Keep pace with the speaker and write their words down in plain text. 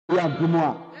ya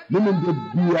duma nime de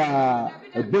bia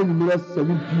ben mira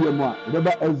 7 p.m.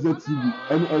 Reba SZTV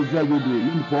and SZ Radio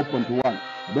 4.1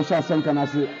 be sha san kana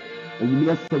se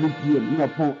mira 7 p.m. ni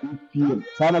upon 8 p.m.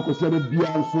 sana ko se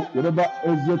bia nso reba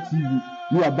SZTV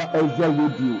ni aba SZ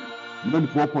Radio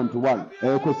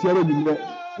 4.1 ko se ni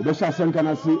be sha san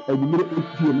kana se mira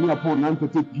 8 p.m. ni upon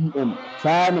 9:30 p.m.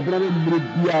 sana be mira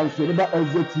bia nso reba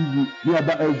SZTV ni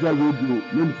aba SZ Radio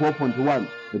 4.1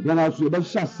 the Ghana so be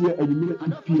sha se mira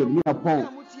 8 p.m. ni upon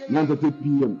 9:30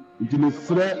 p.m. It is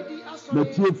sre na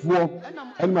tiefo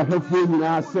en ma hafo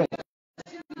nyina se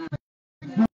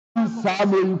sa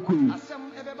me nkui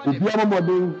obi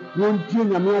amodin won tie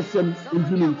nyame asem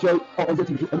ndini nche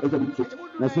ozeti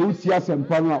na se usi asem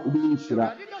pa no a obi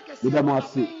nhira de da mo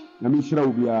ase na me nhira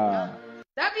obi a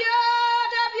Dabio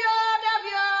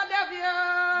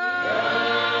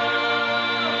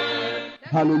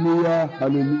hallelujah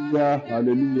hallelujah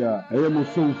hallelujah eye mo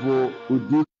sonfo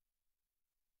odi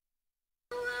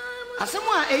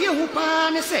Asemwa eye hu pa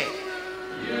ne se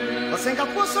osenka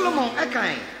ko Solomon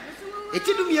ekan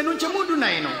etidum ye no nchemudu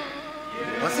nan no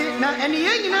osi na ene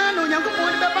ye nyina na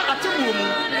onyankopon de beba atebuo mu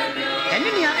ene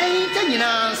ne a ehinta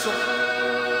nyina nso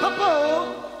papa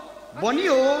o boni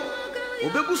o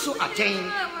obegu so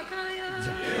aten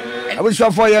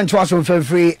abusua for ye ntwa so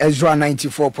free Ezra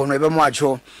 94 pono ebe mu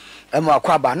acho emu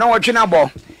akwaba na wotwe na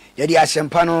bo ye di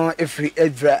asempa no efri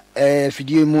Ezra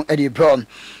fidie mu e di bro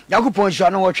yakupon hwa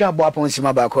no wotwe abo apon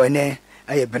sima ba ko ene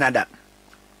aye benada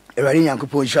ewari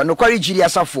yakupon hwa no kwari jiri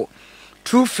asafo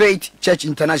True Faith Church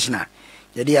International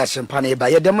ye di asempa na ba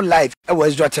ye dem live e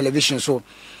was Ezra television so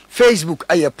Facebook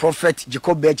aye Prophet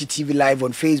Jacob Beche TV live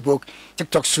on Facebook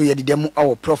TikTok so ye di dem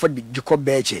our Prophet Jacob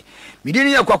Beche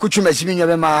midini ya kwa kutuma simi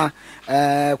nyabe ma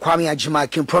kwame agima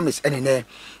King Promise ene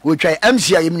we try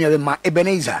MC aye nyabe ma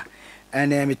Ebenezer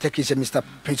and me take is Mr.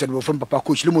 Prince from Papa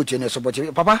Coach Lumoti and support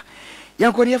Papa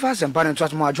yanko ni fa sempa ne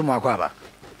twat mo adwuma akwa ba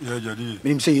ya jadi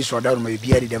minim say Yesu adaru ma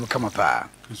bia di dem kama pa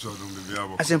Kristo adum be bia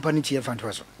bo asempa ni tie fa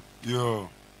ntwaso yo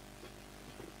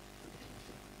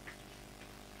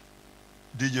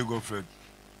DJ Godfred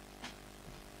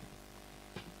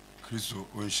Kristo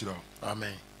onshira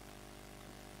amen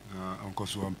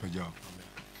ankoso ampaja amen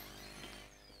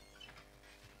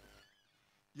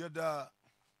yada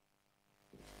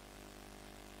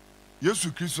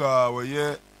Yesu Kristo a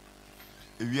woye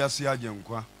ewiase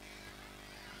agenkwa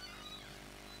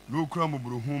no kura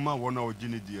mobruhu ma wona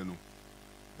ogine die no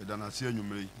eda na se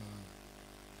anwumre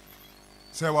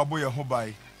se wabo ye ho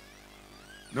bai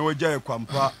na wagya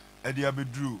kwampa ede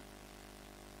abedru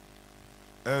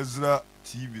Ezra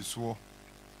TV so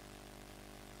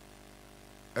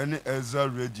ene Ezra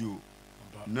Radio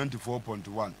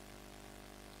 94.1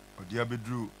 ode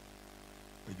abedru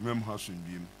edwumem ha so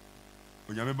ndiem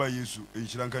onyame ba Yesu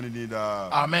enhyiranka ne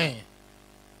da amen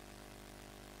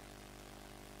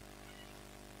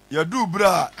yadu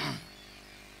bra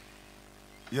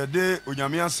yade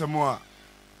onyame asem a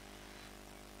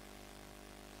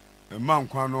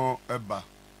emankwa no eba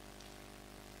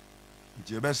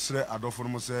nti ebesre adofo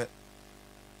no se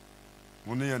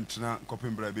woni yentena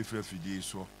kopembra be fra fidie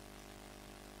so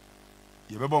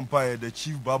yebebo mpa the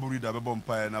chief bible reader bebo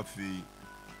mpa na fi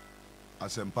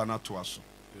asempa na to aso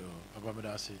yo papa me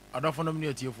da se adofo no me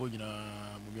atiefo nyina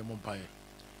mo bi mo mpae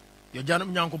ye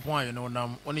janum nyankopon aye no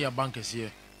nam woni ya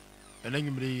bankese ena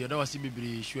nwumre ye da wase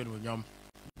bibiri hwe no nyam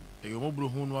e yo mo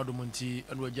bruhu no adom nti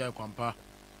ena wagya kwampa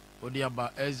odi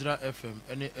aba Ezra FM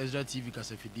ene Ezra TV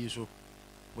kasafidie so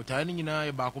botae ni nyina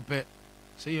ye ba ko pe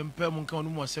se ye mpa mu nka no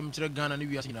mu asem kire Ghana ne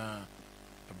wiase nyina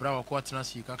ebra wa ko atena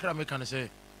si kakra me kan se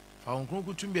fa honkron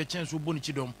kutum be chen so bo ni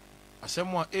chidom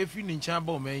asem a efi ni ncha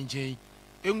ba o man nchen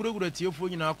enwuregura tiefo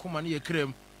nyina akoma ne ye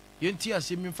krem ye nti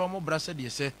asem mfa mo brasa de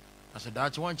se aseda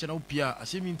ache wanche na opia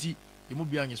asem nti ye mu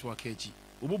bia nyeso akachi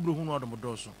obobro hu no odom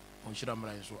doso on shira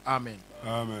mra yeso amen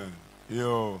amen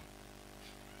yo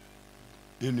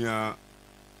inia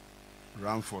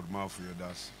Ramford mafu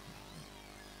yodas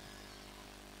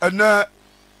ene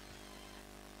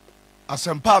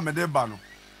asempa me de ba no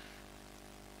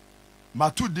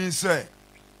matu din se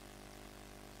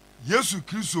Yesu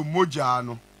Kristo Mogya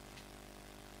no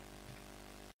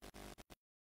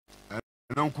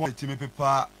Nkoa Tumi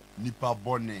Pepa Nipa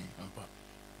bone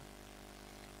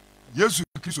Yesu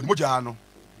Kristo Mogya no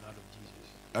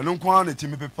Nkoa na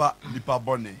Tumi Pepa Nipa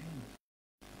bone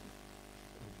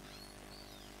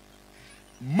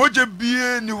Mogya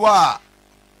bie ni wa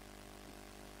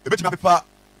ebeti pepa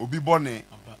obi bone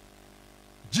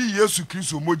ji Yesu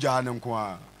Kristo Mogya ne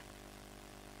nkoa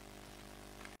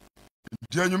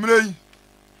di anwumre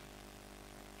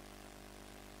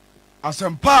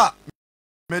asempa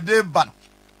mede ba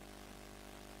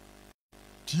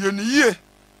tie ne yie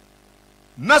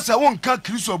na sɛ wonka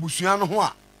Kristo abusua no ho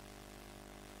a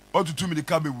ɔtutu mi de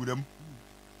ka bɛwuram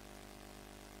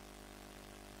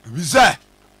ebi sɛ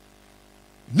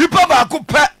nipa baako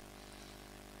pɛ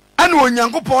ɛne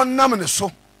Onyankopɔn nam ne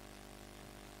so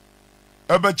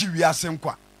ɛbɛkyi wiase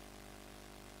nkwa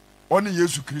ɔne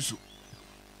Yesu Kristo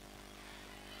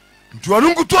nti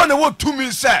ɔno nkuto ne wɔ tumi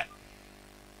sɛ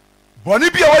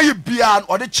bɔne bi a wɔyɛ biaa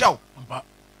ɔde kyɛw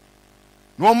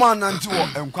na ɔma anante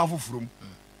wɔ nkwa foforɔ mu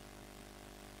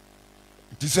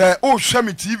nti sɛ wohwɛ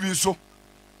me TV so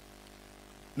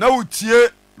na wotie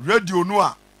radio no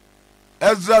a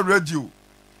Ezra radio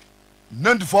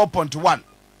 94.1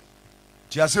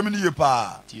 ti asɛm no ye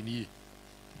paa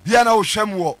bia na wohwɛ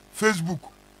me wɔ Facebook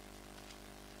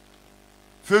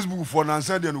foɔ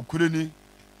nansa deɛ no kure ni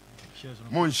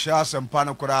monhyɛ asɛmpa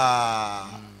no koraa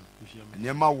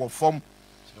nneɛma wɔ fam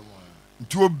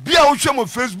nti obi a wohwɛ mo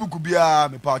Facebook biaa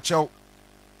mepa kyɛw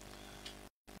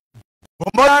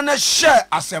bɔmmɔra no hyɛ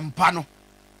asɛmpa no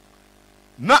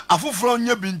na afoforɔ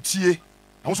nyɛ bi ntie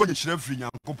ɛho so nyɛhyira firi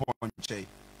Nyankopɔn nkyɛe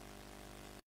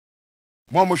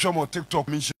mo a mohwɛ mo TikTok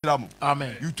menhyira mo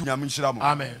YouTube nyame nhyira mo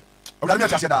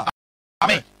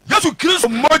Yesu Kristo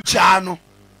mogya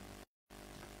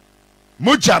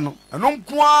no ɛno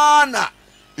nkoa na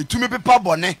ɛtumi pepa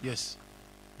bɔne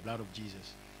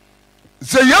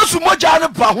sɛ Yesu mogya no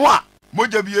pa ho a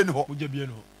mogya bie ni hɔ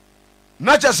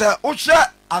na kyɛ sɛ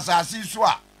wohwɛ asase so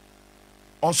a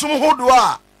ɔsom hodoɔ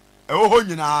a ɛwɔ hɔ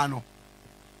nyinaa no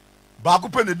baako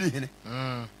pɛ na di hene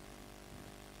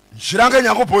nhyira nka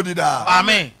Nyankopɔn di daa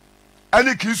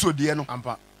ɛne Kristo deɛ no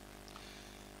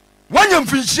woanya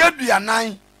mfinhyia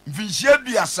 40 mfinhyia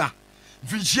 30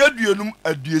 mfinhyia 50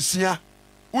 aduosia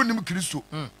wonim Kristo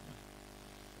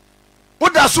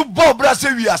woda so bɔ bra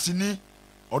sɛ wiaseni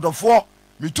ɔdɔfoɔ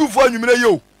metumfoɔ anwummerɛ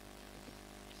yɛo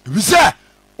ebisɛ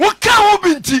woka wo bi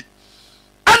nti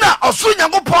ɛna ɔsoro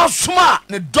Nyankopɔn soma a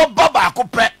ne dɔba baako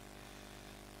pɛ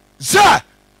sɛ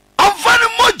ɔmfa ne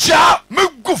mogya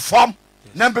megu fam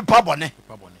na mpepa bɔne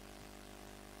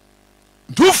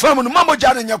nti wofam no ma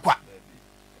mogya no nyɛ kwa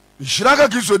nhyira nka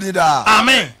Kristo din daa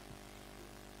amen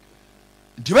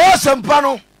nti bɛyɛ sɛmpa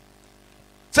no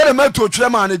sɛde mato twerɛ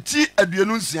ma ne ti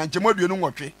 26 nkyɛmu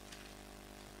 28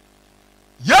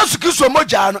 Yesu Kristo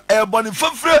mogya no ɛyɛ bɔne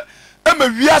fafire ma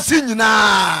wiase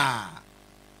nyinaa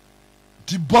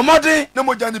nti bɔmmɔden na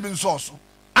mogya no bi nsɔɔ so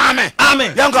amen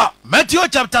yɛnka Matthew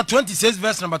chapter 26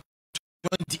 verse number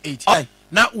 28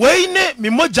 na wei ne me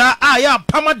mogya a yɛ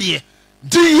apamadeɛ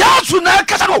nti Yesu na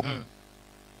ɛkasa no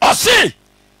ɔse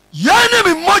yɛn ne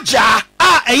me mogya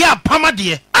a ɛyɛ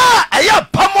apamadeɛ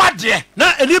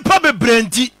na enipa bebree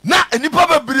nti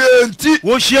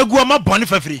wɔhyia gu ama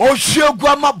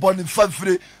bɔne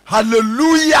fafire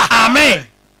hallelujah amen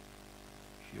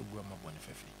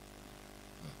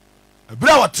ɛberɛ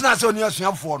a wɔtena sɛ ɔne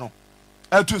asuafoɔ no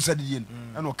ɛto nsɛdeyie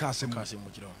no ɛna ɔka asɛm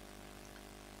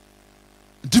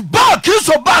nti baa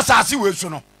Kristo ba asase wei so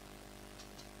no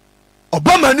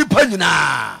ɔba ma nipa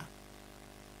nyinaa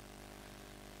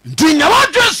nti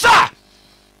nyawadwe sa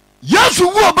Yesu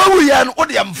wu ɔbɛwuyɛ no wode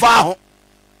ɛmfa ho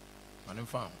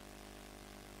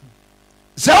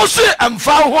sɛ wo se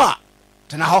ɛmfa ho a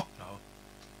tena hɔ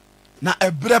na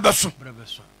ɛberɛ bɛso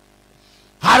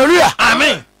halleluya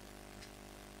amen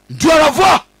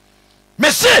ntuarafoɔ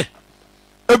mese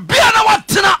ebia na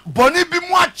watena bɔne bi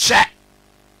mu akyɛ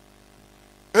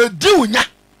ɛdi wo nya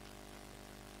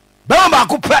bɛma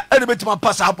baako pɛ ɛne bɛtumi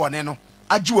apa saa bɔne no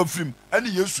agye wa firim ɛne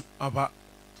Yesu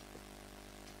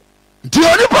nti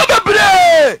onipa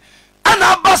bebree ana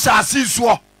aba asase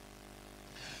soɔ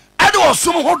ɛde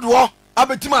ɔsom hodoɔ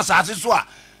abɛtimi asase so a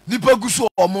nipa gu so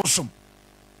ɔmo som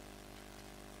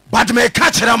but meka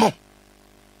kyerɛ mo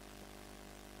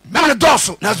mɛma ne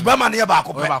dɔɔso nanso bɛma ne yɛ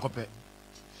baako pɛ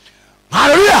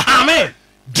halleluya amen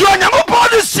deɛ Onyankopɔn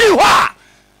de sii hɔ a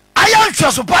ayɛ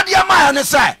nhwɛsopadeɛ maɛ ne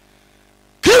sɛ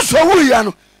Kristo wuyɛ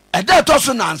no ɛda ɛtɔ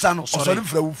so nansa no ɔsɔre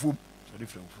fira wufuom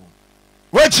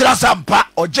wokyira sa mpa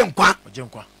ɔgye nkwa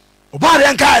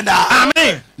ɔbadeɛ nka ɛnaa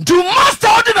amen nti master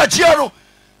wode nakyiɛ no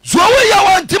so woyɛ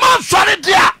wɔ ntima nsɔre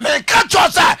de a meka kyɛ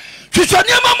sɛ hwehwɛ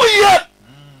nneɛma mu yie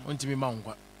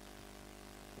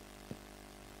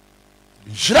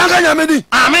nhyira nka Nyame ni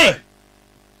amen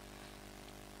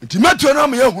nti Matthew no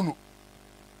meyɛ hunu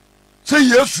sɛ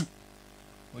Yesu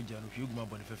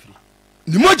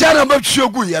ne mogya no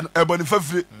bɛhwie gu yɛ no ɛbɔne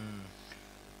fafire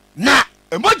na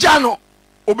mogya no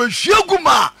obɛhwie gu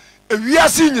ma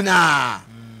ewiase nyinaa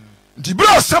nti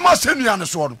berɛ ɔsɛm asɛ nnua no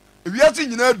soɔ no ewiase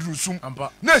nyinaa duru sum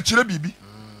na akyerɛ biribi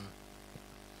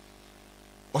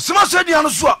ɔsɛm asɛ nnua no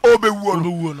so a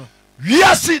ɔbɛwuo no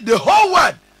wiase the whole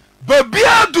world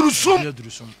babia duru sum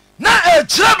na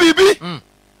ɛkyerɛ biribi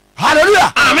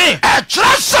halleluya amen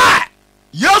ɛkyerɛ sɛ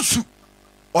yesu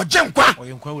ɔgye nkwa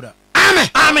ɔyɛ nkwa wura amen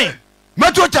amen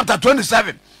Matthew chapter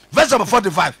 27 verse number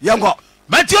 45 yɛnkɔ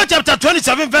Matthew chapter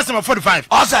 27 verse number 45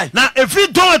 ɔsɛ na ɛfiri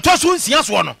dɔn ɛtɔ so nsia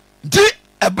soɔ no nti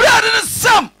ɛberɛ de ne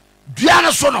sam dua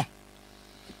no so no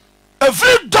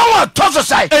ɛfiri dɔn a ɛtɔ so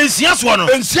sae nsia soɔ no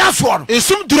nsia soɔ no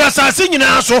esum duru asase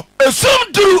nyinaa so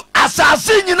esum duru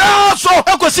asase nyinaa so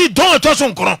ɛkɔsi dɔn ɛtɔ so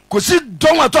nkron kɔsi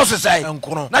dɔn a ɛtɔ so sae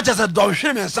nkron na kyɛ sɛ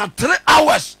dɔnhwere miɛnsa 3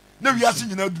 hours na wiase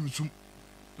nyinaa duru sum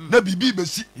na biribi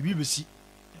bɛsi ebi bɛsi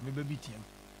ɛmɛ bɛbi tiɛm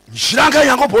nhyira nka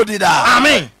nyankopɔn di daa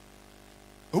amen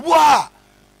obu a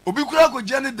obi kura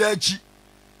kɔgya ne daa akyi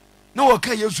na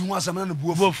wɔka yesu ho asɛm na ne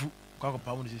buafu bofu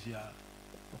kwakɔpa mu no sisi a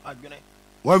adwene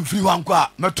wamfiri hɔ ankɔ a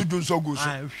mɛto dwo nsɛ gu so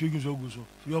ai hwie gu so gu so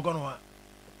firi ɔkɔ no ha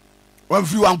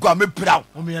wamfiri hɔ ankɔ a mɛpiraw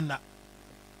ɔmeyɛ nna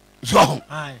so ho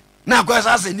ai na akɔɛ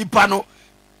sɛ sɛ nipa no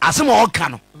asɛm a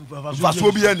ɔka no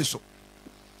mfasoɔ bi ani so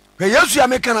hwɛ yesu a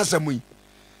meka no asɛm yi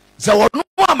sɛ wɔno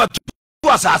a mɛto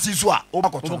asase so a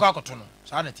wobakɔto akɔto no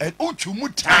saa ne te wotwi mu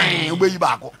tan wobɛyi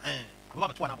baako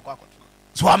wobɛto na akɔto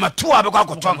sɛ wamɛto a bɛkɔ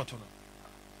akɔtɔ no no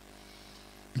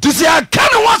nti sɛ yɛka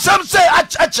ne ho asɛm sɛ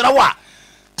akyerɛ wo a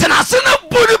tena ase no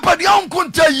bu nipadua wo nko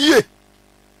nta yie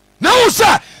na wo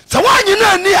sɛ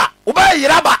woanyena ani a wobɛyɛ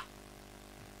yera ba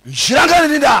nhyira nka ne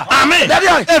ni daa amen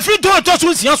dadeɛ ɛfiri dɔn ɛtɔ so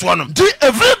nsia soɔ no nti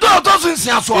ɛfiri dɔ ɔtɔ so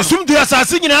nsia soɔ no esum duru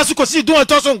asase nyinaa so kɔsi dɔn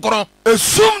ɛtɔ so nkron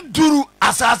ɛsum duru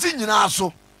asase nyinaa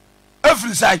so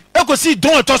ɛfiri sae ɛkɔsi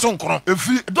dɔn ɛtɔ so nkron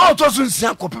ɛfiri dɔ ɔtɔ so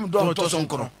nsia kɔpem dɔ ɔtɔ so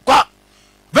nkron kwa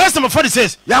verse number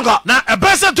 46 yɛnkɔ na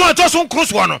ɛbɛɛ sɛ dɔn ɛtɔ so nkron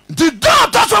soɔ no nti dɔ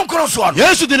ɔtɔ so nkron soɔ no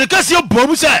yesu de ne kɛseɛ bɔ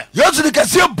mu sɛ yesu de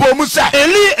kɛseɛ bɔ mu sɛ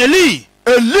eli eli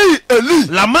eli eli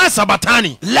lama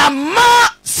sabatani lama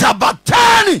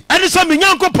sabatani ɛne sɛ me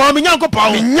nyankopɔn me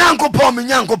nyankopɔn menyankopɔn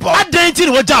menyankopɔn adɛn nti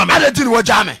ne wɔgyaa me adɛ ti ne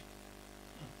wɔgya me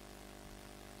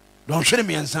dɔnhwere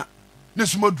miɛnsa ne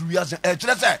soma duru wiase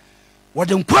ɛkyerɛ sɛ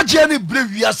wɔde nkwagyeɛ ne berɛ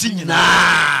wiase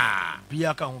nyinaa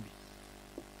bia ka ho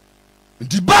bi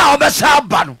nti ba a wɔbɛsa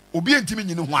aba no obi ntimi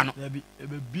nyine ho ano dabi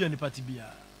ɛbɛbia nipa te bia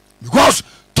because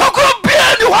tɔkoro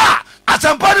bia ni hɔ a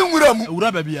asɛmpa ne nwura mu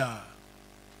ɛwura baabia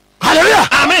halleluya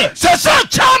amen sɛ sɛ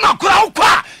kyana kora wo kɔ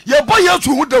a yɛbɔ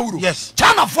yesu ho dawuro yes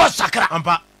kyanafoɔ sakra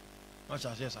ampa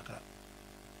wahyɛ aseɛ sakra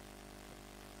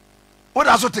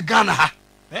woda so te ghana ha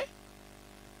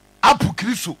apo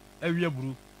kristo awia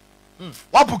buru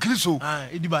wapo kristo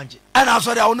ɛdi bankye ɛna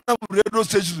asɔre a wonam radio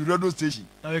station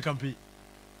na wɛ campaign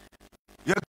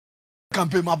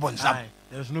campaign ma bɔnsam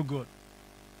there's no god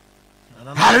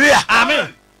halleluya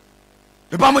amen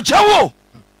mepa mo kyɛ wo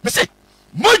mese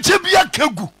mogya bia ka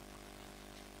gu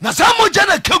na saa mogya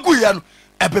na ka gu yɛ no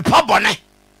ɛpepa bɔne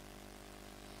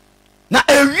na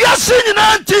ewiase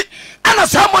nyinaa nti ana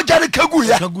saa mogya no ka gu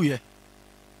yɛ kaguyɛ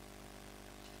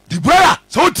dibrara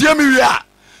sɛ wotie me wie a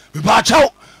mepa kyɛw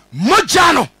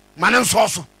mogya no ma ne nsɔ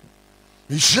so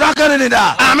nhyira ka ne ne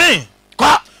daa amen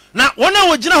kɔ na wɔn a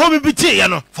wɔgyina hɔ bibi tieɛ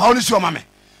no fa wo no si ɔma me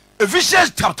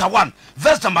Ephesians chapter 1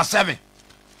 verse number 7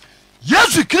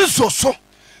 yesu kristo so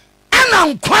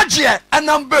ɛna nkwagyeɛ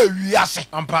ɛnam ba wiase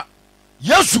ampa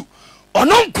yesu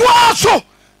ɔno nkoa so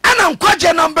ɛna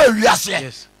nkwagyeɛ nam ba wiaseɛ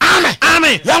Yes. amen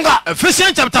amen yɛnkɔ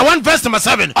Ephesians chapter 1 verse number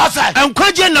 7 ɔsɛ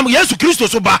nkwagye nam yesu kristo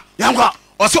so ba yɛnkɔ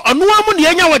ɔsɛ ɔnoa mu ne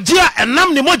yɛnya wɔgye a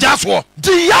ɛnam ne mogya soɔ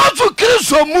nti yesu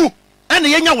kristo mu ɛne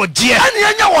yɛnya wɔgyeɛ ɛne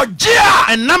yɛnya wɔgye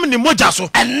a ɛnam ne mogya so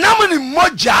ɛnam ne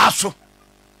mmɔgyaa so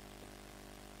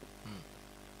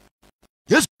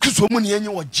yesu kristo mu ne yɛnya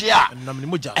wɔgye a ɛnam ne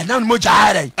mogya so ɛnam ne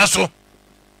mmɔgyaa dɛ ɛso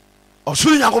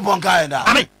ɔsoro nyankopɔn kaɛ daa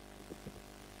amen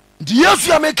nti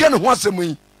yesu a meka ne ho asɛm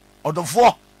yi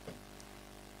ɔdɔfoɔ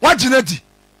woagyena di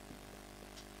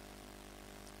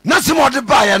na sɛm ɔde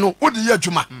baeɛ no wode yɛ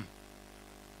adwuma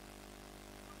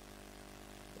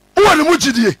wowɔ ne mu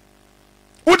gyidie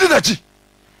wode nakyi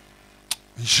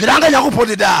nhyira nka nyankopɔn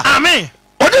de daa amen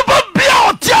ɔde ba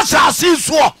bia ɔte asase yi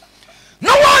soɔ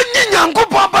na wɔnye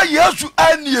nyankopɔn ba yesu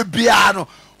annie biaa no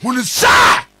hunu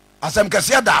saa asɛm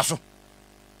kɛseɛ daa so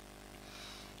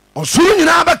ɔsoro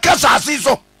nyinaa bɛka asase yi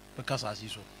so bɛka asase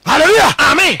so halleluya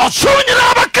amen ɔsoro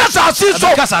nyinaa bɛka asase yi so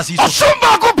Ɛbɛka asase yi so. ɔsoro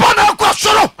baako pɔ na ɛkɔ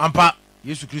soro ampa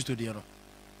yesu kristo deɛ no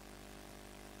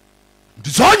nti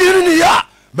sɛ ɔnyene ne yɛ a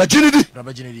bɛkyi ne di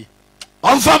brabɛgyene di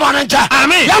ɔmfa ma no nkyɛ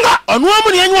amen yɛnka ɔnoa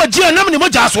mu ne yɛnya wɔgye a ɛnam ne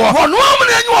mogya soɔ wɔnoa mu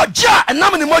ne ɛnyɛ ɔgye a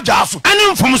ɛnam ne mɔgyaa so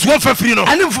ɛne mfomsoɔ fafiri no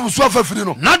ɛne mfomsoɔ fafiri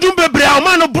no nadom bebree a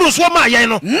ɔma no boro soɔ maa yɛn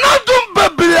no nadom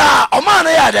bebree a ɔma no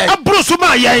yɛ dɛ ɛboro so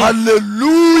maa yɛn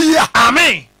halleluya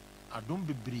amen adom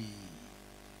bebree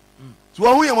sɛ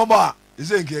wahu yɛ mɔbɔ a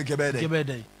ɛsɛ nkɛkɛ bɛɛ dɛ kɛbɛɛ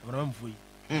dɛn amanamamfoɔ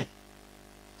yi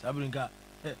saa bere nka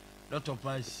dɔtɔ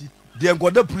pa si deɛ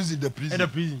nkɔda prison da prison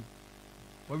ɛna prison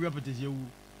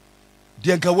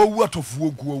deɛ nka wawu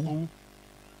atɔfoɔ gu wawu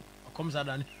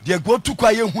deɛ nka wotu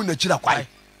kwa yɛhu n'akyira kwae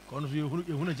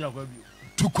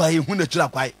tu kwa yɛhu n'akyira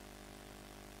kwae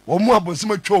wɔmu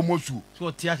abonsɛm atwa ɔmɔ suo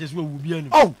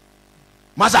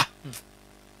masa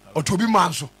ɔtɔ obi ma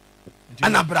nso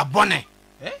ɛna bra bɔne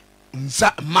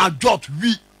nsa ma jot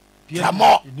wi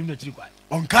tramɔ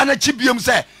ɔnka no kyi biom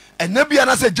sɛ ɛna bia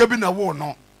na sɛ gya bi na wo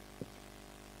no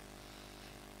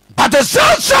but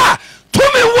ɛsiane sɛ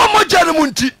tumi wɔ mɔgya no mu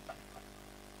nti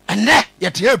ɛnɛ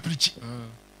yɛteɛ apirikyi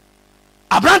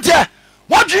aberanteɛ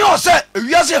woadwene ɔ sɛ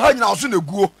ewiase ha nyina wo so na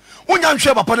guo wonya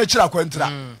nhwɛ papa no akyiri akwantira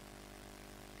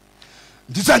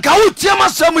nti sɛ nka wotiam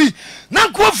asɛm yi na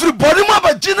nka wafiri bɔne mu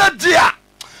abagyi no di a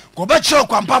kɔbɛkyerɛ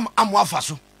kwampam amoafa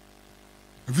so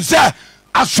ɛfiri sɛ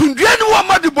asomdue ne wɔ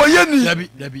ma debɔyɛni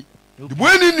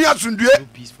debɔyɛni ni asomdue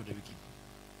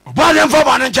ɔbɔdeɛ mfa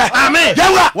bɔne nkyɛ amen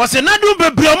yɛwura wɔsɛ nadom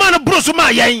bebree ɔma no boro so ma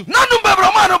yɛn nadom bebree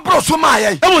ɔma no boro so ma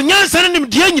yɛn ɛwɔ nyansa no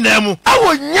nimdeɛ nyinaa mu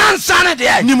ɛwɔ nyansa ne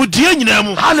deɛ nimdeɛ nyinaa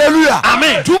mu halleluya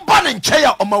amen tu ba ne nkyɛ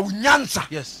yɛ ɔma wo nyansa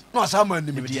yes na ɔsa ma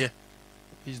nimdeɛ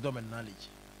wisdom and knowledge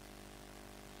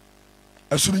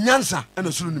ɛsoro nyansa ɛna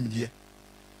ɛsoro nimdeɛ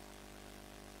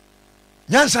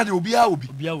nyansa de obiaa obi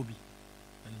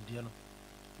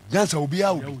nyansa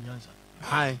obiaa obi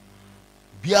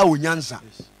obiaa wɔ nyansa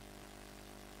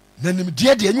na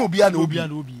nimdeɛ deɛ ɛnyɛ obiaa na obi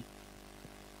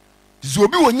sɛ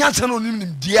obi wɔ nyansa na ɔnim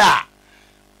nimdeɛ a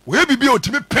wɔyɛ biribi a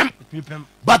ɔtumi pem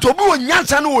but obi wɔ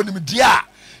nyansa na wɔ nimdeɛ a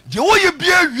deɛ wɔyɛ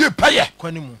bia wie pɛyɛ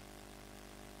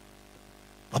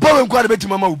papa wɛ nkwa de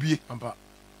bɛtumi ama obie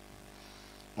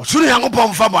ɔsoro nyankopɔn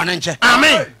mfa bɔne nkyɛ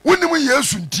amen wonim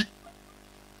yesu nti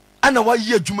ana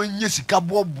wayɛ adwuma nyɛ sika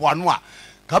boaboa no a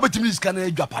ka bɛtumi ne sika no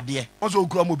adwapadeɛ ɔsɛ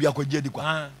wokura ma obi akɔgye adi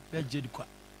kwa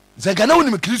sɛ nka na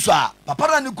wonim kristo a papa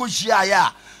ra ne kɔhyiaeɛ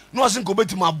a na ɔse nka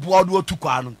wobɛtumi aboa wode watu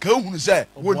kwaa no ka hunu sɛ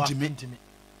wontimi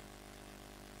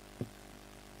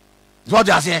sɛ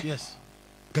ɔde aseɛ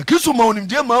ka kristo ma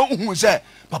wonimdeɛ ma wohu sɛ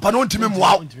papa no wontimi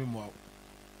mmoa wo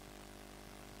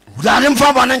wurade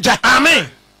mfa bɔne nkyɛ amen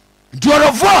nti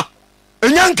ɔdɔfoɔ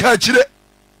ɛnya nka akyire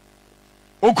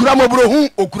okura mɔborɔhu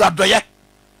okura dɔyɛ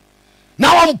na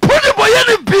wɔmpo ne bɔyɛ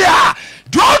no bia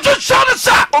deɛ ɔtwetwɛ no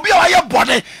sɛ obi a wayɛ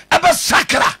bɔne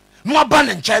ɛbɛsakra na waba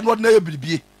ne nkyɛn na ɔde na yɛ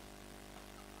biribie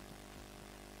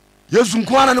yesu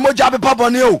nko ana ne mogya bepa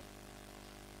bɔne o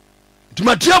nti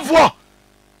matiefoɔ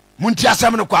monti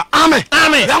asɛm no kwa amen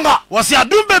amen wɔse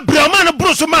adom bebree ɔma no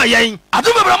boro so ma yɛn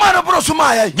adom bebree ɔma no boro so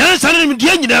ma yɛn nyansa no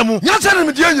nimdeɛ nyinaa mu nyansa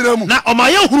no nimdeɛ nyinaa mu na ɔma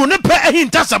yɛhunu ne pɛ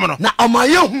ahintasɛm no na ɔma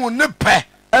yɛhu ne pɛ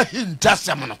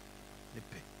ahintasɛm no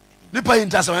nipa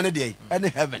ahintasɛm ɛne deɛ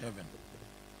ɛne heaven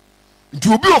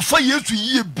nti obi ɔfa yesu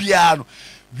yie biara no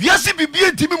wiase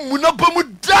bibia ntimi mu napa mu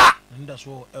da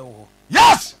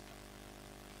yes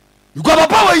because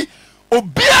papa wei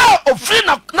obia ofiri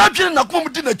n'adwene nakoma mu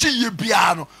di n'akyi yie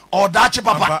biara no ɔdaakye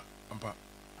papa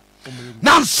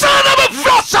na nsa na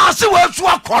bɛfiri asase wɔasu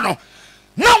akɔ no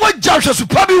na wagya hwɛ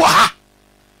pa bi wɔ ha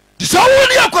nti sɛ wo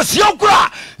ne akwasia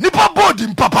kora nipa bɔɔdi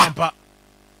mpapa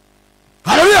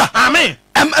halleluya amen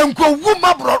nkowu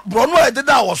ma borɔno a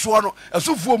ɛdeda a wɔsoɔ no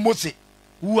ɛsofoɔ mose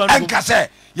ɛnka sɛ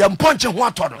yɛmpɔnkye ho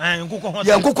atɔ no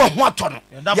yɛnkokɔ ho atɔ no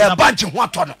yɛbankye ho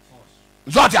atɔ no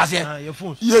nso ate aseɛ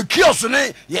yɛkio so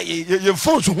ne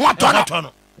yɛfon so ho atɔ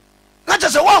no na kyɛ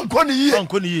sɛ woankɔ ne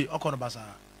yie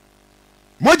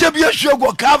mogya bi ahwie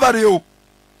gɔ calvary o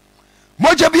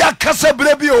mogya bi akasa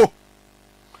berɛ bi o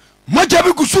mogya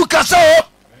bi gusu kasa o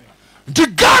nti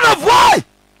ghana voi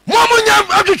momonya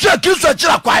adwetwe kristo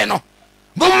akyira kwae no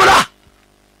mommra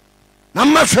na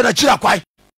mmahwɛ no akyira kwae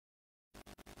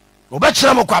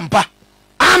wɔbɛkyerɛ mo kwampa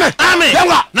amen amen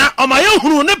yɛwa na ɔma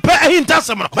yɛhunu ne pɛ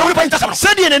ahintasɛm no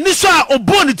sɛdeɛ n'ani so a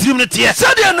ɔbɔɔ ne tirim no teɛ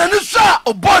sɛdeɛ n'ani so a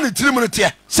ɔbɔɔ ne tirim no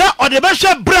teɛ sɛ ɔde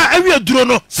bɛhwɛ berɛ a awie duro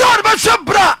no sɛ ɔde bɛhwɛ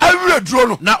berɛ a awie duro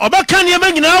no na ɔbɛka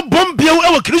nneɛma nyinaa bɔm biaw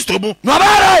ɛwɔ kristo mu na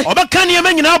ɔbɛyɛ ɔbɛka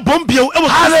nneɛma nyinaa bɔm biaw ɛwɔ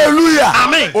halleluya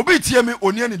amen obi tie me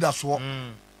ɔni anidasoɔ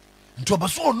nti ɔbɛ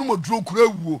so ɔnom aduro kura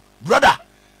awuo brother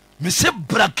mese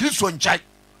bra kristo nkyɛe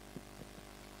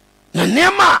na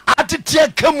nneɛma a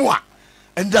ateteɛ ka mu a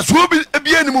ɛndasoɔ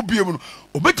bi anim bie mu no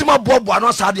obɛtumi aboaboa no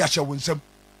asaa de ahyɛ wo nsɛm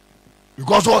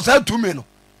because ɔsaa tumi no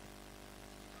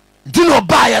nti na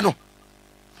ɔbaeɛ no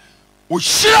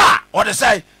ɔhyira a ɔde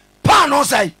sɛe paano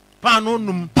sɛe paano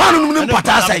num ne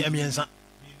mpataa sɛe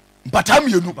mpataa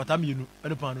mmienu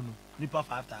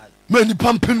ma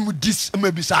nipa mpem mu di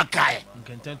ma bi saa kaɛ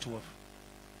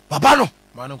papa no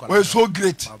ɔyɛ so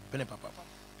great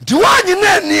nti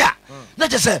woanyena ani a na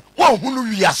kyɛ sɛ woahu no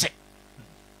wiase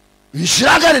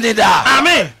nhyira ka ne de daa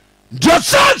amen deɛ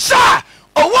san sɛ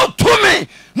ɔwɔ tumi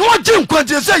na wɔgye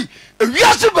nkwantie sɛ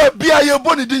ewiase baabia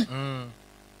yɛbɔ ne din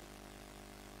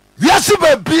wiase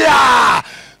baabia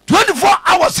 24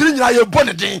 hours ni nyina yɛbɔ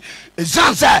ne den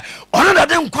ɛsiane sɛ ɔno na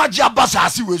de nkwagye aba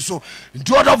saase wei so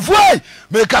nti ɔdɔfoɔ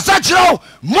mekasa kyerɛ wo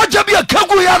mmɔgya bi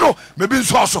akagu yɛ no mabi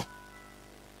nsɔɔ so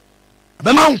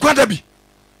bɛma nkwa da bi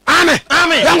amen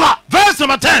yɛnkwa verse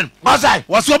number 10 ɔsae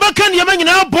wɔsɛ ɔbɛka nneɛma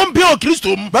nyinaa bɔmbia wɔ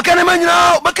kristo mu bɛka nneɛma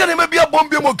nyinaa bɛka nneɛma bi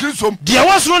abɔmbia mu kristo mu deɛ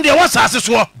wɔ soro deɛ wɔ asase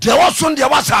soɔ deɛ wɔ so deɛ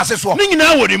wɔ asase soɔ ne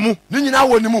nyinaa wɔ ne mu ne nyinaa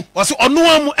wɔ ne mu wɔsɛ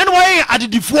ɔnoa mu ɛne wɔyɛ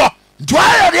adedifoɔ nti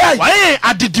wayɛ deɛ wɔyɛ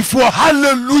adedifoɔ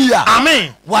halleluya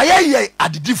amen wayɛ yɛ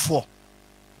adedifoɔ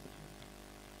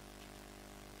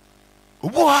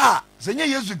obi hɔ a sɛ nyɛ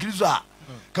yesu kristo a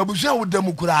ka busua wo da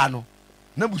mu koraa no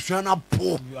na busua no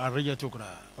apo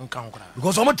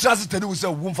because ɔmo tena se tane wo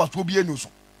sɛ wo mfa soɔ bia ni so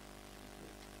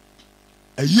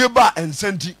ayie ba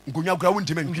ɛnsa nti nkonnwa koraa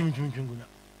wontimi ntwe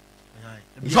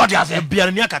nso ɔde asɛ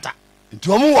biara ni akata nti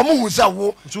ɔmo hu sɛ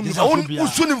wo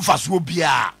woso ne mfa soɔ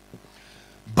biaa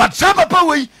but saa papa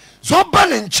wei sɛ ɔba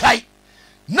ne nkyɛe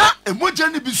na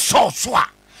ɛmogya no bi sɔɔ so a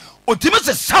ɔtumi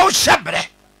sɛ saw hyɛ berɛ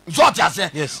nso ɔte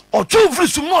asɛ ɔtwe wo firi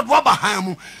som na ɔde waba han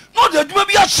mu na ɔde adwuma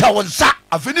bi ahyɛ wo nsa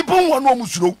afei nipa hu wɔ no ɔmu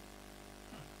suro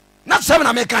na sɛm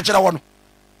na meka kyerɛ wɔ no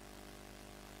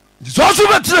nti sɛ ɔso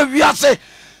bɛtena wiase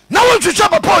na wontwehwɛ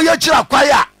papa ɔyɛ akyiri akwae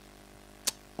a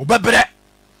wobɛberɛ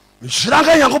nhyira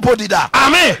nka nyankopɔn di daa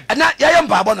amen ɛna yɛyɛ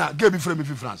mpaabɔ na ga bi frɛ me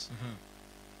fi France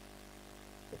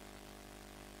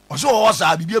ɔsɛ wɔwɔ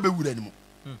saa biribia bɛwura anim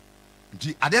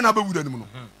nti adeɛ na bɛwura anim no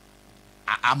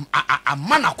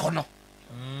ama nakɔ no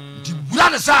nti wura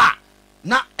ne saa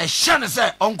na ɛhyɛ ne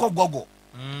sɛ ɔnkɔ gɔgɔ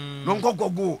na ɔnkɔ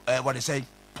gɔgɔ wɔde sɛ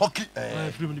pɔki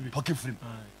firim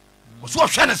ɔsɛ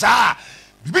ɔhwɛ ne saa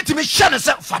biribi tumi hyɛ ne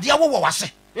sɛ fadeɛ wowɔ wase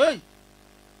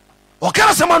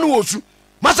ɔkara sɛma no wɔ su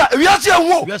masa ewiase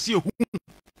ahu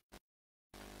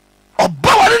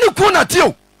ɔba wɔne ne ku na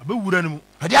teo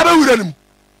ɛde abɛwura no mu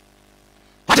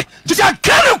nti sɛ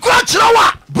aka ne kora kyerɛ wo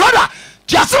a brother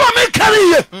nti asɛm a meka ne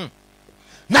ye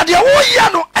na deɛ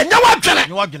woyɛ no ɛnyɛ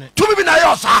woadwene tumi bi na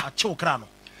ɛyɛ ɔsaa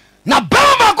na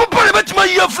bɛma baako pɔ ne bɛtumi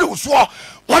ayi afiri wo soɔ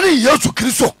ɔne yesu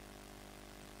kristo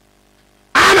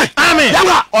amen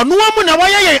ɔnoa mu na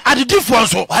wɔyɛ yɛ adedifoɔ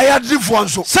nso ɔyɛ adedifoɔ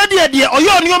nso sɛdeɛ deɛ ɔyɛ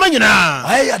ɔnneɔma nyinaa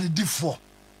ɔyɛ yɛ adedifoɔ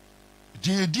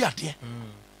nti yɛdi adeɛ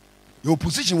yɛwɔ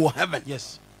position wɔ heaven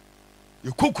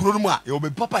yɛkɔ kuro no mu a yɛwɔ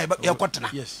bɛbi papa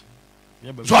yɛkɔtena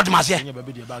so ɔdem aseɛ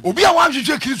obi a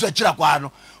wanhwehwɛ kristo akyira kwaa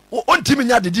no ɔntimi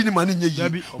nya adedi ne ma no nyɛ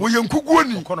yi wɔyɛ nkuguo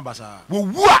ni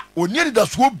wɔwu a ɔni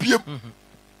anidasoɔ biam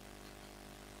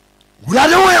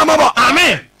wurade wo yamabɔ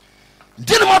amen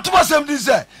nti ne mɔtom asɛm din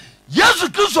sɛ yesu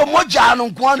kristo mmɔgyaa no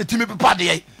nkoa ne timi pepa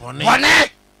deɛ bɔne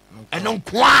ɛno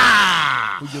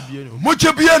nkoa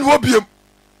mogya bia ne wɔbiam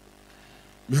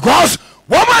because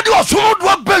wɔma de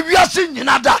ɔsomdoɔ ba wiase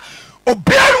nyina da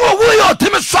obia ne wɔwuyɛ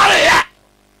ɔtimi sɔreyɛ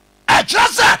ɛkyerɛ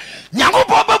sɛ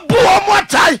nyankopɔn bɛbu wɔ mo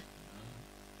atae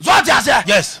so ɔte asɛ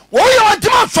wɔwoyɛ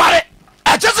wɔntimi asɔre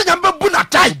ɛkyerɛ sɛ nyame bɛbu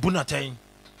natae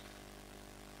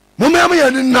momam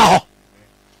yɛne nna hɔ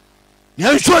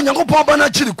yɛnsuo nyankopɔn ba no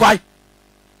akyiri kwae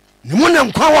ne mu ne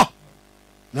nkwa wɔ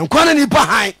ne nkwa no nipa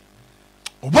han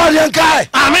ɔbɔdeɛ nkae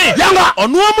amen yɛnka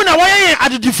ɔnoa mu na wɔyɛ yɛ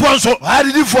adedifoɔ nso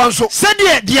adedifoɔ nso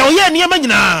sɛdeɛ deɛ ɔyɛ nneɛma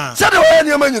nyinaa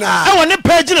ɛwɔ ne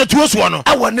pɛ agyina tuo soɔ no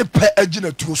ɛwɔ ne pɛ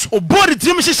agyina tuo so ɔbɔɔ ne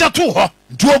tirim hyehyɛ to hɔ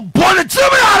nti ɔbɔ ne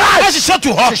tirim yɛra ɛhyehyɛ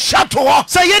to hɔ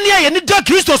sɛ yɛne a yɛne da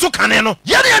kristo so kane no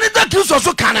yɛne da kristo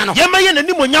so kane no yɛmɛyɛ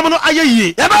n'animonyam no ayɛ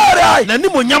yie yɛbɛyɛ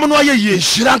n'animonyam no ayɛ yie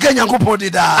nhyira nka nyankopɔn di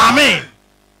daa amen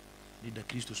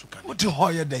wote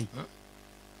hɔ yɛ dɛn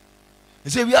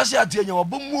ɛsɛ wiase ateɛ nya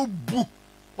wɔbɔ mu bu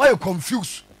wayɛ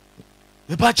confuse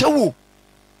mepakyɛ wo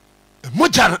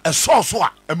mogya no ɛsɔɔ so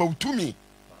a ɛma wo tumi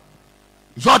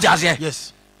nso ɔte aseɛ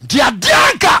nti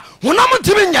adeɛ nka honam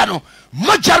ntimi nyɛ no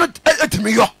mogya no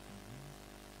atumi yɔ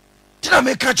ntina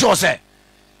meka kyerɛ sɛ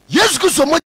yesu kristo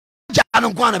mogya no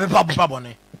nko ana bɛpa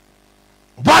bɔne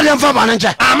ɔbɔdeɛ mfa ba no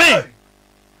nkyɛ amen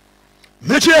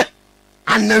mekyire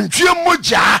anantwie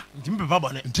mogyaa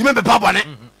ntimi bɛpa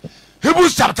bɔne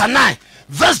Hebrews chapter 9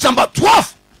 verse number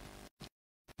 12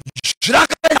 hyira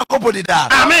ka nyankopɔn di daa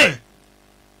amen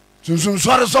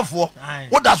sunsumsɔre sɔfoɔ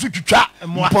woda so twitwa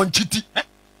mpɔnkyiti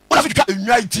woda so twitwa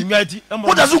enwaiti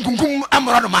woda so nkunkum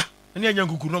amorɔ noma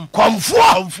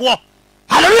kɔmfoɔ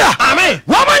halleluya amen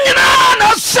wɔma nyinaa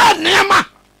na sɛ nneɛma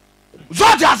so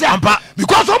ate ase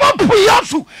because wɔma po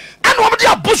Yesu ɛne wɔmde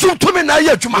abosom tumi na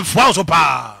ɛyɛ adwuma foa so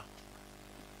paa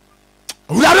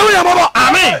wurade woyɛ mɔbɔ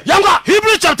amen yɛnka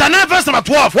Hebrews chapter 9 verse number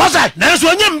 12 wɔsɛ nanso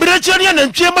ɔnyɛ mberɛkyerɛ ne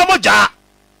anantwie ma mogyaa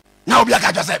na obi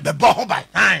aka kyɛ sɛ bɛbɔ ho ban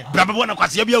brabɛbɔ na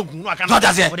kwaseɛ bi agu no aka so ate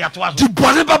aseɛ di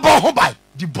bɔne bɛbɔ ho ban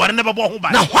di bɔne ne bɛbɔ ho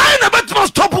ban na hwan na bɛtuma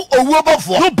stop owuo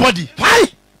bɔfoɔ nobody hwan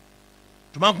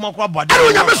ɛne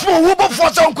onyame soma owobɔfoɔ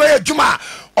sɛ nkɔyɛ adwuma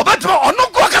a ɔbɛtema ɔno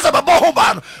nkoa kasa bɛbɔ ho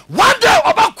baa no one day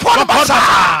ɔbɛkɔ no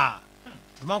basaa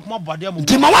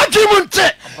nti ma woadwe mu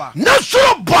nte na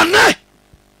soro bɔne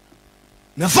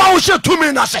ne fa wo hyɛ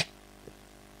tumi no ase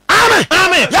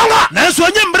amen yɛwa nanso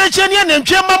ɔnyɛ mmerɛkyɛ ne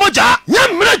anantwie ma mogyaa nyɛ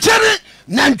mmerɛkyɛ ne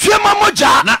nantwie ma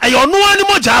mogyaa na ɛyɛ ɔnoa ne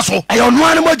mogyaa so ɛyɛ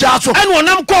ɔnoa ne mogyaa so ɛne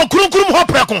ɔnam kɔɔ kronkrom hɔ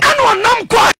prɛko ɛne ɔnam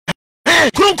kɔ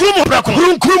kronkrom hɔ prɛko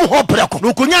kronkrom hɔ prɛko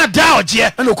na ɔkɔnya adaa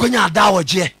ɔgyeɛ ɛne ɔkɔnya adaa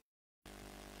ɔgyeɛ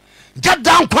gya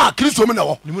da nkwa a kristo mu na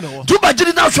wɔ nti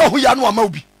wobagyere na hwɛ ho yia no wama wo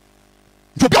bi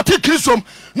nti obi ɔte kristo m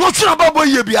na ɔsona babɔ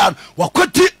yie biara no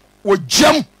wakɔti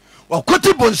wɔgyam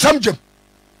wakɔti bonsam gyam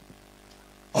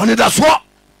ɔne da soɔ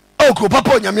ɔkuro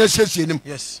papa onyame asiesie nim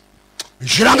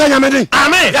nhyira nka nyame den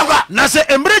amen na sɛ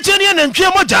mmerɛkyie ne anantwie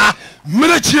mogyaa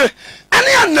mmerɛkyie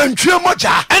ɛne anantwie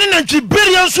mogyaa ɛne nantwi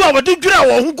bereɛ nso a wɔde dwira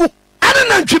wɔ ho gu ɛne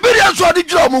nantwi bereɛ nso a wɔde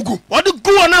dwira wɔ gu wɔde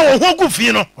gu wɔn a wɔ ho gu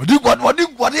fii no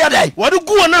wɔde yɛdɛ wɔde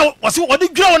gu wɔn a wɔde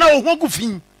dwira wɔn a wɔ ho gu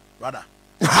fii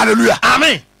halleluya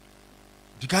amen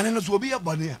dikane no so obi yɛ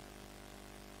bɔne a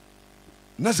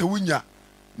na sɛ wonya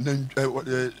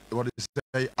wɔde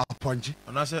sɛ apɔnkye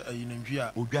anaasɛ ayi nantwi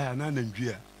a odwa ana nantwi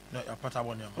a na apata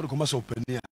abɔne ama wode kɔma sɛ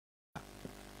ɔpani a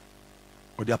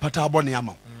ɔde apata abɔne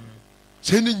ama wo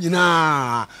sɛ ne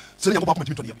nyinaa sɛ nyankopɔn akoma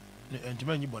tumi tɔne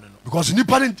ntimi anyi bɔne no because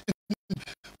nipa no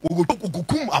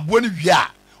kukum aboa no wie a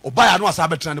ɔbaeɛ no asa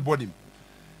bɛtena ne bɔne mu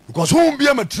because wohu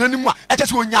bia ma tena no mu a ɛkyɛ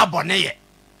sɛ ɔnya bɔne yɛ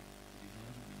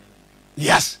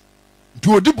yes nti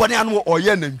ɔdi bɔne a no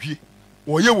ɔyɛ nantwie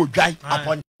ɔyɛ wɔ dwan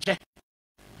apɔnkyɛ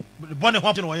bɔne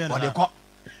hɔ na wɔyɛ ɔde kɔ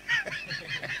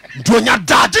nti ɔnya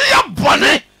daagye yɛ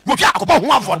bɔne motwa akɔbɔ ho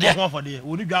afɔdeɛ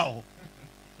wɔne dwa hɔ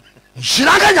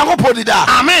nhyira nka nyankopɔn di daa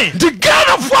amen nti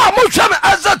ghanafoɔ a mohwɛ me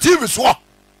ɛza tv soɔ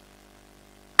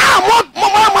a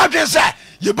momadwen sɛ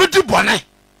yɛbɛdi bɔne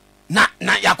na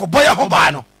yɛakɔbɔ yɛ ho baa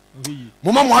no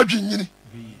moma mo adwen nyini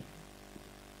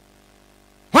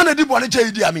hwana di bɔne kyɛ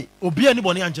yidi ame obia ni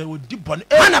bɔne ankyɛ wɔdi bɔne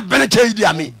hwana bene kyɛ yidi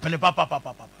ame bene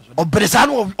papapapa ɔbere saa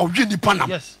no ɔwe nipa nam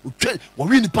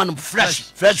wɔwe nipa nam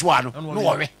fresh wa no ne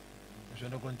wɔwe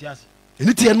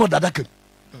ɛne tiɛ no ɔdada kam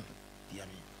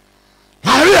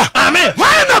hallelujah amen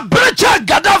wọn na bere kyɛ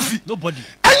Gaddafi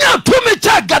ɛnya tumi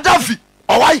kyɛ Gaddafi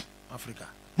ɔwai Africa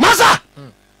masa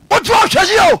wotu ɔhwɛ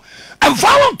yi o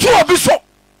ɛnfa wo nto obi so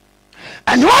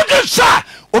ɛnyɛ wɔdwe sɛ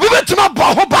obi bɛtumi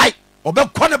abɔ ho bae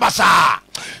ɔbɛkɔ ne basaa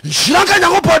nhyira nka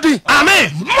Nyankopɔn din amen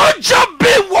mogya bi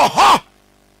wɔ hɔ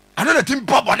ɛno na timi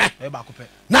bɔ bɔne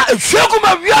na ɛhwie gu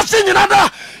ma wiase nyina da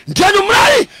nti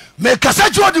anwummera yi mekasa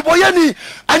kyɛ ɔdebɔyɛni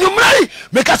anwummera yi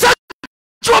mekasa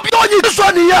obi ɔnye kristo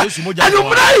aneyɛ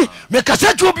anwummera yi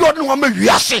mekasa kyɛ obi ɔde ne wɔma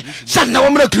wiase sɛ nnɛ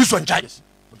wɔmmra kristo nkyɛe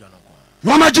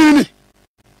na wɔma gyere ni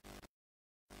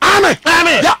amen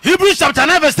Hebrews chapter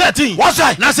 9 verse 13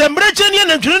 wɔsɛ na sɛ mmerɛkyɛ ne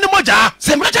anantwini ne mogyaa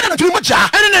sɛ mmerɛkyɛ ne nantwiri mogyaa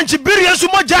ɛne nantwibereɛ nso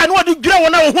mogyaa ne wɔde dwira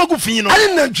wɔn a wɔ ho agu fii no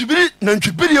ɛne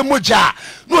nantwibereɛ mogyaa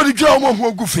na wɔde dwira wɔm ho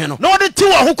agu fie no na wɔde te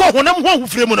wɔ ho kɔ honam ho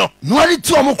ahofirɛ mu no na wɔde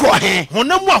te ɔmo kɔɔ he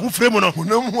honam mu ahofirɛ mu no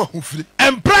honam ho ahofiri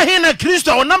ɛmpra he na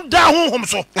kristo a ɔnam daa honhom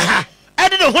so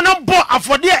ɛde ne honam bɔ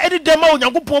afɔdeɛ a ɛde dɛ ma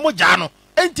onyankopɔn mogyaa no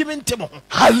ɛntimi nte mo ho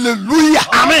halleluya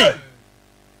amen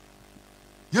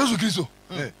yesu kristo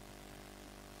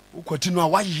wokɔti no a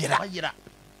wayera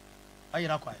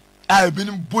ayera kwae a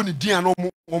ebinom bɔ ne din a na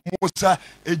ɔmo sa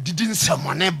ɛdidi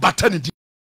nsɛmɔne bata ne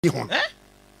din ho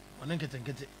ɔne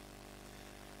nketenkete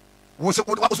woso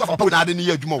afa na ade ne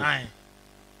yɛ adwuma wo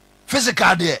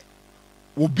physical deɛ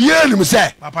obiara nim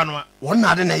sɛ papa noa wɔn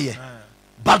na ade ne yɛ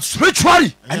but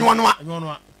spiritually ɛnyɛ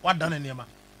noa wadane nneɛma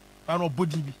pa na ɔbɔ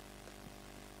din bi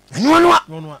ɛnyɛ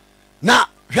noa na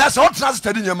hwɛ sɛ wotena ase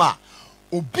tadi nneɛma a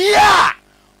obiara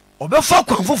ɔbɛfa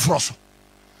kwan foforɔ so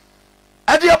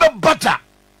ɛde ɛbɛbata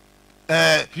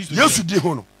yesu di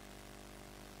ho no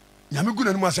nyame gu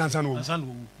nanim ase ansa na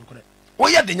wɔwu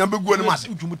woyɛ de nyame bɛgu anim ase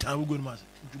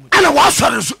ɛna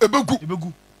wasɔre nso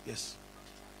ɛbɛgu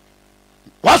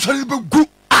wasɔre bɛgu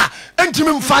a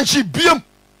ɛntimi mfa nhye biam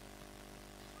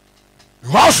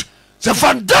because sɛ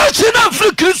foundation na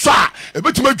mfiri kristo a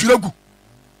ɛbɛtumi adwira gu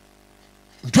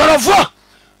ntwarafoɔ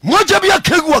mogya bi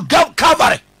akagi wɔ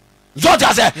Calvary zɔta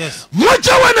sɛ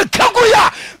mogya wɔ ne kagu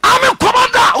yɛ ame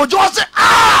kɔmanda ogye wɔ se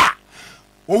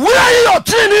owura yi yɛ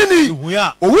ɔtereneni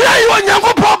owura yi wɔ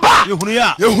Nyankopɔn ba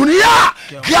yɛhunu yɛ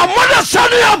a kiamɔda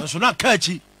saneam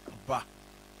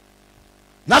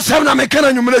na sɛm na meka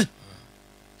na nwummerɛ yi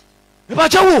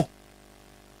mebakyɛ wo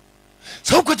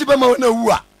sɛ wokɔti bɛma wana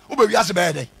wu a wobɛwiase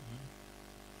bɛyɛ dɛn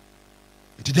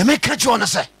nti dɛ meka kyɛ ɔno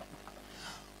sɛ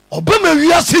ɔbɛma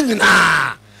wiase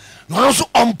nyinaa na ɔno nso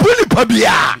ɔmpo nipa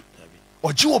biaa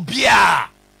ɔgye wɔ biaa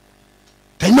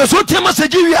tanyima sɛ wotiama sɛ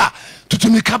gye wie a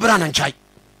tutumi ka bra no nkyɛe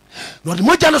na ɔde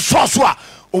mogya no sɔɔ so a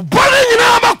ɔbɔne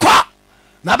nyinaa bɛkɔ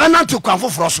na bɛnante kwan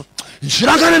foforɔ so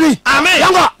nhyira nka ne ni amen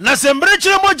na sɛ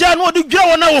mmerɛkyerɛ mogya no ɔde dwira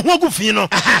wɔn a wɔho agu fi no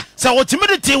sɛ wɔtumi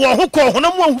de tee wɔn ho kɔɔ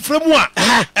honam mu ahofrɛ mu a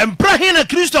ɛmpra he na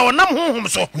kristo a ɔnam honhom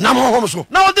so na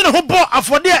ɔde ne ho bɔ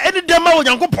afɔdeɛ a ɛne dɛm ma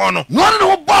onyankopɔn no na ɔde ne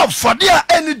ho bɔ afɔdeɛ a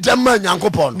ɛne dɛm ma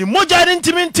nyankopɔn ne mogya no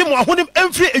ntimi nte mo ahonem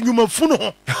ɛmfiri anwumafunu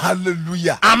ho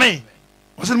halleluya amen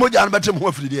ɔsɛ ne mogya no bɛte mo ho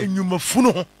afiri deɛ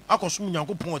anwumafunu ho akɔsom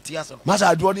nyankopɔn ɔte ase no masa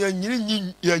adoɔ no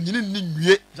yɛnyini ni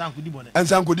nwie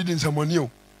ɛnsa nkɔdidi nsɛmmɔne o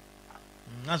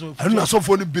ɛno na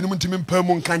asɔfoɔ no binom ntimi mpa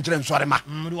mu nka nkyerɛ nsɔre ma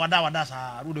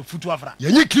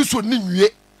yɛnye kristo ne nwie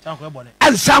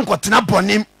ɛnsa nkɔtena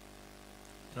bɔnem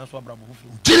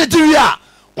gyene te wie a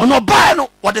ɔno ɔbaɛ no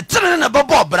wɔde tenene na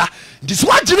bɛbɔ ɔbra nti sɛ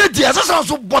woagyene di ɛsɛ sɛ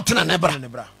so bɔ tenene bra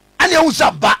ɛne ɛhu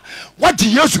sɛ ba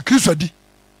woagye yesu kristo di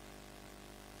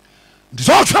nti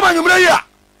sɛ wohwɛ ma nwummerɛ yi a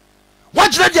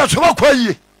woagyena di asɔma kɔ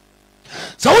yie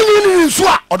sɛ wonyi ne nsu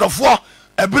a ɔdɔfoɔ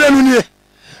ɛberɛ no nie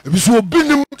ebi so obi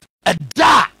nim ɛda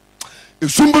a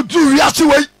ɛsum bɛduru wiase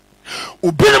wei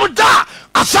obinom da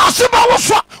a asase ba wo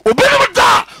so obinom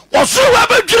da a ɔsoro wɔ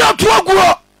bɛdwiri ato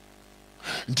aguɔ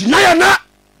nti na yɛna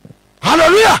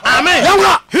halleluya amen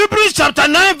yɛwura Hebrews chapter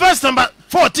 9 verse number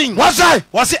 14 wasae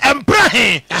wɔse ɛmpra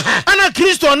he ana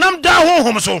kristo nam daa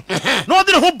honhom so na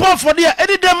ɔde ne ho bɔ afɔdeɛ a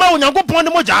ɛde dɛm ma onyankopɔn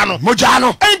de mogyaa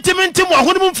no ɛntimi nte mo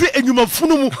ahonem mfiri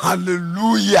anwumafunu mu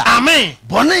halleluya amen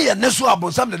bɔne yɛ ne so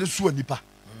abonsam na de soa nipa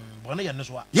bɔne yɛ ne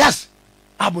so a yes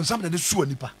abonsam na de soa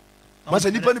nipa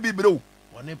masa nipa no bi berɛ o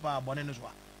bɔne ne so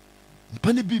a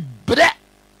nipa no bi berɛ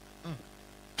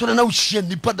tɔna na wohyia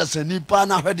nipa da sɛ nipa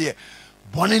no ahwɛ deɛ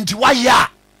bɔne nti woayɛ a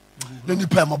na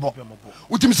nipa ɛmɔbɔ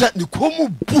wotimi sɛ ne kɔn mu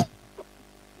bu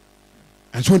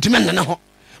ɛnso ntimi nnene ho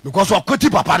because ɔkɔti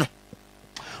papa no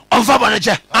ɔmfa bɔne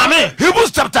kyɛ amen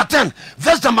Hebrews chapter 10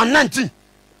 verse number 19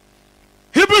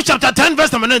 Hebrews chapter 10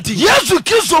 verse number 19 yesu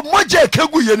kristo mogya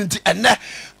ɛka gu yɛ no nti ɛnɛ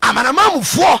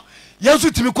amanamamufoɔ yɛn nso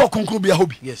tumi kɔ kronkron bia hɔ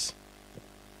bi yes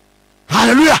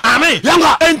halleluya amen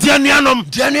yɛnka ɛnti anuanom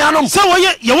sɛ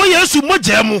yɛwɔ yesu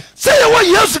mogya mu sɛ yɛwɔ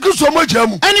yesu kristo mogya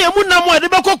mu ɛne ɛmu nam a yɛde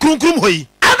bɛkɔ kronkrom hɔ yi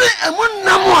ɛne ɛmu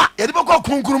nam a yɛde bɛkɔ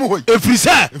kronkrom hɔ yi ɛfiri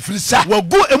sɛ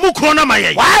wagu ɛmu korɔ no ma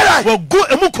yɛn wagu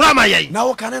ɛmu korɔ ama yɛn na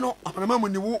wokane no amanamamu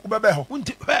ni wo wobɛbɛ hɔ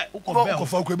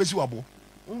wokɔfa wokɔ bɛsi waboɔ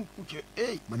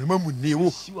manamamu ni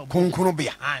wo kronkron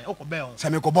bia sɛ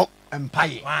mekɔbɔ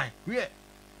mpaye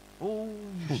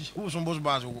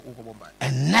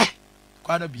ɛnɛ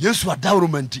yesu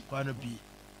adawroma nti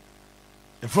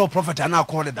yɛfrɛ prophet ana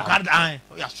akɔ de da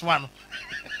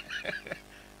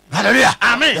halleluya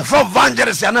yɛfrɛ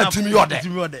evangelist ana tumi yɛ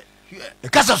ɔdɛ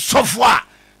ɛka sɛ sɔfoɔ a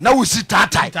na wosi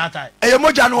taatae ɛyɛ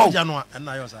mogya no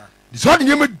wɔ sɛ ɔde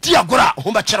nneɛma di agorɔ a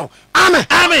ho bɛkyerɛw amen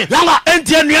yɛnka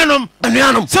ɛnti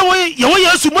anuanom sɛ yɛwɔ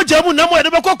yesu mogya mu nam a yɛde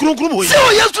bɛkɔ kronkrom hɔ yi sɛ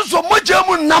wɔ yesu so mogya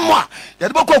mu nam a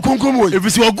yɛde bɛkɔ kronkrom hɔ yi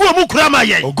ɛfiri sɛ wagu mu kora ma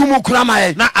yɛn ɔgu mu kora ma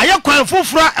yɛn na ayɛ kwan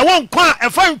foforɔ a ɛwɔ nkwa a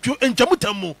ɛfa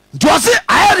ntwamutam mu nti ɔse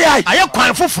ayɛ de ayɛ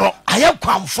kwan foforɔ ayɛ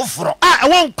kwan foforɔ a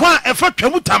ɛwɔ nkwa a ɛfa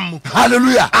twamutam mu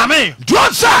halleluya amen nti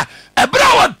ɔsɛ ɛberɛ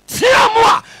a wɔtea mu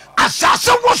a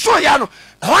asase wosoyɛ no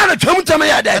ɛhɔ na twamutam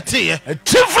yɛ dɛ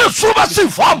ɛtimfiri so bɛsi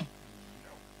fam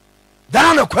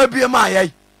dana na kwa bie ma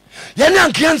yɛi yɛne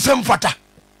anka yɛ nsɛm fata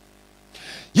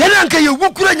yɛne anka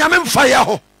yɛwu kura nyame mfa yɛ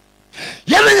ho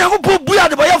yɛne nyankopɔn bu yɛ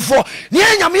adebɔyɛfoɔ ne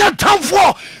yɛ nyame yɛ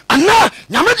tamfoɔ ana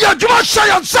nyame de adwuma hyɛ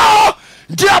yɛ nsa hɔ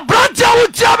nti aberante a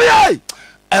wotia beyɛ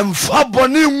ɛmfa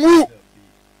bɔne nwu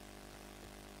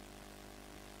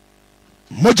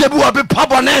mogya bi wɔ bepa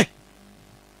bɔne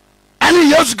ɛne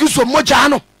yesu kristo mogya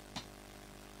no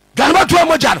dwane bɛtoa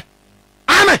mogya no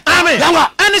amen yɛnka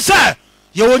ɛne sɛ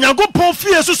yɛwɔ onyankopɔn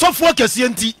fie so sɔfoɔ kɛseɛ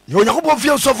nti yɛwɔ onyankopɔn fie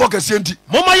sɔfoɔ kɛseɛ nti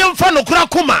momma yɛmfa nokorɛ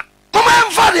akoma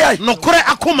yɛmfa deɛ nokorɛ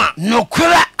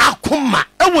akoma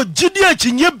ɛwɔ gyidi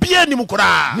akyinnye bia nim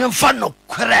koraa yɛmfa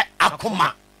nokorɛ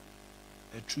akoma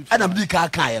ɛna mede ka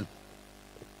kaeɛ no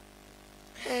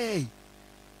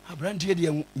aberanteɛ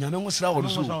deɛ nyame ho sra wɔ no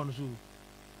so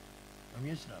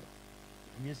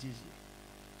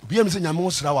obiam sɛ nyame ho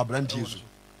sra wɔ aberanteɛ so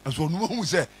ɛso ɔnomahu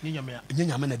sɛ ɛnyɛ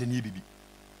nyame na de ne yɛ bibi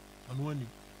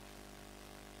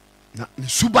na ne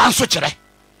suba nso kyerɛ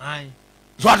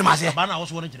so ade maseɛ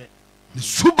ne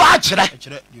suba kyerɛ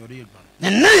ne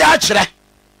ne yɛ kyerɛ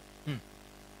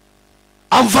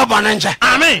amfa bɔne nkyɛ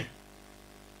amen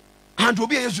anti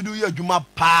obi a yesu de woyɛ adwuma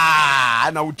paa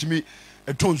na wotumi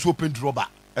ɛtɔ nsuo penturo ba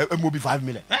ɛmu bi 5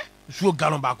 million nsuo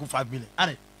gallon baako 5 million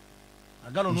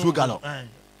nsuo gallon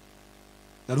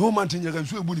na the whole man tin yɛ ka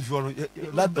nsuo ebu ne fi hɔ no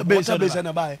bɛsɛ bɛsɛ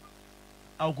na baɛ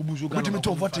wotumi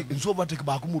tɔ nsuo votic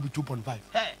baako mu bi 2.5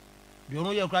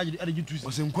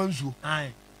 ɔsɛ nkwa nsuo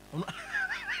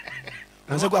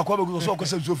ansa ko akwa be so ko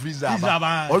se so free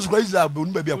zaba o so ko Israel be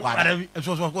nu ba bi akwa ara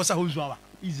so ko sa ho zuaba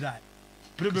Israel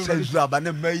se Israel ba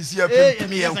na mai si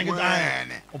apim ye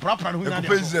o pra no hu nya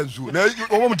ko Israel zu na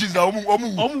o mo tiza o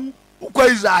mu ko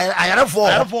Israel ayare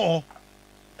fo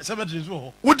se be drizo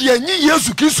ho wo de anyi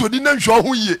Yesu Kristo di na nhwo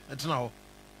ho yie etena ho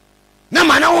na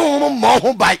ma na ho mo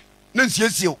ho bai na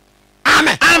nsiesie o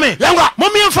amen amen yangwa mo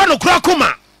mi mfa no kura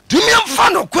koma tumi mfa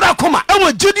no kura koma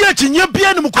ewo gidi akinye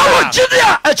bia ni mukura ewo gidi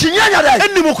akinye nya dai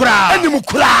eni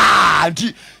mukura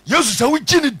nti Yesu sa wo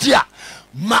gini dia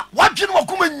ma wadwene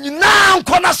wakoma nyina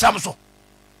nkɔ na sam so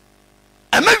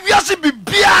ɛma wiase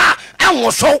bibia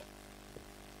ɛwo so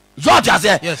zo ta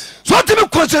se so timi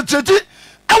concentrate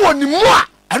ɛwɔ ni mu a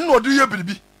ɛno na ɔde yɛ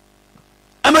biribi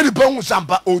ɛma ni bangu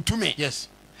sampa otumi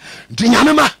nti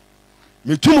nyame ma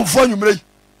metumfo anwummerɛ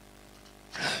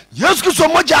Yesu Kristo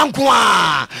mogya nko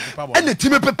a ɛne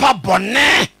timi pepa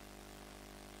bɔne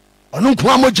ɔno nko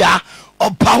a mogya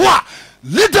ɔpa ho a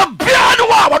leader bia ne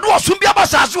wa wɔde wɔsom bia ba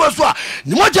sase wɔ so a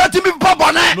ne mogya timi pepa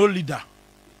bɔne no leader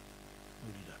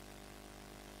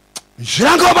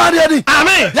nhyira nka ɔma deɛ di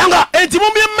amen yanga enti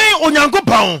momiɛmɛn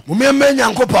onyankopɔn momiɛmɛ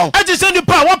nyankopɔn agye sɛ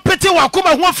nipa a wɔpete wakoma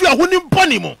ho afiri ahonim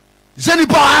bɔne mu sɛ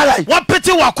nipa ara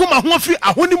wɔpete wakoma ho afiri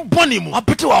ahonim bɔne mu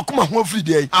wapete wakoma ho afiri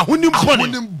deɛ ahonim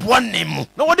bɔne mu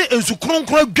na wɔde nsu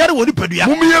kronkron adware wɔ nipadua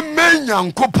momiɛmɛ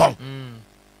nyankopɔn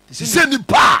sɛ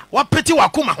nipa a wɔpete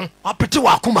wakoma ho wapete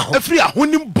wakoma ho afiri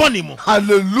ahonim bɔne mu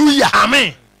halleluya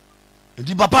amen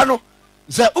nti papa no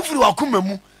sɛ wofiri wakoma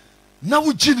mu na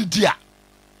wogyi ne di a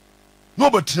na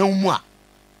ɔbɛtena wo mu a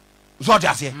sɛ ɔde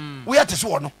aseɛ woyɛ te so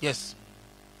wɔ no yes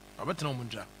abɛtena wo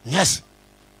ndra yes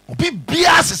obi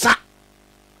biaa sesa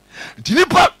nti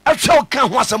nipa ahwɛ wo ka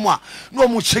ho asɛm a na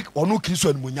ɔmo hyɛ ɔno Kristo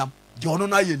animonyam deɛ ɔno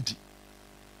no ayɛ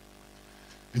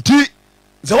nti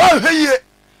sɛ woahwɛ yie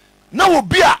na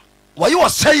obi a wɔyɛ wɔ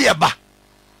sɛ yɛ ba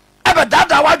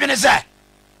ɛbɛdaadaa woadwene sɛ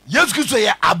Yesu Kristo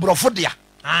yɛ aborɔfo dea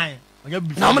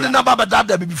na mode na ba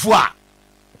bɛdaadaa bibifo a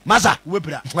masa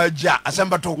agya asɛm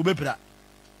bɛto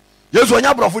Yesu ɔnyɛ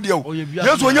aborɔfo deɛ o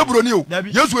Yesu ɔnyɛ buroni o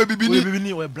Yesu ɔyɛ bibini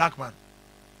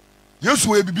Yesu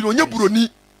ɔyɛ bibini ɔnyɛ buroni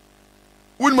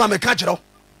wonim a meka kyerɛ wo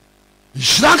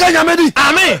nhyira nka nyame di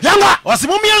amen yanga ɔse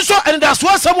momiɛ nsɔ anidasoɔ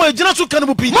asɛm a yɛgyina so ka no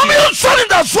mu pinti momiɛnsɔ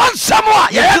anidasoɔ nsɛm a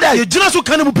yɛyɛ dɛ yɛgyina so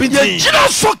ka no mu pinti yɛgyina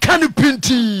so ka no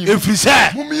pintii ɛfiri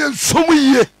sɛ momiɛnsɔ mu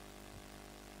yie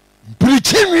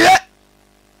mpirikyi nwie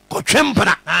kɔtwe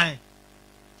mpena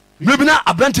mmerɛbina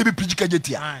aberante bi pirikyi ka gye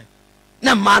tia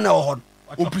na mmaa na ɛwɔ hɔ no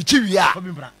ɔpirikyi wie a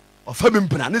ɔfa bi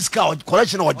mpena ne sika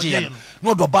kɔlɛkye na ɔgyeɛ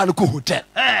no na ɔde ɔbaa no kɔ hotel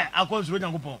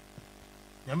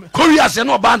kɔwie aseɛ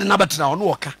na ɔbaa de na bɛtena hɔ ne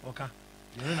wɔka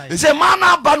ɛsɛ maa no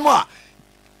aba no a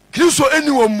Kristo ɛni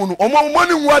wɔ mu no ɔmɔ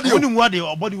ne nwuadeɛ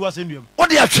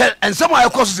wode ahwɛ ɛnsɛm a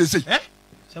ɛkɔ so sɛsei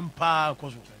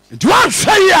nti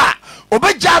woanhwɛ yi a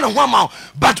ɔbɛgyaa ne ho ama wo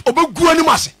but ɔbɛgu anim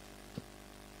ase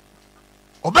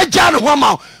ɔbɛgyaa ne ho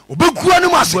ama wo ɔbɛgu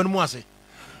anim ase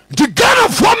nti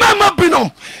Ghanafoɔ mama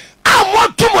binom a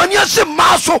moatom ani ase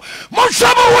mmaa so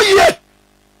monhwɛ ma wo yie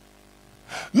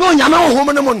na onyame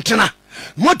honhom ne mo ntena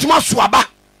moatumi aso aba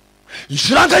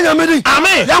nhyira nka nyame din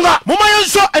amen yanga moma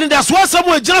yɛnsɔ anidasoɔ asɛm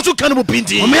a yɛgyina so ka no mu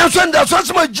pinti ɔmeyɛnsɔ anidasoɔ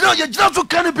asɛm a yɛgyina so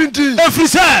ka no pinti ɛfiri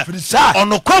sɛ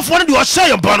ɔnokwafoɔ no deɛ ɔhyɛ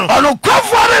yɛ mpɔ no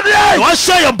ɔnokwafoɔ no deɛ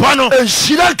ɔhyɛ yɛ mpɔ no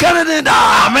nhyira nka ne din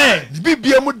daa amen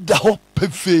bibia mu da hɔ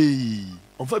pefee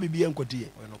ɔmfa bibia nkɔteyɛ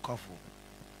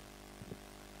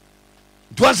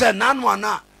ntoa sɛ nano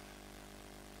ana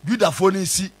Judafoɔ no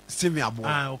si Stephen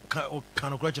aboɔ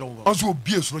ɔnso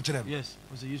obie soro kyerɛ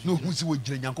no na ɔhu sɛ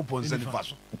wɔgyina Nyankopɔn nsa nifa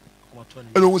so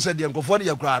ɛna ɔhu sɛ deɛ nkɔfoɔ no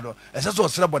yɛ koraa no ɛsɛ sɛ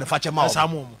ɔserɛ bɔne fakyɛ ma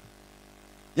wɔ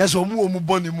yɛ sɛ ɔmu wɔ mu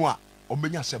bɔne mu a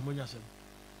ɔmbɛnya asɛm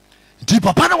nti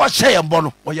papa na wahyɛ yɛ mbɔ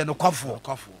no ɔyɛ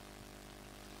nokwafoɔ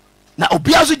na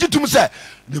obia so gye tom sɛ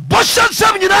ne bɔhyɛ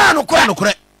nsɛm nyinaa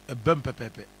nokorɛ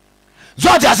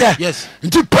zote ase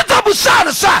nti Peter busaa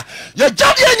no sa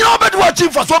yɛgyadeɛ nyina wobɛde wɔkyi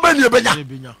mfa so wobɛni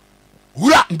ɛbɛnya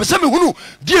wura mpɛ sɛ mehunu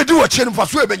deɛ di wɔkyi no mfa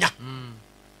so ɛbɛnya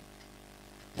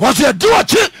wɔ so yɛde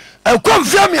wɔkyi ɛkɔ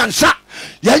mfeɛ miɛnsa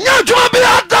yɛnya adwuma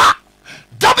biaa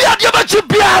da biadeɛ bɛkyi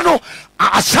biaa no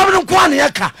asɛm no nkoa ne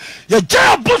yɛka yɛgya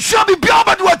yɛbosua bibia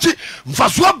wobɛde wɔkyi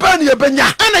mfasoɔ bɛɛ ne yɛbɛnya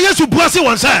ɛna Yesu bua se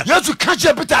wɔn sɛ Yesu ka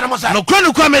kyerɛ Peter no mo sɛ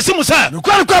nokora mɛse mo sɛ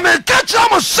nokora meka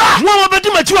kyerɛ mo sa mo a wɔbɛdi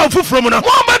makyi wɔ foforɔ mu no mo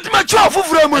a bɛdi makyi wɔ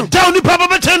foforɔ mu da onipa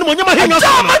bɛbɛtena no mɔnyam ahengua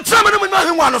so no mɛtena me ne monyam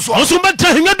ahengua no so ɔnso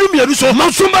bɛtena ahengua dumienu so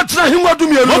nso bɛtena ahengua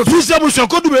dumienu no ɔbu sɛ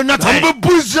musuako dumienu no atae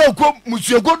ɔbɛbu Israel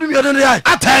musuako dumienu no yɛ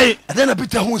atae ɛdɛ na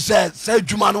Peter hu sɛ sɛ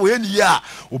adwuma no wɔyɛ ne yie a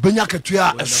ɔbɛnya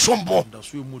akatua a ɛsombo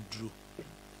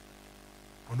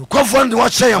ɔnokwafoɔ no de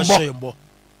wɔhyɛ yɛn bɔ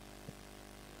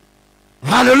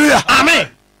halleluya amen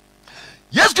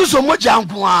Yesu Kristo mogya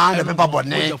nko a na bɛba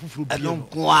bɔne ɛno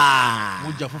nko a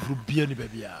mogya foforɔ bia ne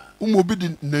baabi a woma obi de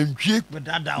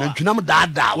nantwinam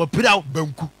daadaa wapira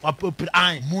banku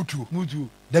wapira mutuo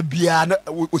da biaa na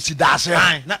osi daase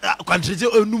na kwantere sɛ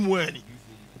ɛnum ani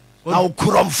na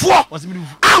wokorɔmfoɔ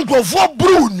ankurɔfoɔ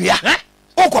boro wo nnua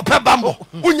wokɔpɛ bambɔ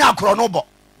wonya akorɔ no bɔ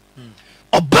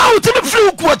ɔba wotimi firi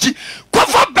wo kuakyi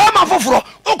kɔfa bɛrima foforɔ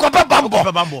wokɔpɛ bambɔ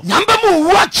nyamba mu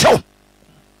owu akyɛw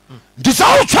nti sɛ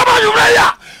wotwama nwumera yi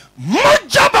a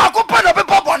mogya baako pɛ na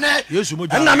bɛbɔ bɔne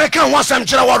ɛna meka ho asɛm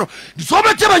kyerɛ wɔ no nti sɛ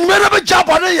wobɛkyɛma nwumera bɛgya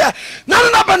bɔne yɛ na ne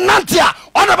na bɛnante a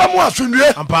ɔna bɛmo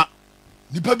asomdue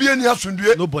nipa bi ani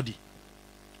asomdue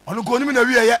ɔno ka onim na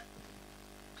wieyɛ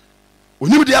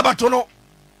onim deɛ bɛto no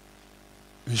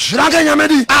nhyira nka nyame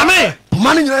di amen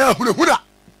poma no nyina yɛ ahunahuna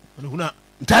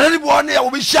ntare ne boɔ ne yɛ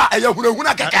wobɛhyia ɛyɛ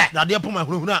ahunahuna kɛkɛ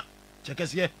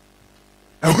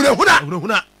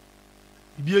ahunahuna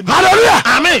halleluya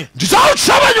amen nti sɛ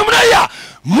wotrɛma nwumena yi a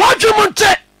moadwe mo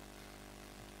nte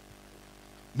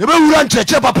ne bɛwura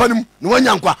nkyerɛkyerɛ papa no mu na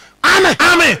wanya nkwa amen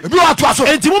ebi watoa so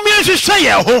enti momiɛnhwehwɛ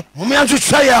yɛ ho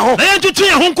momeɛnhwehwɛ yɛ ho na yɛntwetwe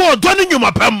yɛ ho nkɔ ɔdɔ ne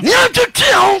nnwuma pam ne yɛntwetwe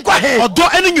yɛ ho nkɔ he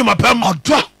ɔdɔ ne nnwuma pam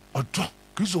ɔdɔ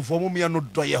kristofoɔ momeɛ no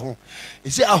dɔ yɛ ho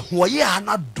ɛsɛ ahoɔyɛ a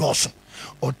na dɔɔso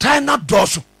ɔtan na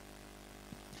dɔɔso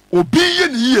obi yɛ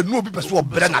ne yie na obi pɛ sɛ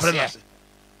ɔbrɛ naseɛ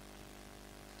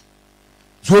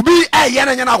sɛ obi ɛyɛ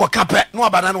no nyɛ no akɔka pɛ na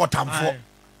wabana no wɔtamfoɔ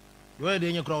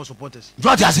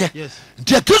nti aseɛ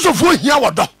nti kristofoɔ hia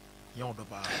wɔdɔ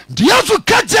nti yesu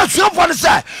ka te asuafoɔ no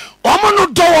sɛ ɔmo no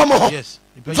dɔ wɔ mo ho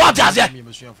so ate aseɛ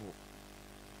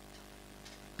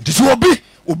nti sɛ obi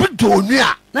dɔ onu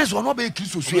a na sɛ ɔno ɔbɛyɛ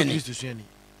kristo suani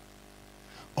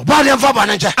ɔba deɛ mfa ba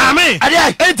no nkyɛ amen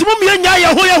ɛdeɛ enti momiɛnya yɛ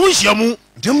ho nhyiamu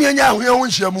nti moyɛnya ho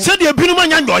nhyiamu sɛdeɛ binom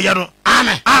anya nyɔyɛ no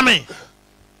amen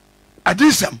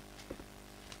adesɛm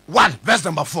 1 verse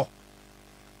number 4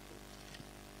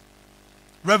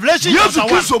 Revelation yesu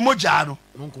kristo mogya no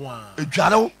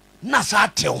ɛdware wo na saa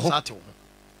tew ho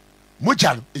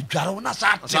mogya no ɛdware wo na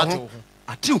saa tew ho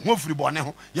ate ho firi bɔne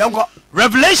ho yɛnkɔ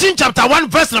Revelation chapter 1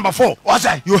 verse number 4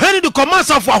 ɔsɛ yohane de kɔma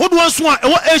asafo ahodoɔ nso a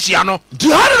ɛwɔ asia no nti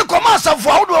hane de kɔma asafo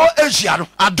ahodoɔ asia no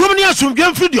adom ne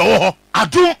asomdwe mfiri deɛ ɔwɔ hɔ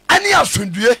adom ane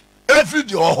asomdue ɛfiri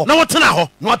deɛ ɔwɔ hɔ na wɔtena hɔ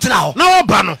na ɔtena hɔ na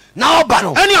wɔba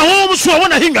no ɛne ahohom so a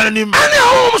wɔna hengwa no nim ɛne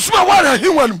ahohom so a wɔna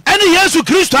hengwa no ɛne yesu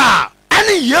kristo a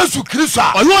ɛne yesu kristo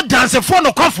a ɔyɛ ɔdansefoɔ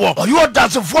nokwafoɔ ɔyɛ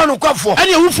ɔdansefoɔ nokwafoɔ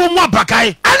ɛne awufoɔ mu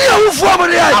abakae ɛne awufoɔ mu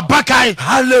deɛ abakae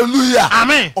halleluya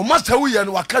amen ɔma sɛ woyɛ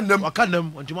no waka nam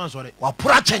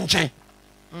wapora kyenkyɛn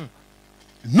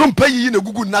nompa yiyi na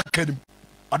gugu nna ka nim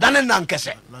ɔdane nna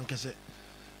nkɛsɛ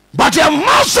but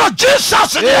ɛma so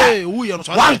jesus deɛ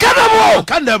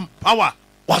wanka nam o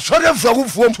wasɔre mfra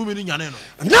wofuom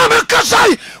na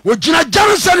mekasai wɔgyina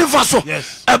gyare nifa so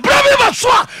ɛberɛ bi ba so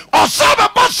a ɔsa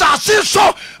bɛbɔ sase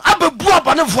so abɛbu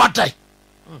abɔnefoɔ atae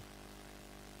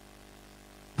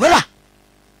wera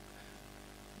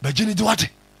bagyini di wate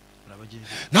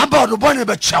na ba ɔde bɔne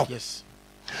bɛkyɛw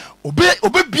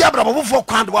obɛbia abrabɔfofoɔ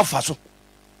kwan de wafa so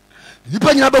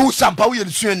nipa nyina bɛhu sampa woyɛ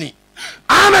ne suani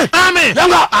amen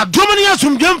yɛnka adom ne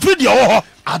asomdwe mfiri deɛ ɔwɔ hɔ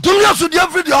adom ne asomdwe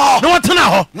mfiri deɛ ɔwɔ na wɔtena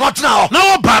hɔ na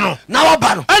wɔba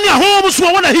no ɛne ahohom so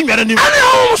a wɔna hengwa no nim ɛne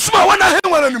ahohom so a wɔna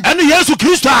hengwa no nim ɛne yesu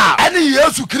kristo a ɛne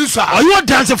yesu kristo a ɔyɛ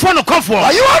ɔdansefoɔ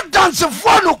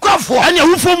nokwafoɔ ɛne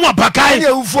awufoɔ mu abakae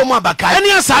ɛne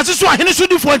asase so ahene so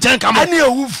difoɔ nkyɛn ka mo ɛne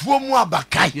awufoɔ mu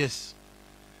abakae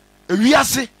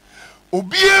ewiase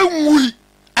obia nwui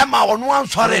ɛma ɔno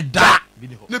ansɔre da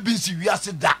ne bi nsi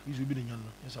wiase da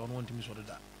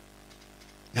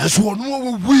nanso ɔno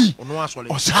wɔwui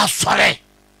ɔsa sɔre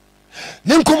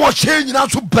ne nkɔmɔ ɔhyɛ nyina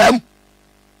so bam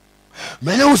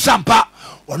manyɛ wo sampa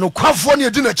ɔnokwafoɔ ne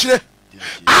ɛdi nakyire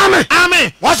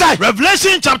amen wɔsɛ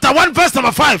Revelation chapter 1 verse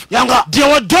number 5 yɛnka deɛ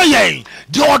wɔdɔ yɛn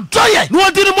na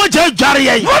wɔde ne mogya adware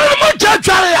yɛn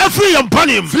afiri yɛn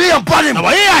mpɔnem na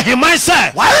wɔyɛ yɛ aheman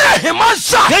sɛ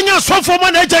yɛnya asɔfoɔ ma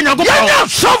na agya nyankopɔn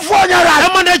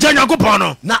ɛma na agya nyankopɔn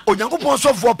no na onyankopɔn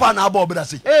sɔfoɔ pa na abɔ ɔbra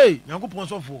se nyankopɔn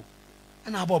sɔfoɔ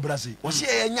ɛna abɔ ɔbra se wɔsɛ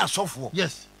yɛnya sɔfoɔ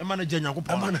ɛma no agya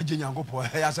nyankopɔn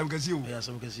ɛyɛ asɛm kɛseɛ o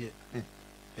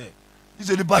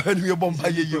sɛ nipa hwɛ no yɛbɔ mpa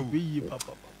yɛyɛ o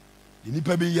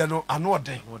nipa bi yɛ no ano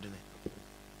ɔden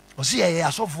ɔsɛ yɛyɛ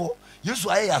asɔfoɔ yesu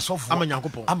ayɛ asɔfoɔ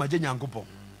ama gye nyankopɔn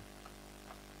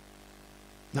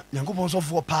na nyankopɔn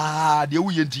sɔfoɔ paa deɛ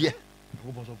woyɛ ntiɛ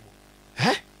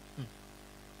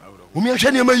womiɛhwɛ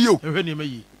nneɛma yie o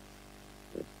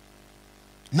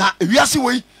na ewiase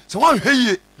wei sɛ woanhwɛ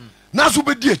yie na so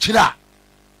wobɛdi akyire a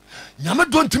nyame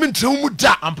dɔ ntimi ntrɛ wo mu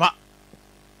da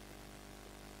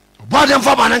ɔbɔde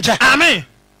mfa ba no nkyɛ amen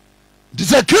nti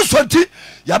sɛ kristo nti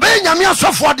yɛbɛyɛ nyame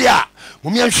asɔfoɔ deɛ a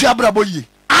momiɛnhwɛ abrabɔ yie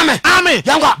amen amen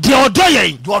yanka deɛ ɔdɔ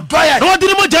yɛn na wɔde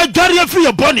ne mogya adware afiri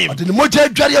yɛ bɔne mu ɔde ne mogya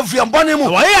adware afiri yɛ bɔne mu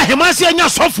wɔyɛ ahemase anya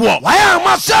sɔfoɔ wɔyɛ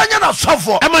ahemase anya na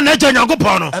sɔfoɔ ɛma n'agya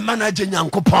nyankopɔn no ɛma n'agya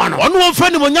nyankopɔn no ɔno wɔmfa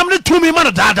nimonyam ne tumi ma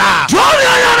no daadaa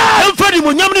ɛmfa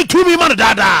nimonyam ne tumi ma no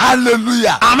daadaa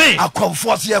halleluya amen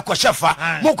akɔmfoɔ so yɛ kɔhyɛ fa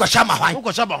mokɔhyɛ ma hwan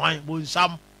wokɔhyɛ ba hwan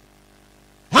bonsam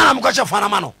hwana mokɔhyɛ fa no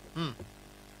ma no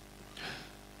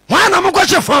hwana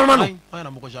mokɔhyɛ fa no ma no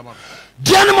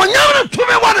deɛ nimonyam ne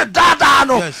tumi wɔ ne daadaa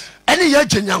no ɛne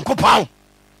yɛagya nyankopɔn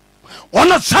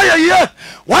wɔne sa yɛyie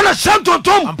wɔne sɛ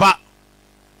ntontom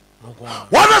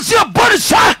wɔne sɛ yɛbɔne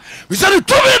sa bisɛ ne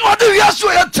tumi na ɔde wiase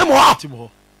wɔ yɛtem hɔ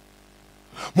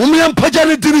momeyɛ mpagya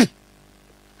ne dini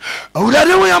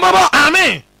awurade ho yamabɔ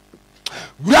amen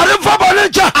wurade mfa bɔne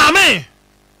nkyɛ amen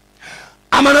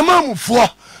amanama mufoɔ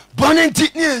bɔne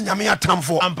nti ne yɛ nyame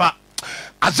atamfoɔ ampa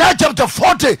Isaiah chapter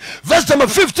 40 verse number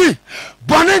 15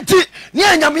 bɔne nti ne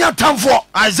yɛ nyame atamfoɔ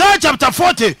Isaiah chapter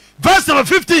 40 verse number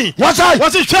 15 wɔsae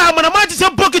wɔse hwɛ amanama te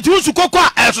sɛ bokiti wo su kɔkɔ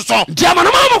a ɛsosɔ nti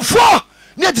amanama mufoɔ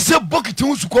ne yɛte sɛ bokiti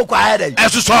ho sukɔkɔ ayɛ dɛ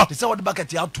ɛsosɔ te sɛ wɔde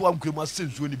bakɛte atoa nkuremu asɛ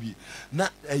nsuo no bi na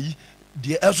ayi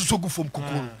deɛ ɛsoso gu fam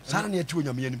kokoro saa na ne yɛte wɔ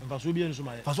nyame anim fa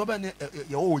so bɛne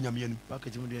yɛwɔ wɔ nyame anim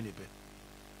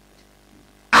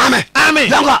amen amen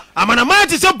yanka amanama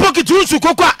te sɛ bokiti wo su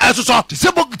kɔkɔ a ɛsosɔ te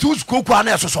sɛ bokiti ho sukɔkɔ a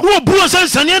na ɛsoso ne wɔbuo sɛ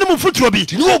nsaneɛ no mu fotoro bi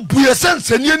nti ne wɔbuɛ sɛ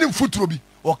nsɛneɛ ne mfotoro bi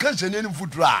ɔka nsɛneɛ ne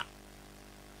mfotoro a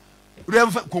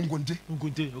wodɛmfa konkonte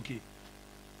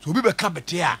sɛ obi bɛka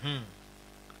bɛte a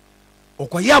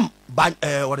ɔkɔyam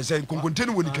wɔde sɛ nkonkonte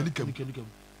no wɔ nikanika mu nti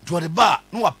wɔde ba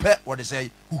a ne wapɛ wɔde sɛ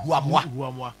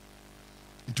huhuamoa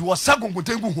nti wɔsa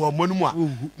konkonte gu huamoa no mu a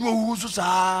ne wɔhuhu so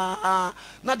saa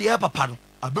na deɛ ɛpapa no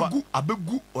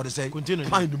abɛgu wɔde sɛ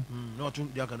pan no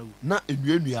mu na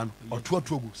nnuanua no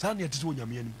ɔtoatoa gu saa ne ɛte sɛ wɔ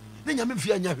nyame anim ne nyame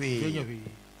mfie anya hwee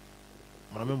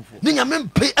ne nyame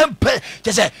mpɛ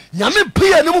kyɛ sɛ nyame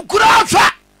mpɛ anim koraa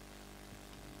sa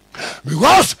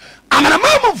because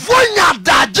amanamamufoɔ nya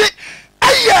adagye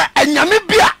ɛyɛ anyame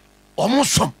bi a ɔmo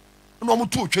som na ɔmo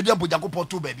to otwadi abɔ Nyankopɔn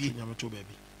to baabi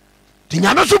nti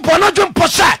nyame so bɔ no dwe mpɔ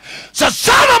sɛ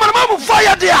saa na amanamamufoɔ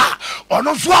yɛ de a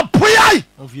ɔno nso apoyai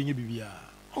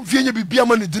ɔmfie nya biribia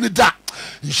ma ne dini da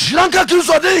nhyira nka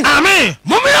Kristo den amen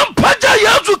momeyɛ mpagya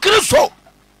Yesu Kristo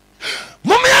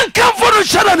momeyɛ nkamfo no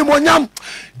hyɛ da nimonyam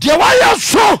deɛ wayɛ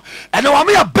so ɛne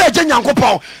wameyɛ bɛgye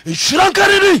Nyankopɔn nhyira nka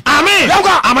ne din amen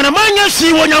amanama nya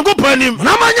hwee wɔ Nyankopɔn anim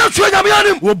manama nya hwee nyame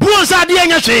anim wɔbuo nsa adeɛ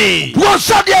nya hwee buo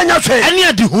nsa deɛ nya hwee ɛne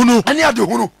ade hunu ɛne ade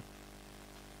hunu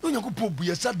na Onyankopɔn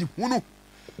buyɛ sa de hunu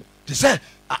te sɛ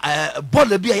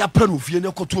bɔɔla bi a yɛapra no ofie ne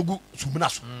kɔto gu sumina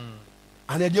so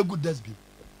ana ɛde agu dasbin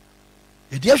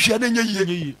ɛde ahwea no ɛnyɛ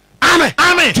yie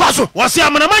amen toa so wɔse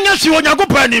amanama nya hwee wɔ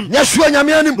Nyankopɔn anim nyɛ hwee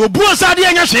nyame anim wɔbuo nsa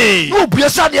adeɛ nya hwee na obue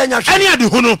sa deɛ nya hwee ɛne ade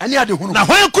hunu ɛne ade hunu na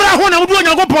hwan kora ho na mode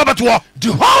Onyankopɔn bɛtoɔ de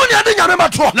hɔ ne ade nyame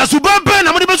bɛtoɔ na suban bɛn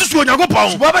na mode bɛsusu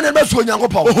Onyankopɔn suba bɛ ne bɛsuo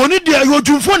Onyankopɔn ohoni deɛ ɛyɛ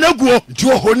odwumfoɔ na aguo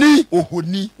nti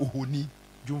ohoni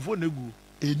dwumfoɔ na aguo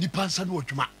nipa nsa ne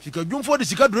ɔdwuma sika dwumfoɔ de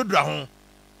sika duradura ho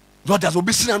dɔdas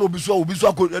obi sina na obi so de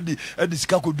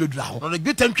sika kɔduradura ho na ɔde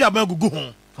dwetɛ ntwe aban agugu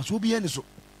ho fa so obi yɛ ne so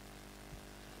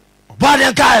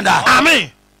ɔbɔdeɛ nka ɛnda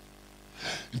amen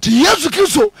nti Yesu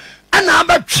Kristo ɛna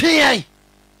abɛtweɛn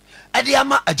ɛde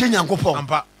ama agye Nyankopɔn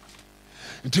ampa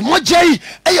nti mogya yi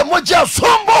ɛyɛ mogya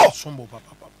sombo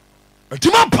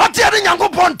ɛtuma mpateɛ de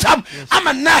Nyankopɔn ntam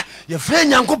ama nnɛ yɛfrɛ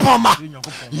Nyankopɔn ma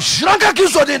nhyira nka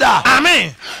Kristo de daa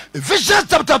amen Ephesians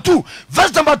chapter 2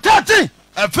 verse number 13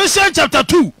 Ephesians chapter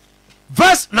 2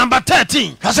 verse number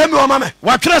 13 kasɛ mi wɔma me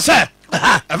wɔtwerɛ sɛ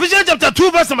Ephesians chapter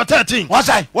 2 verse number 13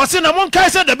 wasae wɔse na monkae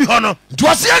sɛ dabi hɔ no nti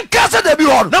wɔse yɛnka sɛ da bi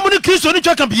hɔ no na mo ne Kristo ne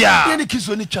twa ka biaa yɛne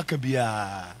Kristo ne twaka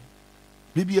biaa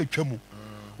biribi atwa mu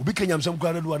obi ka nyamsɛm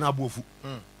koraa no doa no aboafu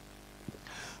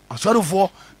asɔrefoɔ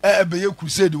ɛbɛyɛ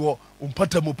crusade wɔ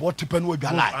mpata mu pɔ ɔtepɛ no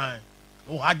wadwalae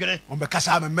adwene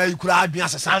ɔmbɛkasa mema yi koraa adwene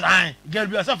asesa girl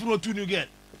bi asafo no ɔtu new girl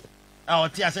a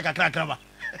ɔte ase kakrakra ba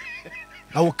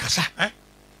na wokasa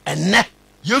ɛnɛ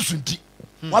Yesu nti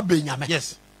wabɛ nyame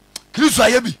yes Kristo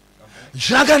ayɛ bi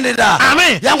nhyira nka ne daa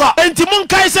amen yɛnkɔ enti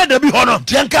monkae sɛ dabi hɔ no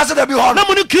nti yɛnka sɛ da bi hɔ na no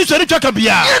mo ne Kristo ne twa ka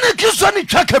biaa yɛne Kristo ne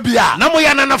twaka biaa na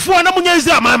moyɛ ananafoɔ na monya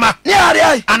Israel mama ne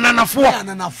adeɛ ananafoɔ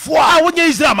ananafoɔ a a wonya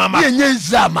Israel mama yɛnya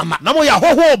Israel mama na moyɛ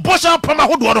ahɔhoɔ bɔhyɛ apam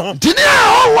ahodoɔ no ho nti ne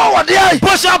ɛhɔhoɔ wɔdeɛ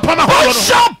bɔhyɛ apam ahodoɔ no ho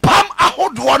bɔhyɛ pam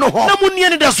ahodoɔ no na ho monnie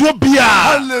ne dasoɔ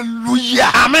biaa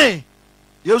halleluya amen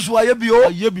Yesu ayɛ bi o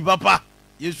ayɛ bi papa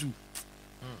Yesu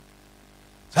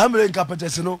saa mmerɛ nka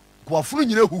pɛtɛse no kɔwaforo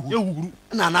nyina huhu yɛhuhuru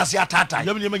na anase atatae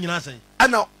yam nneɛma nyinaa sɛn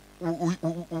ɛna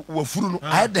wafuru no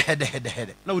ayɛ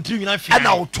dɛhɛdɛhɛdɛhɛdɛ na wotiri nyinaa fia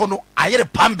ɛna woto no ayere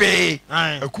pambee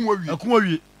Aye. ɛkum awie ɛko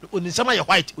awie ne nsɛm ayɛ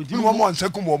white ne wɔma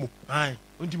ɔnsa kum wɔ mu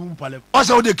ɔntimi mu palɛm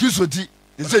ɔsɛ wode Kristo ti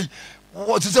say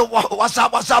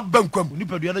wasa bankwam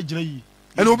nipadua no gyina yi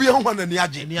ɛna obi ɛho hɔ nani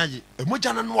agye ani agye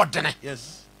mogya no no ɔdene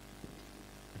yes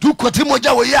du kɔte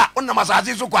mogya wɔ yi a wonam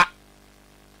asase so kwa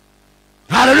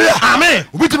hallelujah amen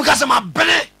obi tumi ka sɛ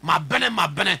mabene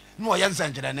na ɔyɛ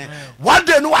nsɛnkyerɛne one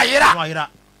day no wayera wayera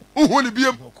wohu ne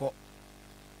biam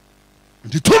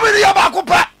nti tumi ne yɛ baako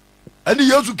pɛ ɛne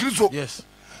yesu kristo yes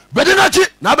bɛde no akyi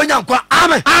na abɛnya nkwa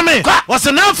amen amen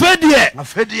wɔsɛ na afei deɛ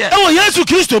afɛdeɛ ɛwɔ yesu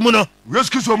kristo mu no yesu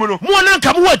kristo mu no moana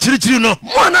nka mowɔ akyirikyiri no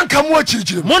moana nka mo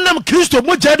akyirikyiri mu monam kristo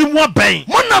mogya de mu abɛn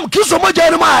monam kristo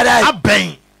mogya no mu ayɛdɛ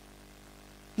abɛn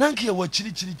na nka yɛwɔ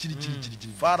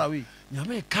kyirikyirikyirikyirikyiri far away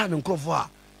nyame ka ne nkurɔfoɔ a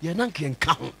yɛna nka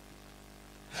yɛnka ho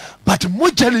but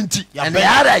mogya no nti ɛne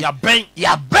yɛabɛn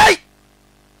yɛbɛn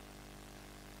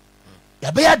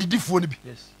yɛbɛyɛ adedifoɔ no bi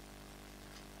yes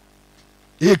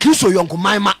ɛyɛ kristo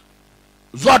yɔnkoman ma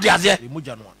zɔde aseɛ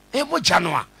mogya no mogya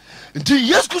no a nti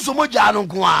yesu kristo mogya no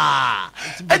nko a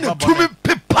ɛne tumi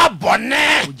pepa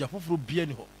bɔne mogya foforɔ bia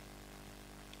ni hɔ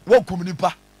wɔkum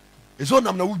nipa ɛsɛ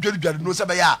ɔnam na wodwaredware no sɛ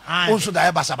bɛyɛ a wo nso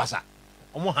daeɛ basabasa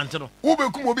ɔmo hante no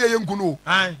wobɛkum obi a yɛnku no o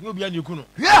yɛ obia ne ɛku no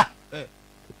hwɛ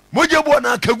mogya boɔ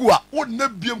na aka gu a wonna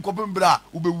biam kɔpem berɛ a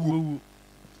wobɛwuo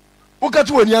woka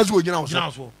te w'ania so wɔgyina wo so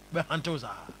gyina so bɛhante wo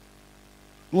saa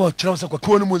wɔkyerɛ wo sɛ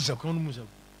kwakawa no mu nsɛm kɔn no mu sɛ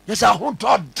yɛ sɛ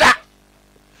ahotɔ da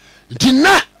nti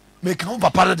na meka wo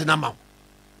papa no de na ma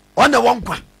wo ɔne wɔ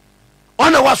nkwa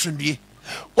ɔne wɔ asomdue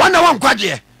ɔne wɔ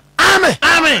nkwagyeɛ amen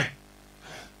amen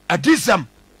adisɛm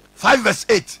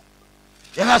 5:8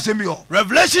 yɛka asɛm bi hɔ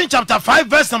revelation chapter 5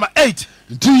 verse number 8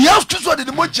 nti yesu kristo de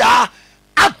ne mogyaa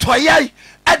atɔ yɛi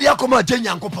ɛde akɔma agye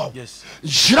nyankopɔn yes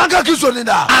nhyira nka kristo ne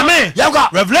daa amen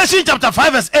yɛnka revelation chapter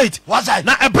 5 verse 8 wasae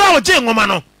na ɛberɛ a wɔgye nwoma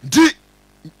no nti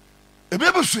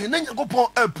ɛbɛbɛsue na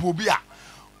nyankopɔn apuo bi a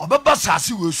ɔbɛba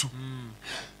sase wɔ su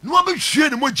na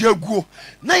wabɛhwie ne mogya aguo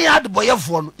na yɛ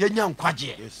adebɔyɛfoɔ no yɛnya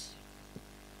nkwagyeɛ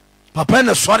papa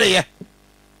ne sɔreyɛ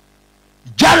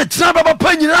gya ne tena bɛba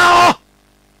pa nyinaa hɔ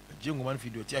gye nwoma no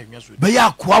fidi ɔte ahwea so bɛyɛ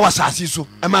akoa wɔ asase so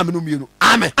ɛma me no mmienu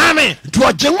amen amen nti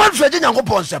ɔgye nwoma no firi agye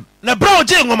nyankopɔn nsɛm na ɛberɛ a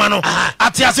wɔgye nwoma no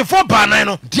ateasefoɔ baanan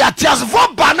no nti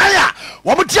ateasefoɔ baanan a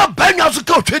wɔmote aba nwa so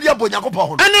ka otwadi abɔ nyankopɔn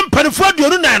ho no ɛne mpanifoɔ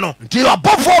 29 no nti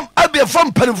abɔfoɔ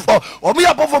abiɛfɔ mpanimfoɔ ɔmoyɛ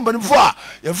abɔfoɔ mpanimfoɔ a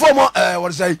yɛfɔ mɔ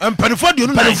wɔde sɛ mpanifoɔ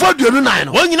 29 mpanimfoɔ 29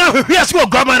 no wɔn nyinaa hwehwe ase wɔ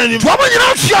guaman no anim nti ɔmo nyina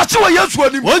hwe ase wɔ yesu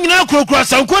anim wɔn nyinaa kurakura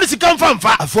sankuo ne sika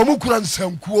mfamfa afei ɔmo kura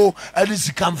nsankuo ade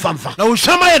sika mfamfa na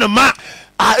wohwama yɛ no ma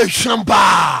a ɛhwenam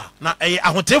paa na ɛyɛ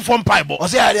ahotefoɔ mpaebɔ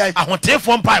ɔsɛ yɛdeɛ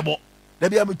ahotefoɔ mpaebɔ da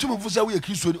bia metumfo sɛ woyɛ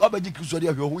kristoni wabɛgye kristoni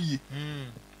ahwɛ ho yie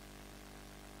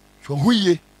hwɛ ho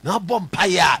yie na abɔ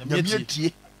mpayɛ a nyame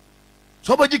tie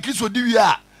sɛ wobɛgye kristo di wie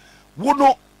a wo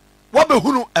no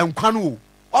wabɛhunu nkwa no o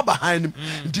waba han nim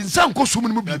nti nsa nkɔ som no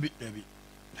mu bi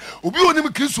obi onim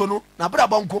kristo no na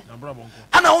abrabɔ nko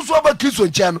ana wo so waba kristo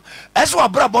nkyɛn no ɛsɛ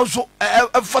wabrabɔ nso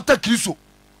ɛfata kristo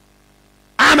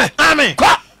amen amen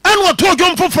kɔ ɛne wɔto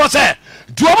dwom foforɔ sɛ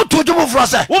nti ɔmo to dwom foforɔ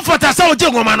sɛ womfata sɛ wogye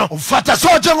nwoma no ɔmfata sɛ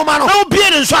ɔgye nwoma no na wobie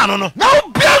ne nsɔ ano no na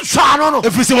wobia nsɔ ano no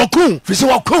ɛfiri sɛ wɔku firi sɛ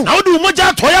wɔko na wode wo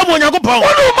mogya atɔyɛ ma onyankopɔn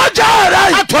wone womagya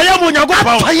ɛrai atɔyɛ ma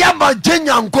onyankopɔn atɔyɛ ma gye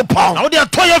nyankopɔn na wode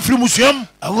atɔyɛ afiri musuam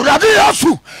awurade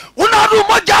yesu wonade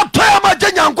womagya atɔyɛ ma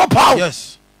gye nyankopɔn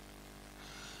yes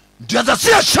nti ɛsɛ sɛ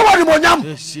yɛhyɛ wɔ nimonyam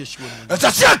ɛsɛ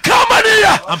sɛ yɛka ma ne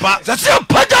yɛ Ampa. ɛsɛ sɛ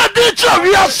yɛpagya de kyerɛ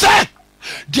wiase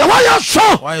deɛ wayɛ so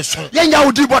wayɛ so yɛnya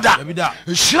wo di bɔda Dabi da.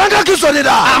 nhyira nka kristo ne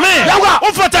daa amen yɛwa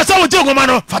womfata sɛ wogye nwoma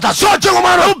no fata sɛ ɔgye nwoma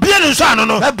na no wobie ne nsɔ ano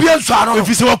no na bie nsɔ ano no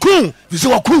ɛfiri sɛ wɔku fi sɛ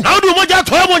wɔku na wode wo mogya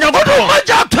atɔyɛ ma wode onyankopɔn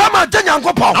womagya atɔyɛ ma gye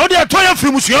nyankopɔn na wode atɔyɛ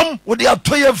afiri musuam wode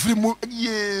atɔyɛ afiri mu ye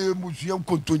musua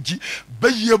nkontonkyi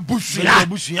bɛyɛ busua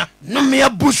abusua nomeɛ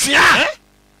busua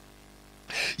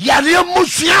yareɛ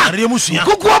musua Yareɛ musua.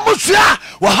 kokoa musua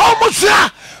wɔhaw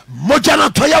musua mogya no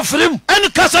atɔyɛ firim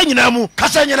ɛne kasa nyinaa mu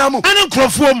kasa nyina mu ɛne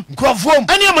nkurɔfoɔ mu nkurɔfoɔ mu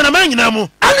ɛne amanama nyinaa mu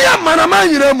ɛne amanama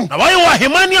nyina mu na wɔyɛ wɔ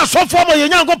ahema ne asɔfoɔ ma yɛ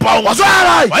nyankopɔn wɔso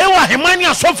ara wɔyɛ wɔ ahema ne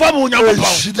asɔfoɔ ma onyankopɔn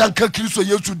ɛhyira nka kristo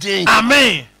yesu din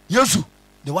amen yesu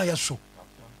de wayɛ so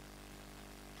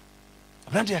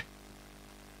aberanteɛ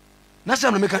na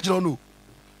sɛ no meka kyerɛ wo no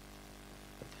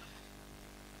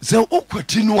sɛ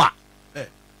wokwati no a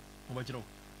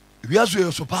wiase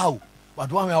yɛ so paa o wade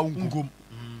wahwɛ a wo nkom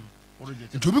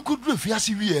nti obi koduru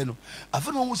afiase wie no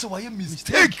afei na wɔhu sɛ wayɛ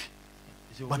mistake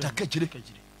wataka kyire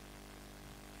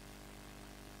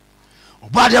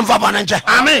ɔbaadeɛ mfa ba no nkyɛ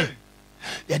amen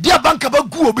yɛde abanka ba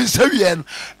gu obi nsa wie no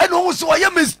ɛna ɔhu sɛ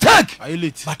wayɛ mistake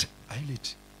but ayɛ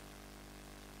late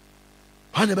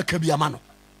hane bɛka bi ama no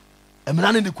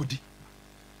mmara ne ne kɔdi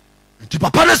nti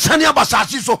papa no sane aba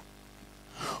sase so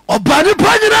ɔba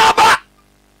nipa nyinaa ba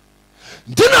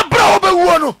nti na berɛ a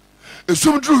wɔbɛwuo no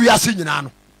ɛsum duru wiase nyinaa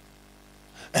no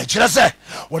ɛkyerɛ sɛ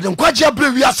wɔde nkwagye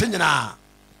berɛ wiase nyinaa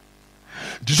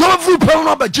nti sɛ wɔfiri pam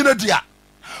no ɔbɛgyina di a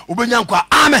wobɛnya nkwa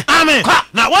amen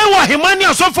na wɔyɛ hema ne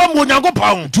asɔfoɔ ma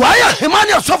onyankopɔn nti wɔayɛ hema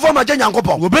ne asɔfoɔ ma gya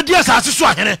nyankopɔn wɔbɛdi asase so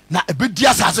ahene na ɛbɛdi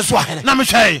asase so ahene na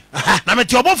mehwɛe na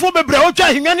mete ɔbɔfoɔ bebree a wɔtwa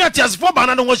ahengua ne ateasefoɔ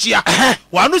bana no ho hyia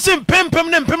wɔano sɛ mpempem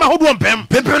ne mpem ahodoɔ mpem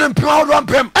pempem ahodoɔ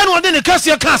mpem ɛne ɔde ne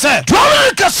kɛseɛ kaa sɛ duane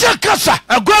ne kɛseɛ kasa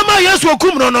aguama yesu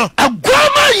okum no no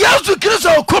aguama yesu kristo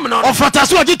okum no ɔfata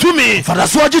so ɔgye tumi fata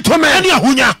so ɔgye tumi ɛne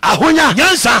ahonya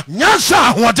nyansa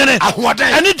ahoɔdene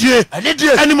ɛne die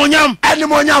animonyam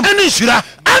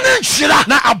ɛne nhyira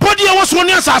na abɔdeɛ wɔ soro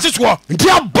ne asase soɔ nti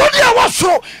abɔdeɛ wɔ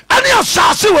soro ɛne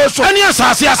asase wɔ so ɛne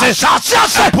asase ase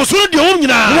ɛpo so no deɛ wɔm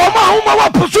nyinaa wɔma ahoma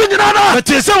wɔ po so nyinaa no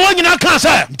mete sɛ wɔn nyinaa kaa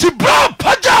sɛ nti berɛ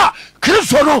pagya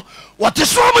kristo no wɔte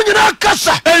so ma nyinaa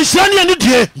kasa ɛnhyira ne ɛne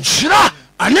die nhyira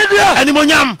anedeɛ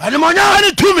animonyam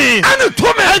ɛne tumi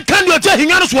ɛnka deɛ ɔte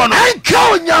ahengua no soɔ no ɛnka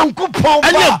onyankopɔn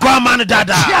ɛne aguama no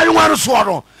daadaa tia ayewa no soɔ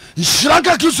no nhyira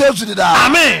nka kristo yesu dedaa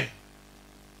amen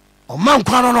ɔma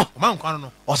nkwa no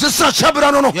no ɔsesa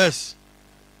hyɛberɛ no no yes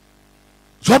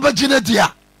so ɔbɛgyina di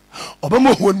a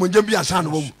ɔbɛma hu animonyam bi ansa no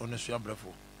wɔ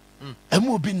mu ɛma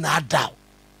obi naada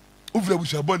wofiri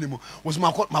abusuabɔ ne mu wo sɛ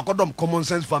makɔdɔm common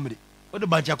sense family wode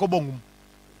bankya kɔbɔ ngum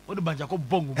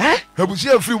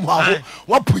abusua firi mu aho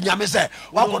wapo nyame sɛ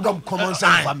wakɔdɔm common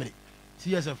sense family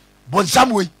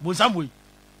bonsam wei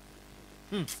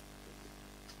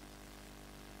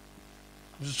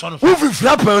wofiri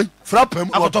fra pam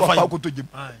wakɔtɔ gyem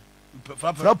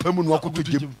fra pam mu no wakɔtɔ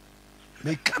gyem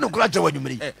meka no kora kyɛ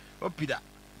w'anwumere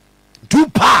ntu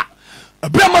paa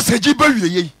ɛberɛ ma sɛ gyi bɛwie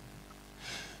yei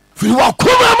firi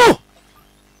wakoma mu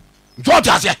nti ɔte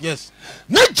aseɛ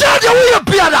ne gya deɛ woyɛ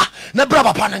biada na berɛ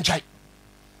papa no nkyɛe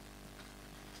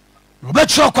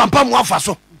wɔbɛkyerɛ kwampa mu afa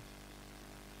so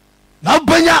na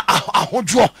wobɛnya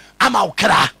ahodwoɔ ama wo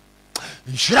kraa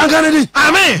nhyira nka no ni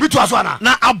amen bi toa so ana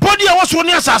na abɔdeɛ wɔ soro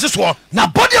ne asase soɔ na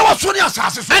bɔdeɛ wɔ so ne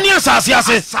asase so ɛne asase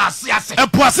ase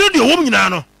ɛpo ase deɛ wɔm nyinaa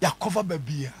no yɛakɔfa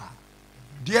baabia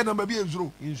deɛ na baabi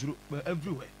ɛnsuro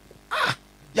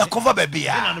yɛakɔfa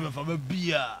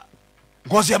baabia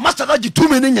because yɛ master no gye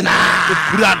tumi no nyinaa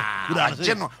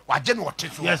wagye no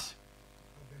wɔte so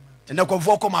ɛnɛ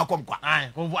kɔmfoɔ kɔm akɔm kwa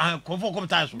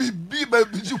bibi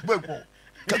babisi kubɛkɔ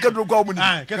kakaduro kwa mu ni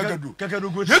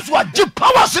kakaduro yesu agye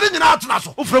power sere nyinaa atena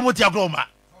so wofrɛ mu tia korɔ ma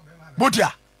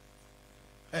motia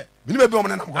mini baabi ɔmo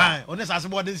nenam kwa ɔne sase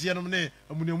bɔde nsiɛ nom ne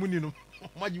amuniamuni nom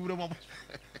magye wura mu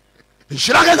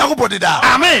nhyira ka nyankopɔn dedaa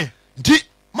amen nti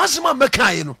masɛm a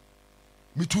mɛkae no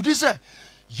metudi sɛ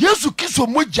yesu kristo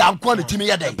mogya nkoa ne timi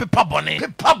yɛ dɛn pepa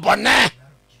bɔne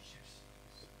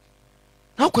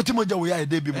na wokɔti mogya woyɛ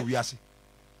ayɛdɛ bi mu wiase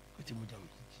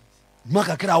ma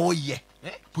kakra woyɛ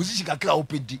position kakra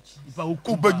wopɛdi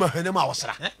wobadwuma hɛnem a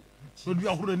wɔsra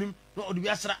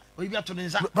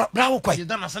bra wo kwae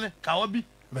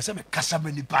bɛsɛ mekasa ma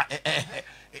nipa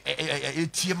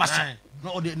ɛtie ma se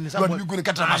ɔde bi gu ne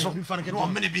katra ma so na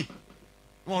ɔmene bi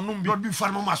ɔde bi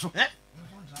fane moma so na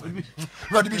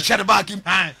ɔde bi hyɛ ne baakim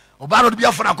ɔba na ɔde bi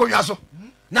afɔ no akɔnwa so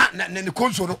na ne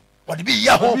konso no ɔde bi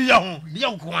yɛ ho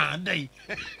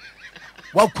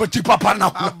wakwati papa na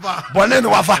bɔne ne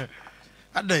wafa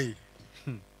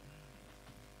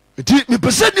nti mepɛ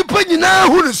sɛ nipa nyinaa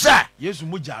hu no sɛ yesu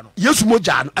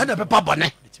mogya no ɛna bɛpa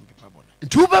bɔne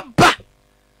nti wobɛba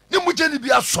ne mogya ne bi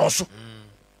asɔ so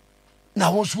na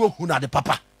wo nso wahu no ade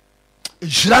papa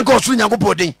nhyira nka ɔsoro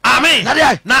nyankopɔn den amen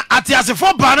na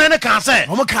ateasefoɔ baana ne kaa sɛ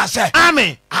ɔmo kaa sɛ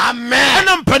amen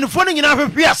ɛna mpanifoɔ no nyinaa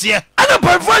hwehwe aseɛ ɛna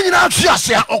mpanifoɔ nyinaa hwe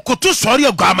aseɛ ɔkoto sɔre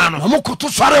aguama no ɔmo koto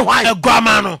sɔre hwan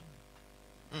aguama no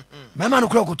mɛma no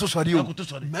kora koto sɔre o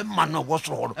mɛma no wɔ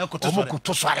soro hɔ no ɔmo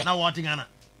koto sɔre na wɔte Ghana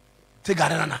te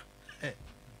gare nana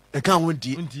ɛka wo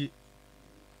ntie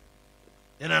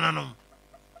yɛnananom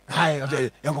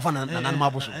yɛnkɔfa nananom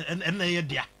abo so ɛnna yɛ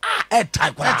dea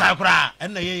ɛtae koraa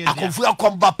ɛnna yɛ dea akɔmfo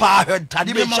akɔmba paa hwɛ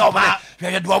ntade bɛhyɛ wɔmne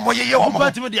hwɛyɛde ɔmɔ yɛyɛ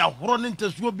wɔmɔ tumi de ahoro ne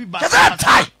ntasuo bi ba kɛsɛ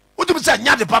ɛtae wotumi sɛ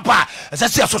nya de papa a ɛsɛ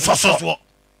sɛ ɛsosɔsoɔ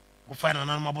wofa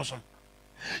nananom abosom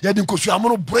yɛde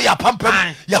nkosuamono borɔ yɛ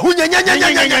apampam yɛho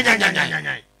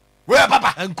nyanyanyanyanyanyanyanya woyɛ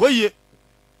papa ɛnkɔ yie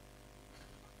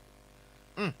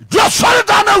dua sɔre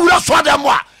da na wura sɔre dɛ mo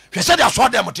a hwɛ sɛdeɛ asɔre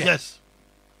dɛ mo teɛ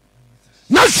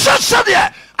na hwɛ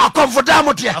sɛdeɛ akɔmfo da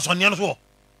mo teɛ asɔneɛ no soɔ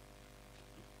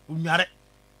onware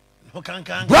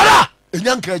kankan brada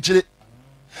ɛnya nka akyire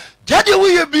gyadeɛ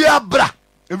woyɛ bia bra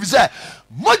ɛfisɛ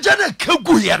mogya no ka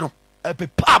guyɛ no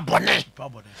ɛpepa bɔne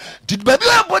nti baabi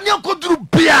a bɔne akɔduru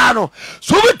biaa no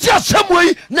sɛ wobɛti asɛm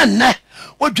yi ne nnɛ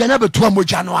wodwane abɛtua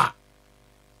mogya no a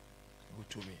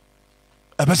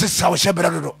ɛbɛsɛ sa wo hyɛ berɛ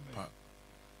dodo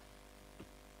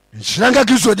nhyira nka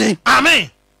kristo den amen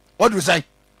wɔde sɛ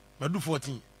Madu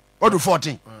 14. What do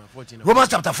 14? 14. Romans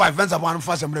chapter 5, verse 1,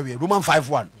 first Romans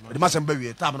 5:1. The must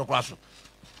be time no cross.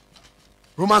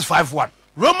 Romans 5:1.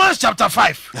 Romans chapter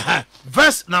 5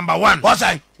 verse number 1. What's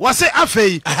I? Wase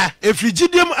afei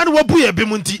efrigidium ane wabuye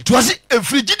bimunti. To was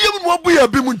efrigidium wabuye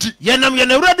bimunti. Yenam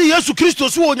yenawrade Yesu Kristo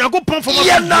so Onyankopon fama.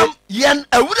 Yenam yen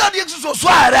awurade Yesu so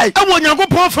arai. E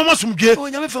Onyankopon fama sumdwe. O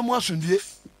nyame fama asundie.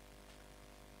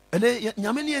 Ene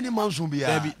nyame ne ani manso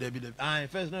bia. David. Ah,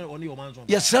 first no only your manso.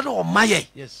 Yes, no o maye.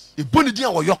 Yes. E boni dia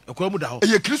wo yo. E kwa mu da ho. E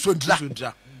ye Kristo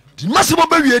ndra. Di masebo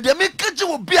ba wie de me kaje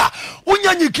wo bia.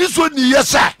 Onya nyi Kristo ni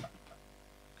yesa.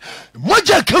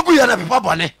 Mogya kagu ya na Pepa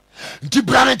bone nti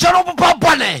brane ncha no Pepa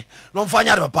bone no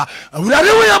mfanya de Pepa awurade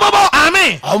wo ya baba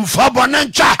Amen. amfa bone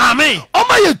ncha Amen.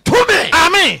 oma ye Tumi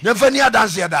Amen. ne fani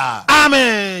adanse ya da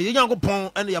Amen.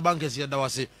 Yenyankopon ene ya bankese da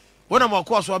wase. Wona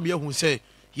makoa so abia hu se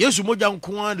Yesu mogya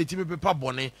nko an de timi Pepa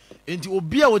bone enti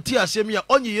obi a woti asem ya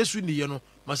onye Yesu ni ye no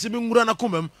masemi ngura na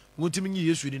komam wotimi nyi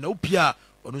Yesu ni na opia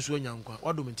ono so nyankwa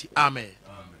wadom nti amen.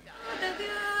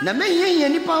 Na mehie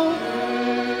nipa ho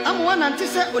amwa nante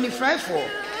se onifraifo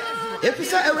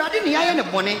efisa awurade ne yaye ne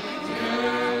bone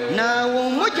na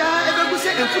won mogya ebegu se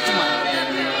emfutuma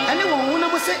ene won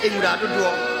honam se ewurade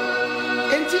do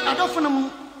enti adofo no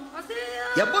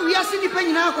yabo wiase nipa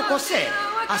nyina akokọ se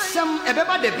asem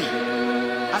ebeba dabi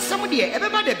asem de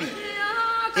ebeba dabi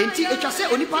enti etwa se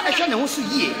onipa ehwe ne ho so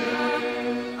yie.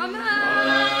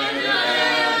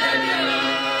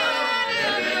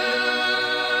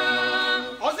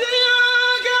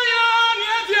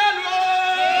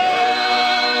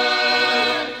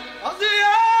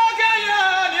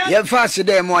 yɛmfa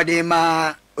aseda mu ɔde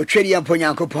ma otwari ampo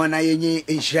Nyankopɔn na yɛnyi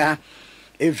nhyira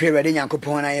ɛmfiri Awurade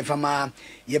Nyankopɔn na yɛmfa ma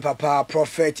yɛ papa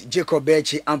prophet Jacob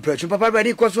Bechi amprɛtwo papa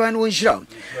Awurade kɔ so ha no wɔnhyira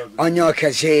ɔnyɛ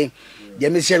ɔkɛse deɛ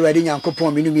mesɛ Awurade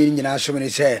Nyankopɔn menu mmienu nyinaa som ne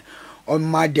sɛ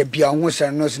ɔmma da bia ɔho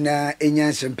sɛre no so na ɛnya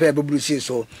nsɛmpɛ bɛburu sie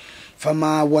so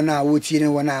fama wɔn a wɔtie ne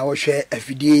wɔn a wɔhwɛ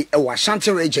afidie ɛwɔ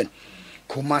Ashanti region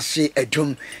Kumasi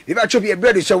Edum bibɛtwo bi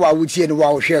ɛbrɛ de sɛ wɔ a wɔtie ne wɔ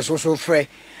a wɔhwɛ so so frɛ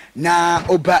na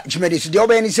oba jumedi so de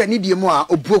oba ni se ni die mu a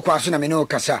obuo kwa so na me no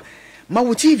kasa ma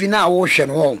wo TV na wo hwe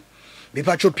no ho be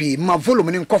pa chopi ma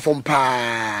volume ni nkofom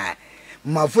pa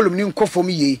ma volume ni nkofom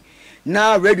yi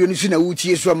na radio ni so na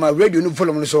wutie so ma radio ni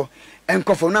volume no so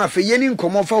nkofom na afa ye ni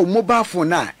nkomo fa wo mobile phone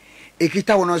na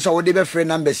ekita wo no so wo de be free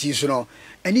number si so no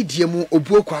ani die mu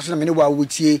obuo kwa so na me no wa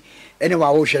wutie ene wa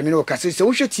wo hwe me no kasa se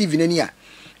wo hwe TV na ni a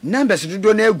numbers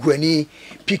do na aguani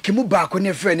pikimu ba ko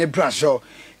ne frɛ ne braso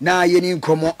na yeni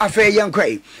nkomo afa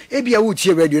yankwai ebia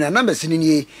wutie radio na numbers ni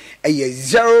ni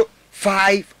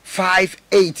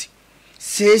 0558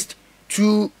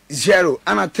 620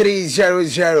 ana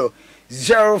 300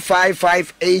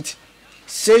 0558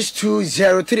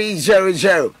 620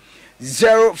 300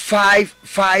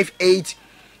 0558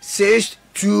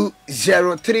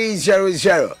 620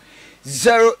 300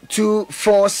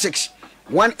 0246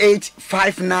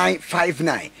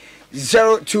 185959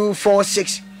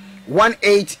 0246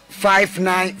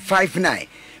 185959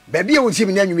 baby you see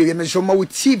me na nwie me so ma wo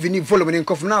TV ni volume ni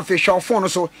nkofo na afa hwa phone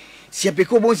so se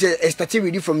peko bon se start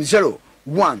ready from 0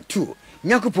 1 2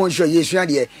 Nyakopon sho Yesu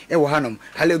ade e wo hanom.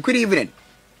 Hello, good evening.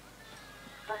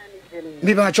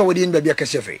 Me ba cho wodi baby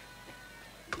akasefe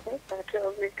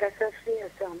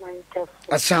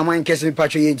asama nkese me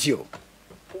pacho yenti o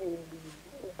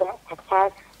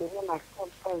papa na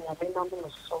sompa ya bena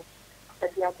mo so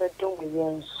ade abedo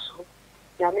yenso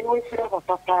ya me won sira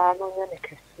papa no nya ne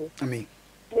kese amen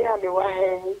me ame wa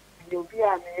he de obi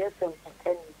a me yesem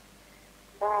pakani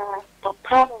na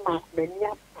papa ma me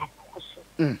nya papa so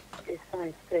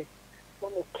sai say mo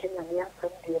me kenya nya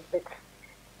sam de bet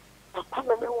papa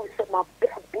me won se ma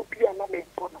obi a na me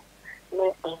bono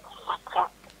me faka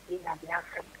ina nya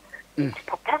sam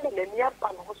papa me nya pa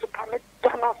no so ka me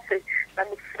dana se na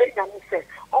me free na me say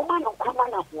o ma no kwama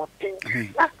na ho tin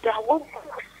na da won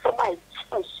so my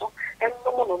so and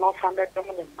no no from that no.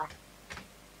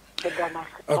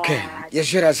 Okay, yes,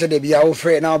 sure. I said, be our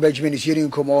friend now. Benjamin is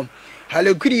hearing. Come on.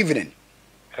 Hello, good evening.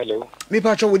 Hello. Me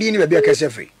patcho would you be a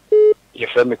casefe? Your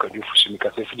friend could you for me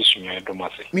casefe? I don't know.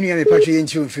 Meaning, I patcho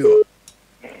into you.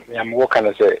 I'm walking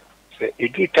as a say, you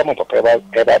do tell me, Papa,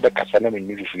 about the Casana and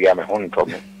you free. I'm a home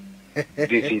problem.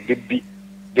 This is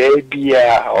baby,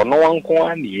 or no one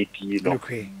can eat you.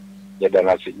 Okay. Then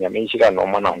I said, Yamisha, no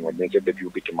man on the baby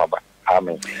will be to my back.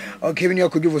 Amen. Okay, when you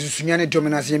could do was Sunyane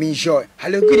Dominas, you mean sure.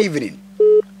 Hello, good evening.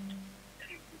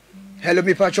 Hello,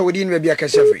 me patcho within baby a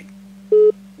casefe.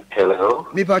 Hello.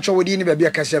 Me patcho within baby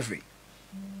a casefe.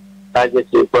 I just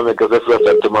came from a casefe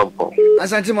at Mampo.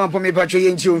 As Antimampo, me patcho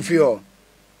into you feel.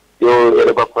 You get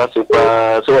a papa,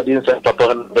 so I didn't say Papa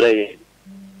and Bray.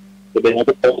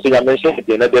 The mentioned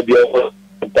the another be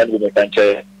done with the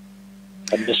country.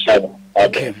 I'm just saying.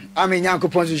 Okay. I mean, Yanko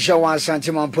Ponzi show one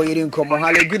Santimon Poyrin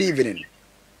Comohale. Good evening.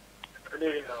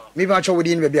 Me bacho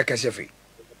within maybe a casefi.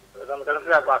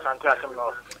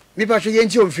 Me bacho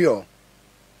yentio fio.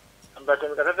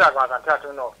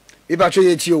 Me bacho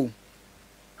yetio.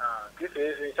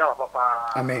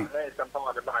 Amen.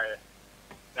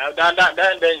 Now, then,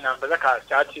 Belaka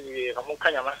started from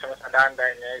Kanyama and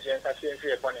then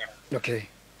Okay.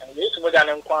 And this was an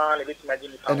inquiry with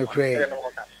Maggie and pray.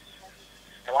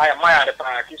 Why am I at the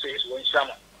park? He says, when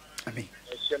summer. I mean,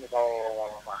 then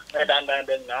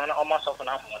almost of an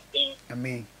hour thing. I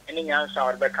mean, any answer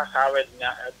or Becca Howard,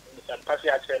 and Passy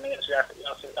at training as a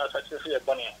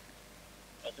bonnet.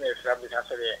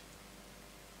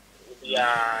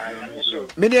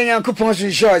 Many young coupons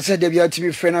in short said they are to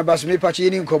be friend of us. Me patch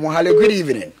in Comohale. Good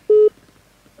evening.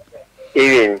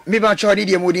 Even me bacho did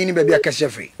you modini baby a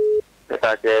casefi.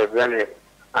 that very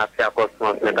after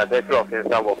cosmos, like a better of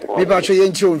himself. Me bacho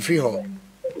yentio free ho.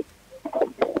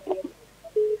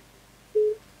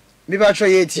 Me bacho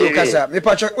yetio casa. Me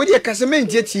pacho, what do you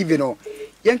casamenti TV no?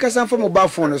 Young Cassan from mobile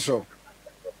phone or so.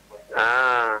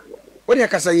 What do you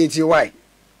casa yetio? Why?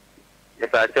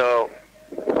 If I tell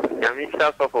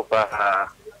Yamisha for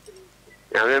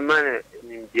Yaman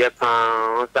in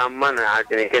Japan, some man I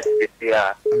can get this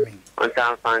year. On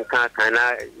some fan can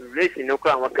I really no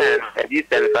crown what kind of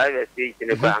decent 5 years in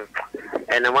the ground.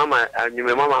 And a mama, and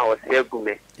your mama was here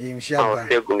gume.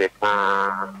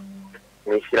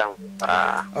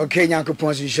 Okay, Yanko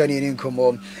Ponzi Shani in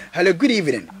Como. Hello, good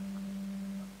evening.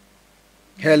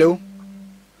 Hello.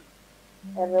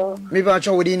 Hello. Me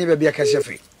bacho within baby a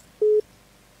casefi.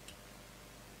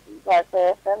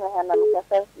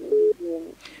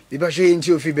 Biba show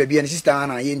into fi baby and sister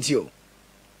Anna yentio.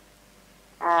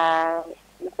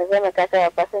 Mtazame kata ya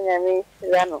pasenya mi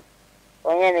sirano.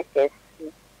 Wanyene kesi.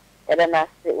 Eda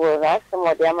nasi urasa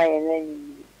modiama yene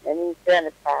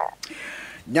sirano pa.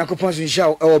 Nyako Ponzi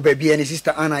show our baby and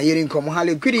sister Anna yerin come.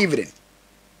 Hello, good evening.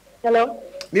 Hello.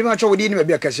 Biba show within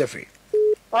baby a casefi.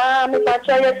 Me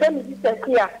pacho yese sister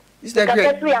Kia.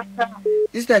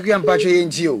 Sister Kia pacho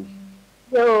yentio.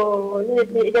 Yo,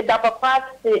 the double part,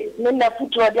 the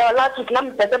put to a last week, I'm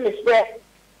the swear.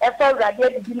 After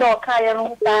graduate, you know,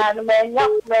 Kayan, and when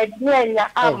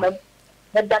you're arm,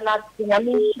 the Danasi, I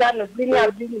mean, Shan, bring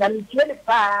out and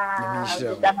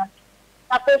 25.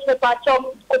 After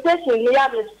Pacho, quotation, the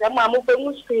others, I'm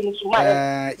moving screen.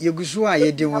 You go so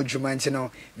I didn't want you know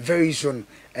very soon.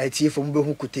 At here from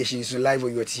Bohu quotations live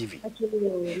on your TV.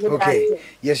 Okay,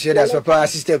 yes, that's Papa,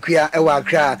 Sister Kia, Ewa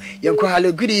Kra,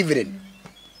 Yanko, good evening.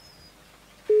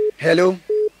 Hello.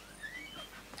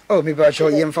 Oh, me bacho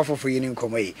yem fa for yin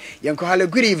come away. Yanko hello,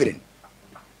 good evening.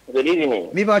 Good evening.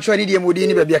 Me bacho ni dia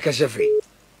modini ba bia kasefe.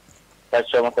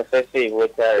 Pacho makasefe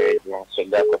water so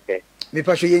da kofe. Me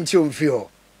pacho yenti o mfi ho.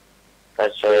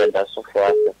 Pacho da so for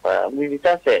us. Me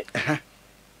bitase.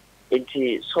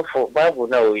 Enti so for Bible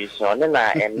na o iso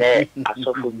na ene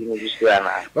asofo bi no bisu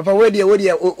ana. Papa we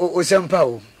dia o sempa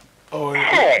o. Oh,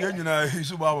 yenyina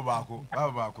isu baba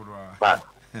baako do. Ba.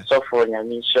 So for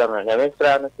Yamisha, never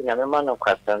try to man of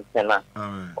Captain Sena.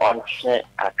 On a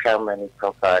camera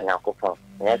proper Nakopo.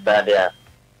 Yes,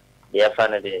 they are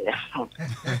funny.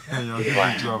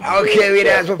 Okay, we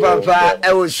dance for Papa.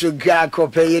 I was sugar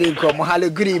copy. Hello,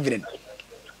 good evening.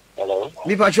 Hello.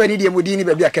 Me pacho ni dia modini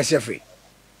ba bia kasefe.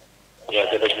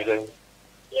 Yes,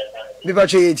 me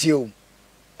pacho yetio.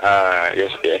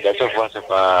 Yes, that's a force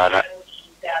of I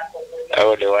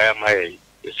would wire my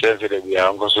sensitive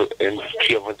so and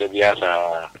for the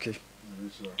biasa. Okay.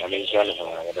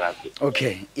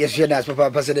 Okay. Yes, that's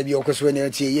Papa Pastor the Bioko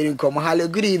Swinity. You come. Hello,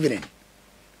 good evening.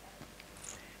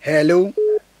 Hello.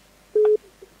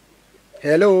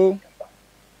 Hello.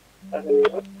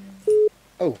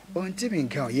 Oh, on Timmy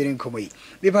count. You didn't come away.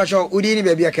 Me pacho udini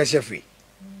baby a casefi.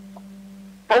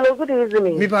 Hello, good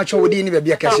evening. Me pacho udini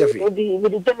baby a casefi.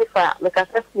 With the Jennifer, the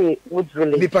casefi would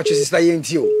really. Me pacho sister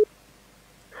yentio.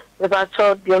 Me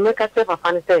pacho the Omega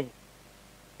Papa say.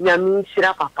 Yami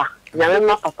shira Papa. Yami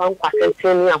Papa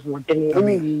kwasenteni ahudeni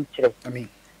eni yichire. Amen.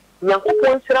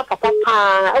 Yakopon shira Papa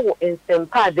pa ewo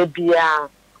ensempa de bia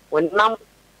wonam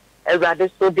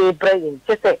Ewurade so de brain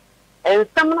chese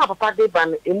ensem na Papa de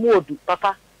ban emuodu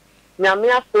Papa nyame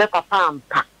afle Papa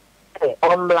ampa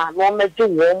omla no meje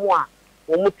wo mu a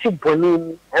wo mu ti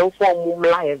boni enfo mu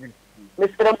mla heaven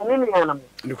mesere mu ni yana mu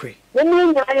lukwe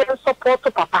ni nya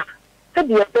support Papa se de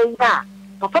be ya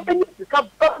Papa be ni ka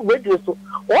ba radio so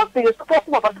o se support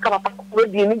Papa ka Papa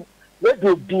radio ni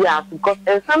radio bia because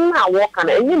ensem na wo kan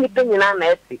enyi ni pe nyina na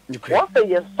eti o se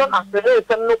ye so na se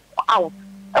no out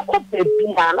a couple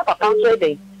of papa so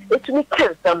day. It to me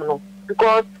can't some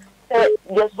because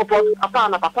you're supposed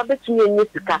upon a papa bet me in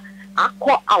Musica. I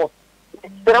call out.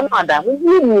 Mother,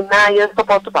 we now you're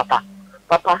supposed to papa.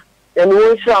 Papa, then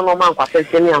we shall no man for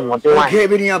okay,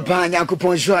 bring your band, Uncle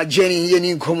Poncho, Jenny,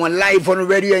 Yenin, come on live on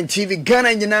radio and TV.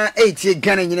 Ghana, you know, 80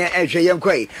 Ghana, you know,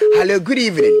 hello, good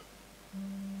evening.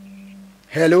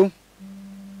 Hello.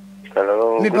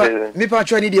 Hello. Me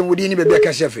patcho ni dem wodi ni be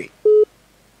beka shefe.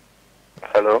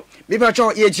 Hello. Me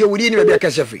patcho ye tie wodi ni be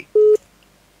beka shefe.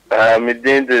 Me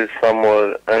din de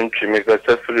Samuel Antwi me ka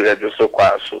shefe le joso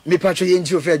kwaso. Me patcho ye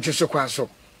nti ofe joso kwaso.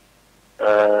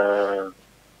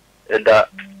 Eda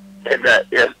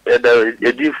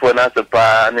yedi fo na se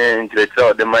pa ne ntretse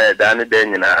o de ma eda ne de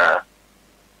nyina.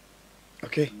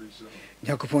 Okay.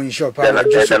 Yakupon insho pa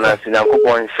joso na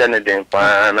sinakupon shene den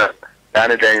pa na.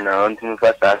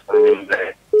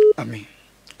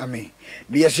 Amen.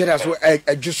 Be assured as well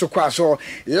just so kwaso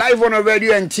live on a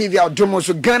radio and TV out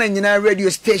so Ghana nyina radio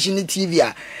station TV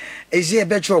is here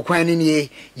better kwan ni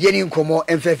yeni nkomo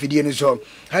emfa fidie ni so.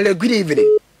 Hello, good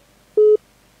evening.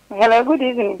 Hello, good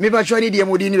evening. Me ba chwani die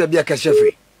modi ni ba bia ka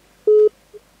shefe.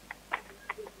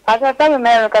 Asa ta me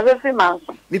Mary ka se free man.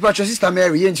 Me pa chwa sister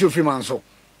Mary yenti free man so.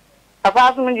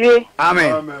 Papa asumdwe.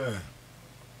 Amen. Amen.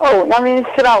 Oh, na me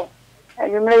siraw.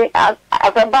 You may as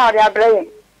about your brain.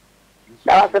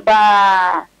 That was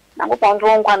about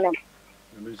Nango Kwan.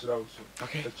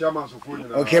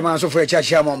 Okay, man, so for a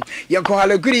chat, mom. You call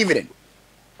hello, good evening.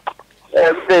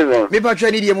 Me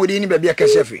patron need Modini, baby, a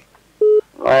casefi.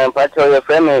 Patron, your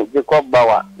friend, Jacob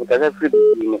Bauer, because every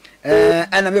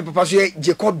and I may papa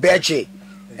Jacob Betchy.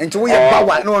 And to we have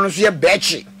Bauer, no one see a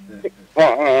Betchy.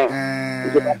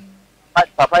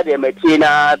 Papa de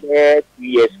Metina, 2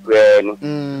 years grand.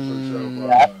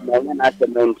 At the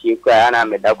Menti, Crana,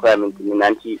 Medacram into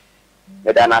Minanti,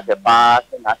 Medana, the pass,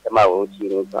 and after my own.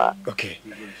 Okay.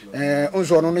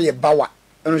 Also, only a Bauer,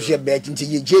 only see a bet into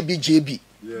JB.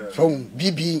 From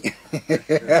BB.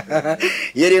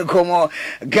 You didn't come on.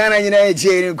 Ghana United,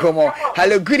 didn't come on.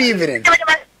 Hello, good evening.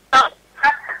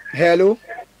 Hello.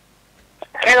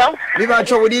 Hello. Leave our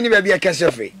trouble in maybe a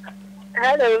cafe.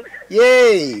 Hello.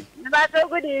 Yay.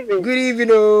 Good evening. Good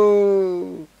evening.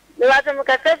 Oh. The water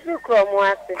Mucasefu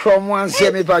from one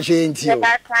semi patch into you.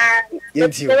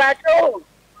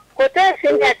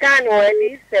 Quotation that can or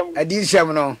at this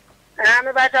no. I'm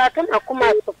about to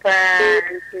Akuma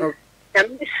Super.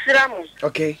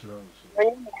 Okay.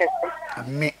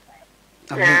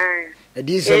 A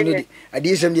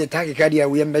decent the attack cardia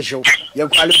we measure. You're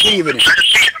quite even.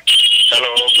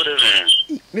 Hello, good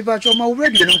evening. Me patch on my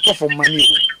radio and call for money.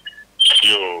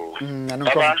 Yo,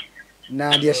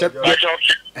 na dia se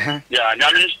ya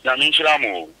nyami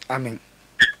shiramu. Amen.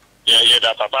 Ya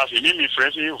da papa fi mi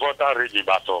friend fi voter ready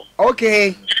bato.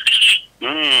 Okay.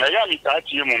 Ya mi ta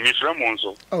ti mu mi friend mo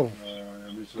nso. Oh.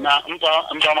 Na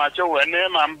mpa ma che we ne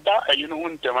ma mba ayi no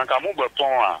hunte man ka mu be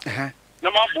pon a.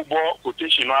 Na ma bubo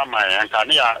quotation no ama ya nka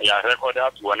ne ya record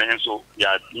at one nso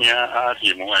ya nia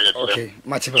ati mu ya tere. Okay,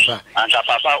 mate papa. Anka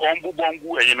papa on bubo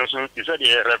ngu ayi no so ti se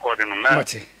de record no na.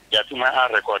 Mate. Ya tuma a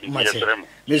record ni yesterem.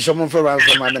 Me so mo for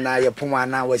ransom na ya poma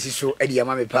na wasi so edi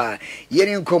ama me pa.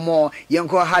 Yeni nkomo,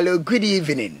 yenko hello, good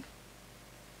evening.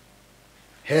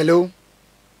 Hello.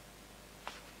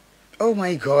 Oh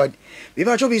my God. We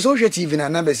have to social TV na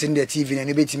number send the TV na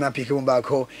nibeti ma pick mo back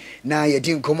ho na ye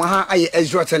din komo ha aye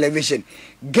Ezra television.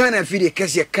 Ghana fi de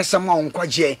kase kasama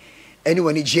onkwaje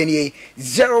anyone ni genie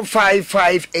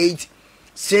 0558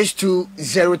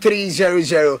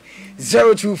 620300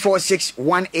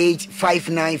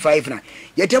 0246185959.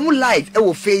 Yetemu live e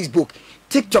wo Facebook,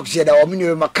 TikTok se da o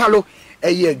minu makalo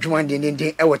e ye adwuma den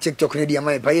e wo TikTok ne dia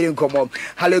mai pa yere nkomo.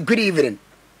 Hello, good evening.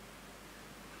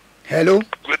 Hello.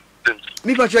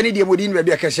 Me patcho ni dia modin be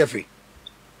bia kasefi.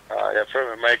 Ya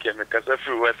friend Mike me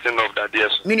kasefi western of that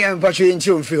yes. Me ni am patcho yin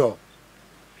chi onfi ho.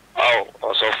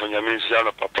 Also for nyame sia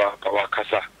no papa ka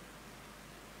wakasa.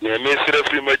 Ne me sire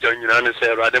free ma janyina ne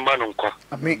se rade ma no nkwa.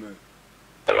 Amen.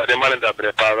 Rade ma nda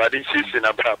prepare rade sisi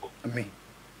na brabo. Amen.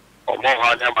 O mo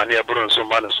ha na ma ne ebro nso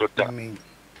ma no sota. Amen.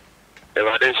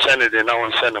 Rade shane de na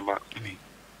won shane ma. Amen.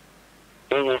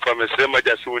 Ungu fa me sire ma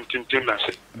jasi won tintim na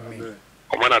se. Amen.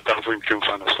 Omana tanfo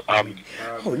ntwimfa no so. Amen.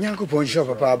 Oh, nyanko ponsho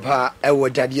papa e wo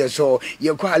dadie so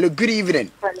ye kwa hello, good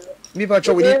evening. Me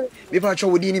patcho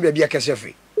wodi ni be bia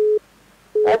kasefi.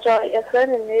 Acho your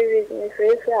friend me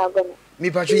face agona. Me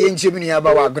patcho ye nche mi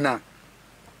aba wa agona.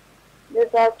 Me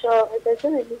patcho e se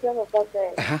ni bisa no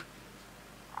papa.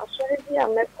 Asori bi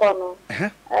ameko no.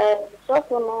 So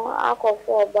for no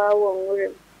akofo ba wo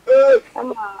nwure.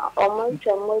 Ama omo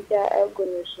ntwa Mogya ego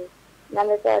no so. Na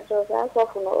me ta cho sa so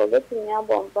fu no obetumi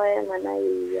abọ mpa e ma na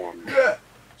yi ya.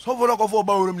 So for ko for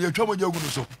ba worum ye twa Mogya gunu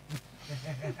so.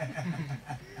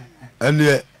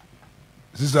 Ene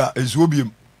sister ezu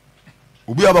obiem.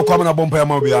 Obi abakwam na bompa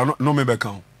ma obi no me be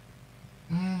kan.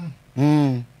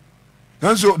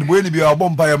 Nanso de boye ni bi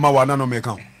abompa ma wa na no me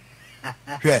kan.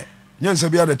 Hwe, nyansa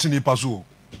bi ada Nipa so.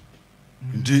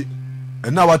 Ndi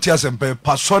ena wati asempe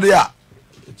pasode a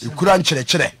ikura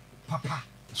nkyerɛkyerɛ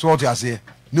so what you say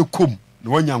ne kom ne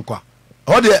wanya nkwa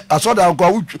o de asoda nkwa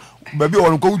wutu baabi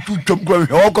won nkwa wutu twam kwa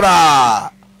hwe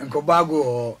okra nko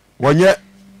bago wonye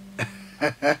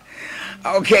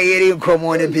okay yeri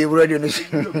nkomo ne people radio no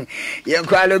ye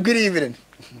kwalo good evening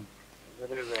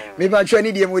me ba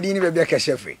chwani die modi ni baabi aka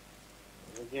shefe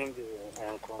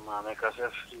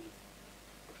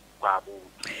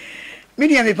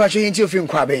mini ya me pa chwe nti ofi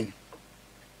nkwa ben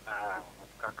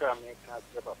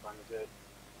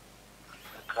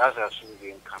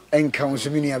enka so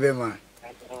mini abema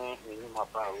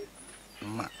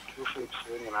ma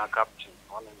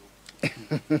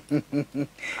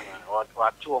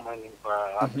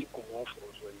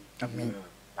amen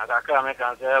nakaka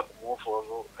meka nse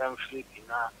kumufo emflip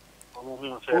na omuhu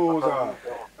nse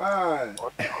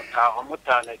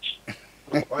omutanachi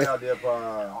oya de pa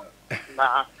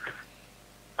na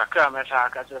nakaka meka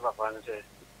akache papa nse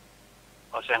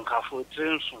osenkafo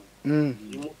trensu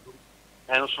imu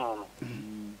enso no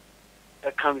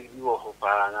e kan bi wo ho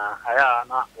para na aya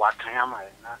na wakanya ma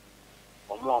na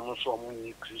omo so omo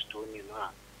ni Kristo ni na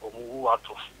omo wu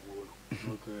atofu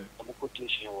okay omo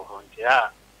quotation wo ho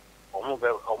ntia omo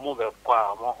be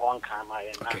kwa omo onka ma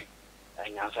na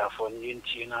enyansa fo ni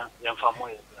nti na yemfa mo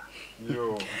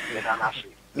yo me da na fi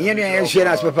me no ya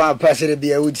share as papa pastor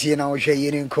bia utie na wo hwe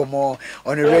yini nkomo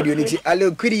on the radio niti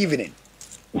hello good evening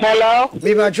Hello.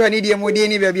 Me ba chwa ni die modi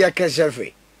ni bia aka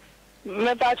shefe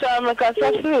Me pa cho me ka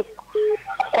so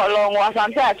kolongo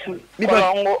asantatu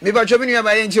kolongo me ba chwa mi nua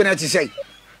ba ye nti na ti sei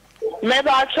me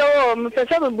ba cho me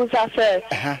pese be busa se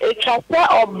e twase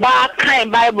oba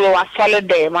kan bible wa solid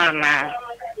day mana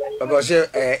baba se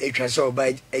e twase oba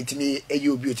etimi eyi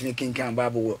obi otimi kinkan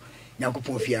bible wo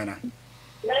Nyankopon fiana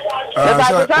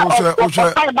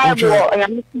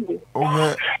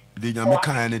ohe de nyame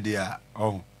kan ne dia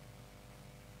oh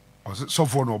so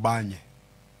for no banye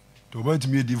to ba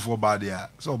timi di for ba dia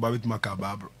so ba bit maka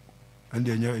babro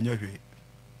ande enya hwe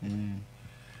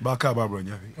ba ka babro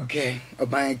enya hwe okay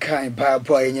oban kan ba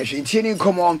boy enya hwe ntini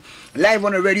nkomo live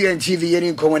on the radio and TV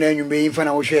yeni nkomo na nwumbe imfa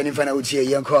na wo hwe ni fa na wo tie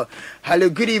yenko hello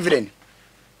good evening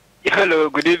hello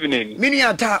good evening mini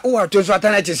ata o ato so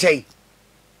ata na ti sei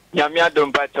nyame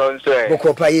adom pa chonso e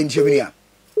boko pa ye ntio mini a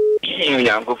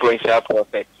yango provincial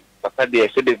prophet papa de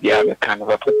se de bia me kan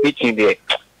ba preaching de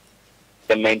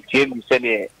the maintain me say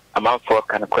the amount for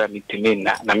kan kwa mitimi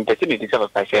na me pese me disa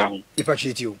papa she ho ipa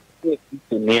chitio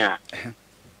ni a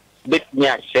bit ni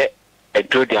a she e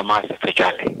do the amount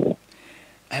spiritually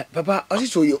papa osi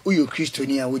so yo Kristo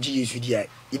ni a woji Yesu dia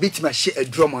ibetima she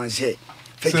adro man say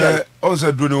se o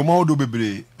se dro ne o ma odo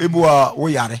bebre ebu a wo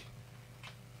yare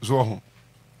so ho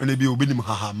ene bi obi nim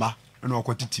hahama ene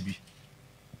okotiti bi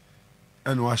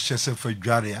ene wa hye se fa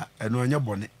dware a ene onya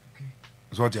bone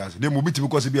so ti ase dem obi timi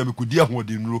ko se bia me kodi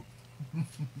ahode nuro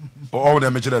o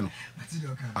na me kire no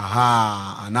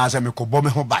aha ana se me ko bo me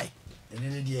ho bai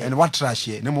ene wa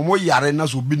trashe ne mo yare na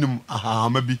so obi nim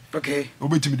hahama bi okay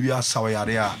obi timi bi asaw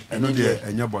yare a ene de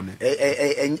enya bone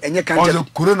enye kanje o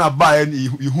corona bai ni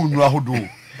ihu nuro ahodo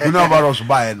no virus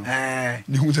bai no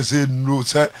ni hu se no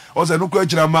se o se no ko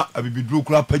akira ma abibiduro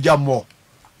kura pagya mo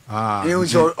you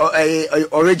so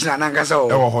original nankasa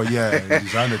o ho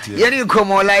design yeni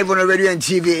come live on radio and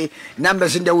TV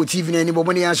numbers in the TV na ni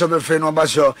bomo ni answer be friend no ba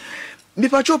so mi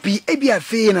pa chopi e bia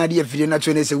fe na de afide na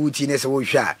to ne se wuti ne se wo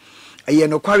hwa aye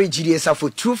no kware giri esa for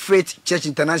True Faith Church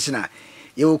International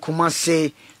ye wo kuma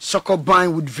say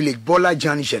Sokoban Wood Village Bola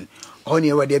Junction on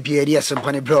your way be area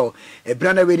sempane bro e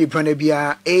branda we di branda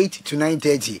bia 8 to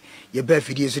 9:30 ye be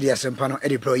afide so dia sempano e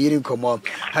di bro yeni come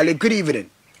hello good evening.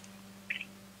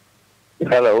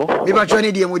 Hello. Mi pa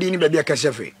chwani die modi ni baabi aka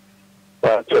shefe.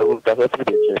 Pa cho ta fa ti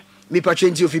che. Mi pa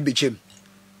chwenti ofi bechem.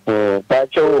 Pa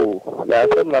cho la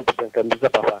sem na pesen bisa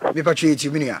papa. Mi pa chwenti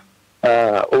minia.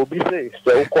 Obi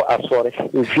se uko asore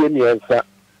mfie ni ensa.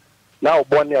 Na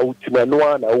obone a utima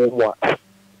no na wo mu a.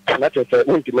 Na tete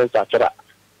untima nsa kira.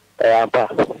 Ampa.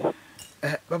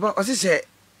 Baba o se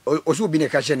osu obi ne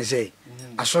ka che ne se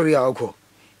asore a uko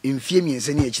mfie mi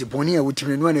ensa ni echi bone a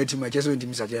utima no na utima che so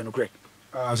untima nsa kira no kre.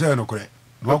 Say no kore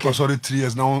no ko sorry 3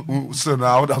 years now so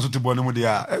now that so ti bone mu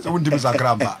dia e so ndimi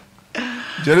sakramba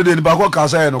jere de ni ba ko ka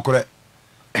say no kore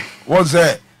won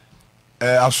say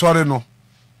asore no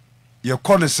ye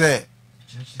ko ne say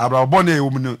abrabɔ ne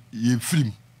ɛwɔ mu no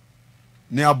yɛfirim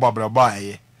ne abɔ abrabɔ a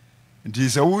ɛyɛ nti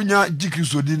sɛ wonya gye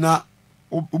Kristo di na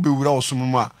wobɛwura wo som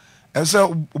mu a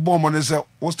ɛsɛ wobɔ mmɔ ne sɛ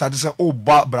wo starte sɛ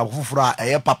wobɔ abrabɔ foforɔ a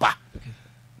ɛyɛ papa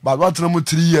but watena mu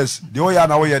 3 years deɛ woyɛ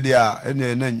na woyɛ deɛ a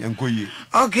ɛne ɛnkɔ yie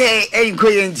okay ɛnkɔ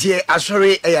yɛ ntie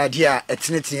asɔre ɛyɛ adeɛ a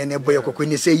ɛtenetene ne bɔyɛ kɔkɔ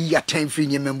ne sɛ yi atan firi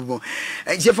nyɛma mu mu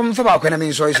ntie fam fa baakɔ na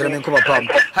mensɔre sɔre menkɔ papa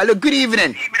hello good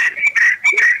evening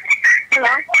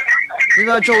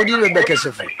Viva cho di le beke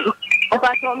se fo. O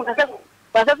pa cho mo ka se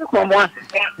ko mo.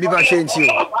 Mi ba che nti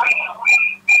o.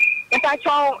 O pa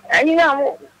cho ani na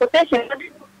mo protection.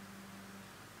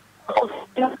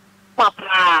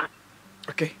 Papa.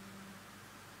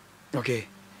 Okay.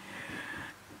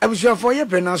 Abusua for ye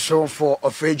brena so for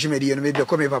ofrage media no me be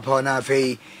ko me papa na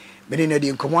afei me ne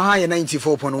di nkomo ha ye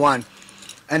 94.1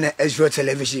 ana Ezra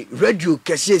television radio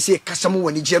kese kasamo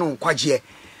wani je no kwagye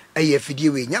aye fidie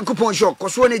we nyankopon show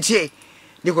koso ne tie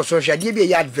ni koso hwade bia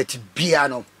ya advert bia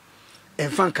no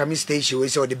enfan kami station we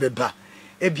say o de beba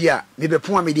e bia me be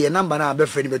pon me de number na be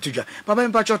frɛ ni betudwa papa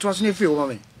mpa cho to so ne free wo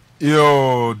me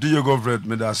yo DJ Government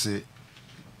me da se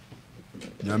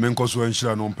nyame nkoso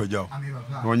anhira no mpagyaw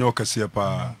na onye okase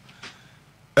pa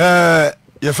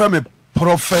ye fa me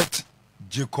prophet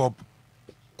Jacob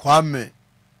Kwame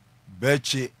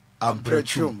Bechi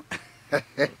Amprechum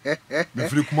me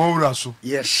free kuma so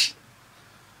yes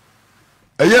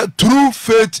True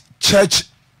Faith Church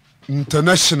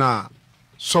International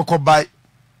Sokobai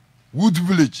Wood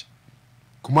Village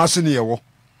Kumasi ne yewo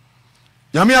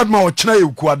nyame adma o kina ye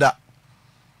kuada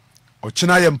o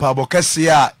kina ye mpabo kese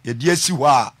a ye de asi ho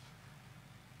a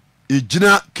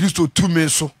ejina Kristo Tumi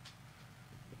so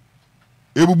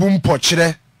ebubu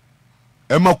mpokyere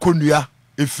ema konua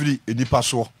efiri enipa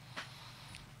so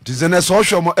dizene so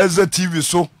hwemo Ezra TV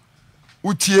so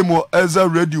utie mo Ezra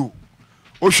radio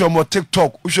hwemo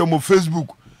TikTok hwemo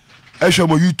Facebook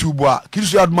hwemo YouTube a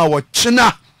Kristo adma wo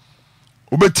kina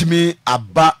obetimi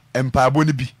aba empabo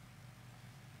ne bi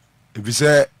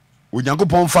ebise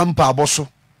onyankopon fa mpabo so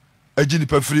agi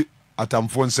nipa firi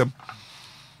atamfo nsem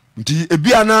nti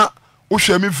ebia na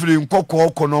hwemi firi nkokko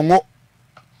konongo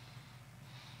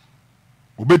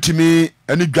obetimi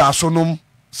ani dwaso nom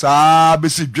saa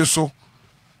besi dweso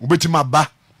obetimi aba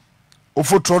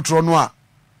ofo trotro no a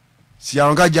si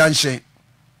anga janshen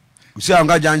usi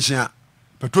anga janshen a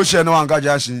petroshe no anga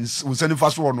janshen unsani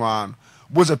faso no an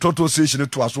bo se total station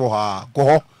to aso ha ko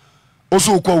ho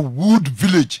oso ko Wood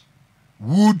Village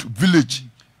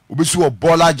obesi wo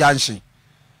Bola Janshen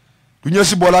dunya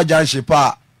si Bola Janshen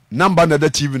pa number na da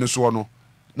TV no so no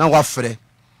na wa frɛ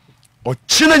o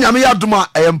chine nyame yadoma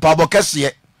empabo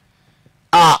kese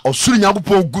a osuru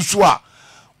nyankopon gusu a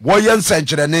wo ye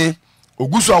nsenkyerene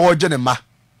ogusu a wo gye ne ma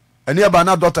ene aba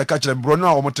na doctor ka kyerɛ bro no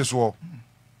a wo mte so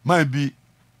man bi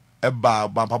eba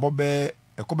bampabo be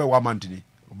ekobe wa mantini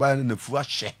oba na fu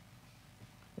ahye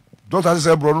doctor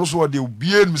say bro no so de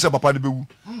obie nmi se papa ne bewu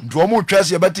nti wo mo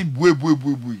twase yebati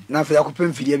buebuebuebu na fa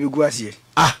yakopem fidie begu ase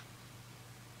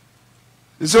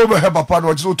ise obe he papa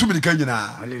no so tumi kan nyina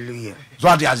hallelujah so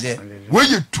ade ase we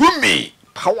ye tumi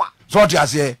power so ade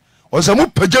ase o se mo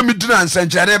pagya mi dina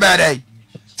nsenkyere be dai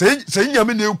se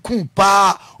nyame na eku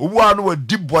pa owu anu wa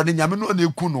dibone nyame no na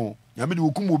eku no nyame de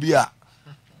oku obi a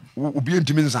obi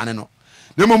ntimi nsane no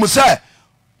ne mo se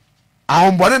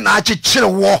ahombone na akyekere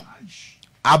wo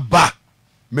aba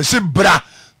mesi bra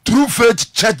True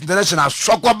Faith Church International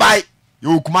Sokobai ye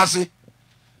okumase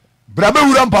bra be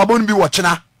wura mpabo no bi wo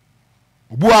kyena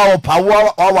obu a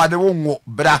opawo awade wo ngo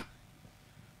bra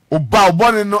oba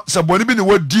obone no se bone bi ne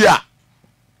wodi a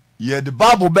ye the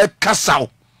Bible be kasaw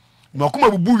na kuma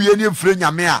bubu wie ne mfre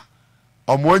nyame a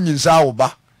omo anyinsa wo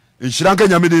ba enhyira nka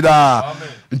nyame de da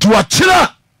nti wa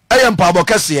kyena eye mpabo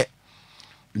kese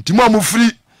nti mo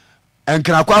amufri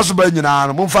enkra kwa so ba nyina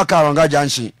no momfa Karanga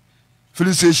Janshen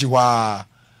fili seshi wa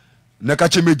na ka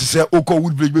chemeti se oko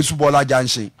Wood Village be su Bola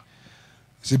Janshen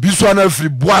se biso na firi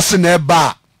boase na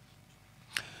eba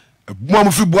mo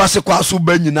amufri boase kwa so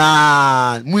ba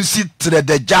nyina munsi tre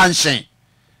de Janshen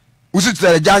usi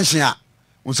tre de Janshen a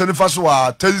unsani fa so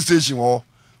wa tell station wo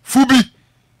fubi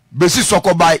besi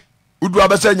Sokobai udu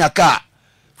abesa nyaka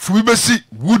fubi besi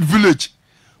Wood Village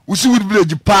usi Wood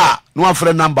Village pa no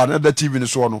afre number na da TV ni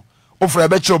so no ofra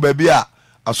be kire ba bia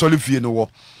asole fie no wo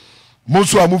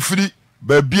monso amufiri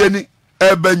ba bia ni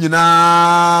eba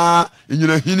nyina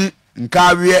nyina hini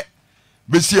nkawe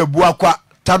besi abu akwa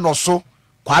tanoso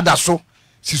kwada so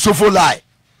si sofolai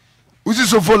usi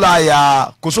sofolai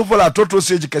ya ko sofolai trotro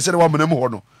stage kese wa menam ho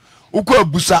no ukọ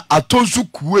abusa atonsu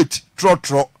Kuwait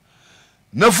trotro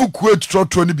nafu Kuwait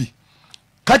trotro ni bi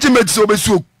kachimeti se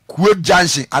obesi Kuwait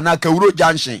Janshen ana Kawuro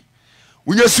Janshen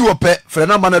wonya si wo pɛ frɛ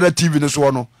number na da TV no so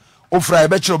no wo fra e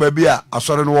be kyerɛ ba bi a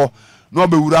asɔre no wo na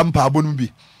obewura mpaabo no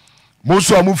bi mo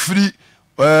so a mo firi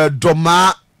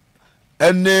dɔmaa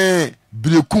ɛne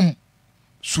birekum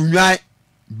sunwan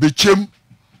bechem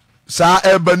saa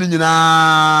ɛba no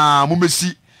nyinaa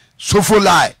momɛsi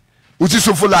sofolai wosi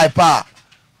sofolai pa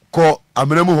kɔ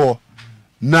amena mu hɔ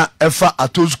na ɛfa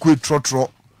atoskue trɔtrɔ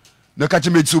na ka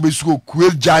kyɛ mɛti sɛ wobɛsi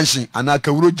kuel junction anaa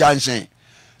kawuro junction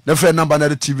na frɛ number na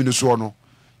de TV no soɔ no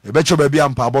yɛbɛkyɛ baabi a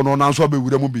mpaabɔ no nanso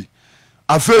abɛwura mu bi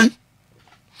afei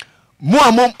mo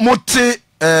a mote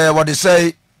wɔde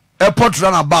sɛ airport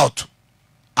runabout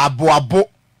aboabo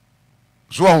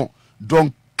so ho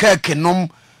don keke nom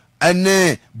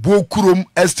ɛne bokurom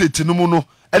estate no mu no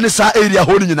ɛne saa area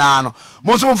hɔ no nyinaa no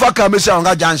mo nso momfa ka mɛsi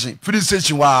awonga junction filling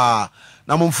station waa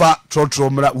na momfa trɔtrɔ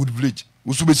mmra wood village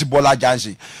woso bɛsi bɔla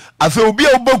junction afei obi a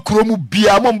woba kurom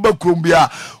bia mo mba kurom bia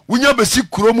wonya bɛsi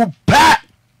kurom pɛ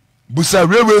busa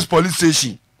railways police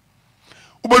station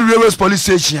woba railways police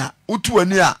station a wotu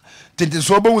ani a tete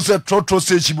so obawu sɛ trɔtrɔ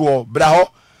station bi wɔ bra hɔ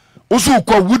woso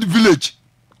kɔ wood village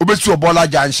wobɛsi bɔla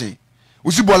junction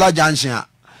wosi bɔla junction a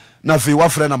na afei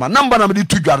wafrɛ nama number na mede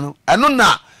to dwa no ɛno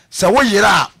na sɛ wo yere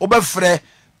a wobɛfrɛ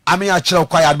ame akyerɛ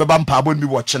kwa yɛ bɛba mpaabɔ no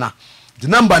bi wɔ kyena de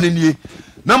number no nie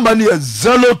number no yɛ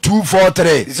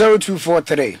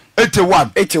 0243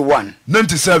 81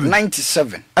 97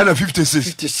 ɛna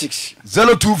 56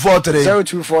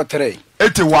 0243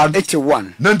 81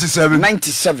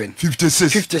 97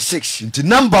 56 nti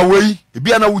number wei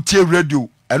ebia na wotie radio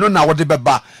ɛno na wode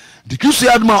bɛba de Kristo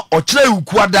yɛ adoma ɔkyerɛ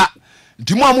wukuada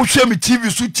nti mo a mohwɛ me TV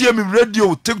so tie me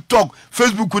radio TikTok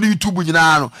Facebook ne YouTube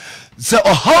nyinaa no sɛ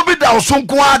ɔhaw bi da wo so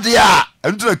nko ade a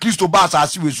ɛno tena Kristo ba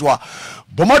asase we so a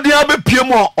bɔmmɔden abɛpie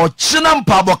mu a ɔkyena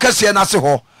mpaabɔ kɛseɛ no ase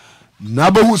hɔ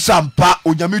na bɛhu sampa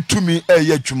onyame tumi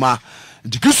ɛyɛ adwuma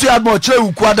nti Kristo yɛ adoma ɔkyerɛ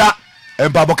wukuada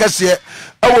mpaabɔ kɛseɛ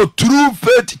ɛwɔ True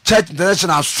Faith Church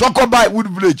International Sokobai Wood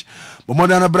Village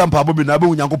bɔmmɔden no bra mpaabɔ bi na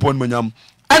bɛhu Nyankopɔn no manyam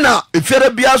ɛna efiara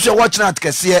bia so ɛwɔ kyena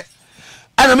kɛseɛ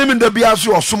ɛna mimi nda bia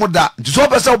so ɔsom da nti sɛ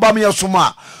wopɛ sɛ woba meyɛ som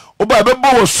a woba ɛbɛbɔ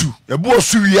wɔ su ɛbɔ wɔ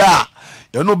su wie a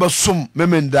yɛno wobɛsom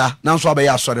mimi nda nanso abɛyɛ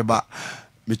asɔre ba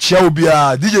mekyia wo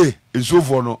biaa DJ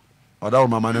nsuofoɔ no ɔda wo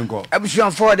mama ne nkɔ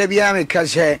abusuafoɔ da biaa meka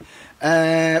sɛ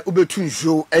wobɛtu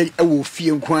nsuo ɛwɔ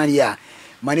fie nkoane a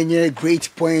ma ne nyɛ Great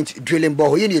Point Drilling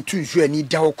Ball yɛne yɛtu nsuo ani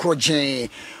da hɔ korɔ gyee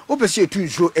wopɛ sɛ yɛtu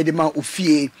nsuo de ma wo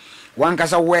fie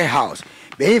wankasa warehouse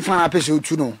bɛhi fa no apɛ sɛ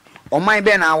wotu no ɔman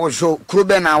bɛ na awɔ so kuro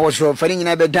bɛ na awɔ so fa ne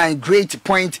nyinaa bɛdan Great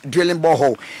Point Drilling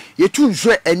Ball yɛtu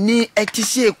nsuo ani ɛte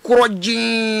sɛ korɔ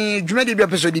gyee dwumadi bi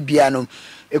apɛ sɛ de bia no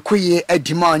ɛkɔyɛ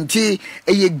adima nti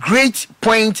ɛyɛ Great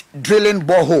Point Drilling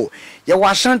Ball yɛwɔ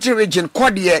Ashanti region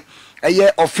kɔdeɛ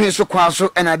ɛyɛ ɔfen so kwa so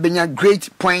ɛna bɛnya Great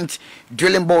Point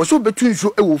Drilling Ball so bɛtu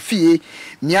nsuo ɛwɔ fie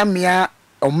miamia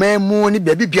ɔmamu ne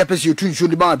baabi bia pɛ sɛ yɛtu nsuo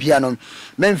de ba bia no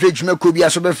memfrɛ dwuma kuro bia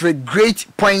so bɛfrɛ Great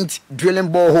Point Drilling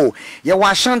Ball yɛwɔ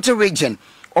Ashanti region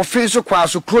ɔfen so kwa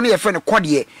so kuro no yɛfrɛ no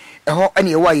kɔdeɛ ɛhɔ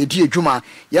ɛne ɛwɔ a yɛdi adwuma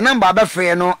yɛ number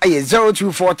bɛfrɛ no ɛyɛ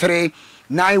 0243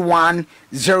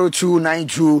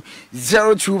 910292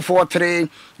 0243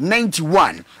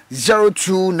 91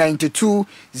 0292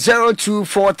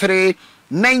 0243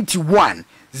 91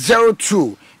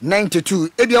 0292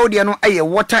 ebia wode no ɛyɛ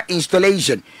water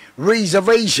installation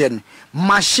reservation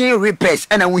machine repairs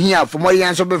and we here for more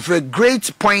years of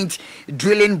Great Point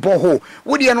Drilling Ball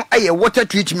wode no ɛyɛ water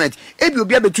treatment ebi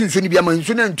obi abetu nso ni bia ma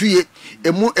nso na ntuye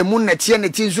emu netie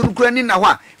nso kura ni na hɔ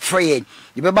a frɛ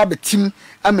yɛbɛba betim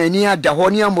amani ada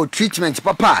hɔ ne amo treatment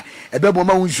papa ɛbɛbɔ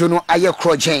ma nso no ayɛ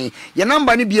krɔgyen yɛ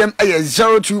number ni biam ɛyɛ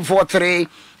 0243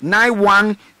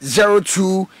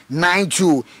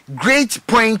 910292 Great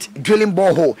Point Drilling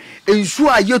Ball nsu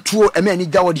a yetuo amani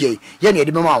da wɔ de yɛ ne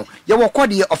de bɛma wo yɛ wɔ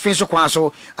kɔde ɔfen so kwan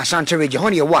so Asante region hɔ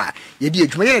ne yɛ wɔ a yɛdi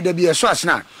adwuma yɛ ne da bi yɛ so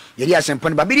asena yɛdi asɛmpa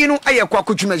no ba bidi no ayɛ kɔ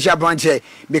akotwuma zia branche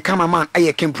be cameraman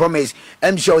ayɛ King Promise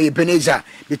MC oyɛ Beneza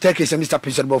be take Mr.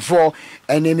 President before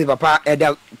ɛne me papa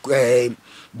ɛda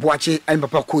Boache and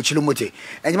Papa Coach Lumote.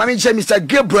 And Mammy Mr.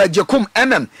 Gabriel Jacom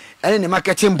MM and the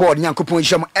marketing board, Yankopon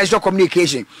Sham, Azure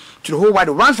Communication to the whole wide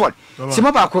Ranford.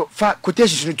 Simaba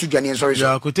quotations to Johnny. Sorry,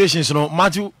 quotations, you know,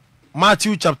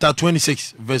 Matthew chapter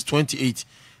 26, verse 28.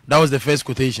 That was the first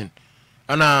quotation.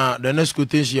 And the next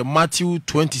quotation, Matthew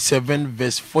 27,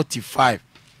 verse 45.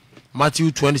 Matthew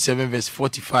 27, verse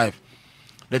 45.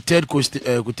 The third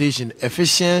quotation,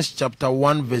 Ephesians chapter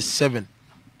 1, verse 7.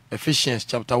 Ephesians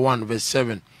chapter 1 verse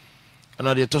 7. And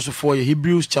the Apostle 4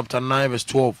 Hebrews chapter 9 verse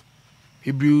 12.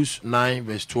 Hebrews 9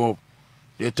 verse 12.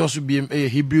 The Apostle BMA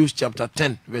Hebrews chapter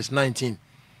 10 verse 19.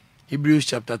 Hebrews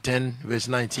chapter 10 verse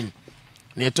 19.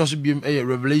 The Apostle BMA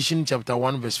Revelation chapter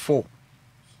 1 verse 4.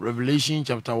 Revelation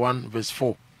chapter 1 verse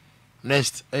 4.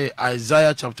 Next,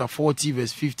 Isaiah chapter 40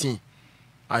 verse 15.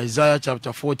 Isaiah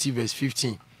chapter 40 verse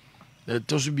 15.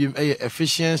 That also be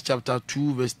Ephesians chapter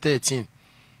 2 verse 13.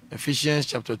 Ephesians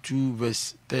chapter 2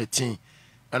 verse 13.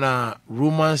 And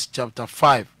Romans chapter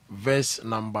 5 verse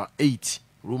number 8.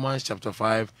 Romans chapter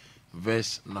 5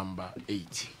 verse number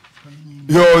 8.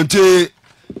 Yo nti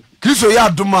Kristo ya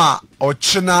doma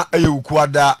ochina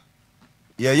eyukwada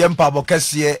ye yempa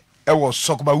bokese ewo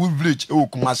Sokoba village ewo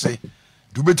Kumase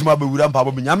du betima ba wura mpa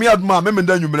bo nyame adoma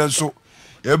memenda nwumere nso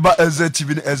eba Eze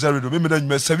TV ni Eze Radio memenda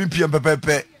nwumere 7 pm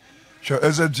pepepe sho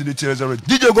Eze TV ti Eze Radio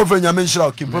DJ go for nyame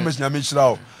nshira Kim Promise nyame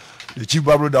nshira the chief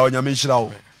babro da nyame nshira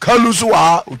kalu so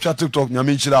wa utwa TikTok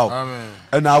nyame nshira amen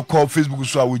ena akọ Facebook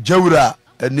so a wo jawura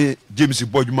ene James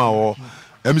Bodjuma wo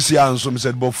MC anso me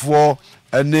said before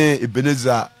ene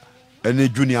Ebenezer ene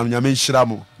Junior nyame nshira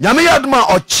mo nyame yadoma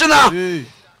ochina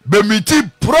bemiti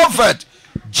prophet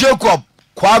Jacob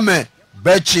Kwame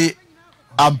Bechi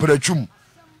Amprechum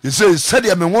he say said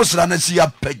ya me wosra na si ya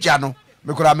pagya no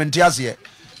me kora mente ase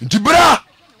ntibra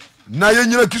na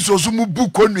yenyira Kristo so mu bu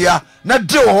konua na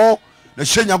de ho na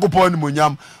hye Nyankopɔn ni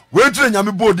monyam we tire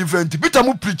nyame bo different Peter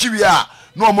mu preach wi a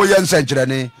na omo ye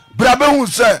nsenkyerene bra be hu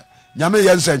se nyame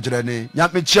ye nsenkyerene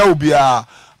nyame chia obi a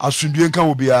asundue nka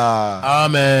obi a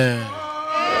amen.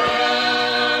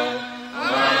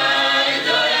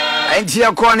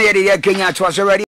 Entia kone ye Kenya to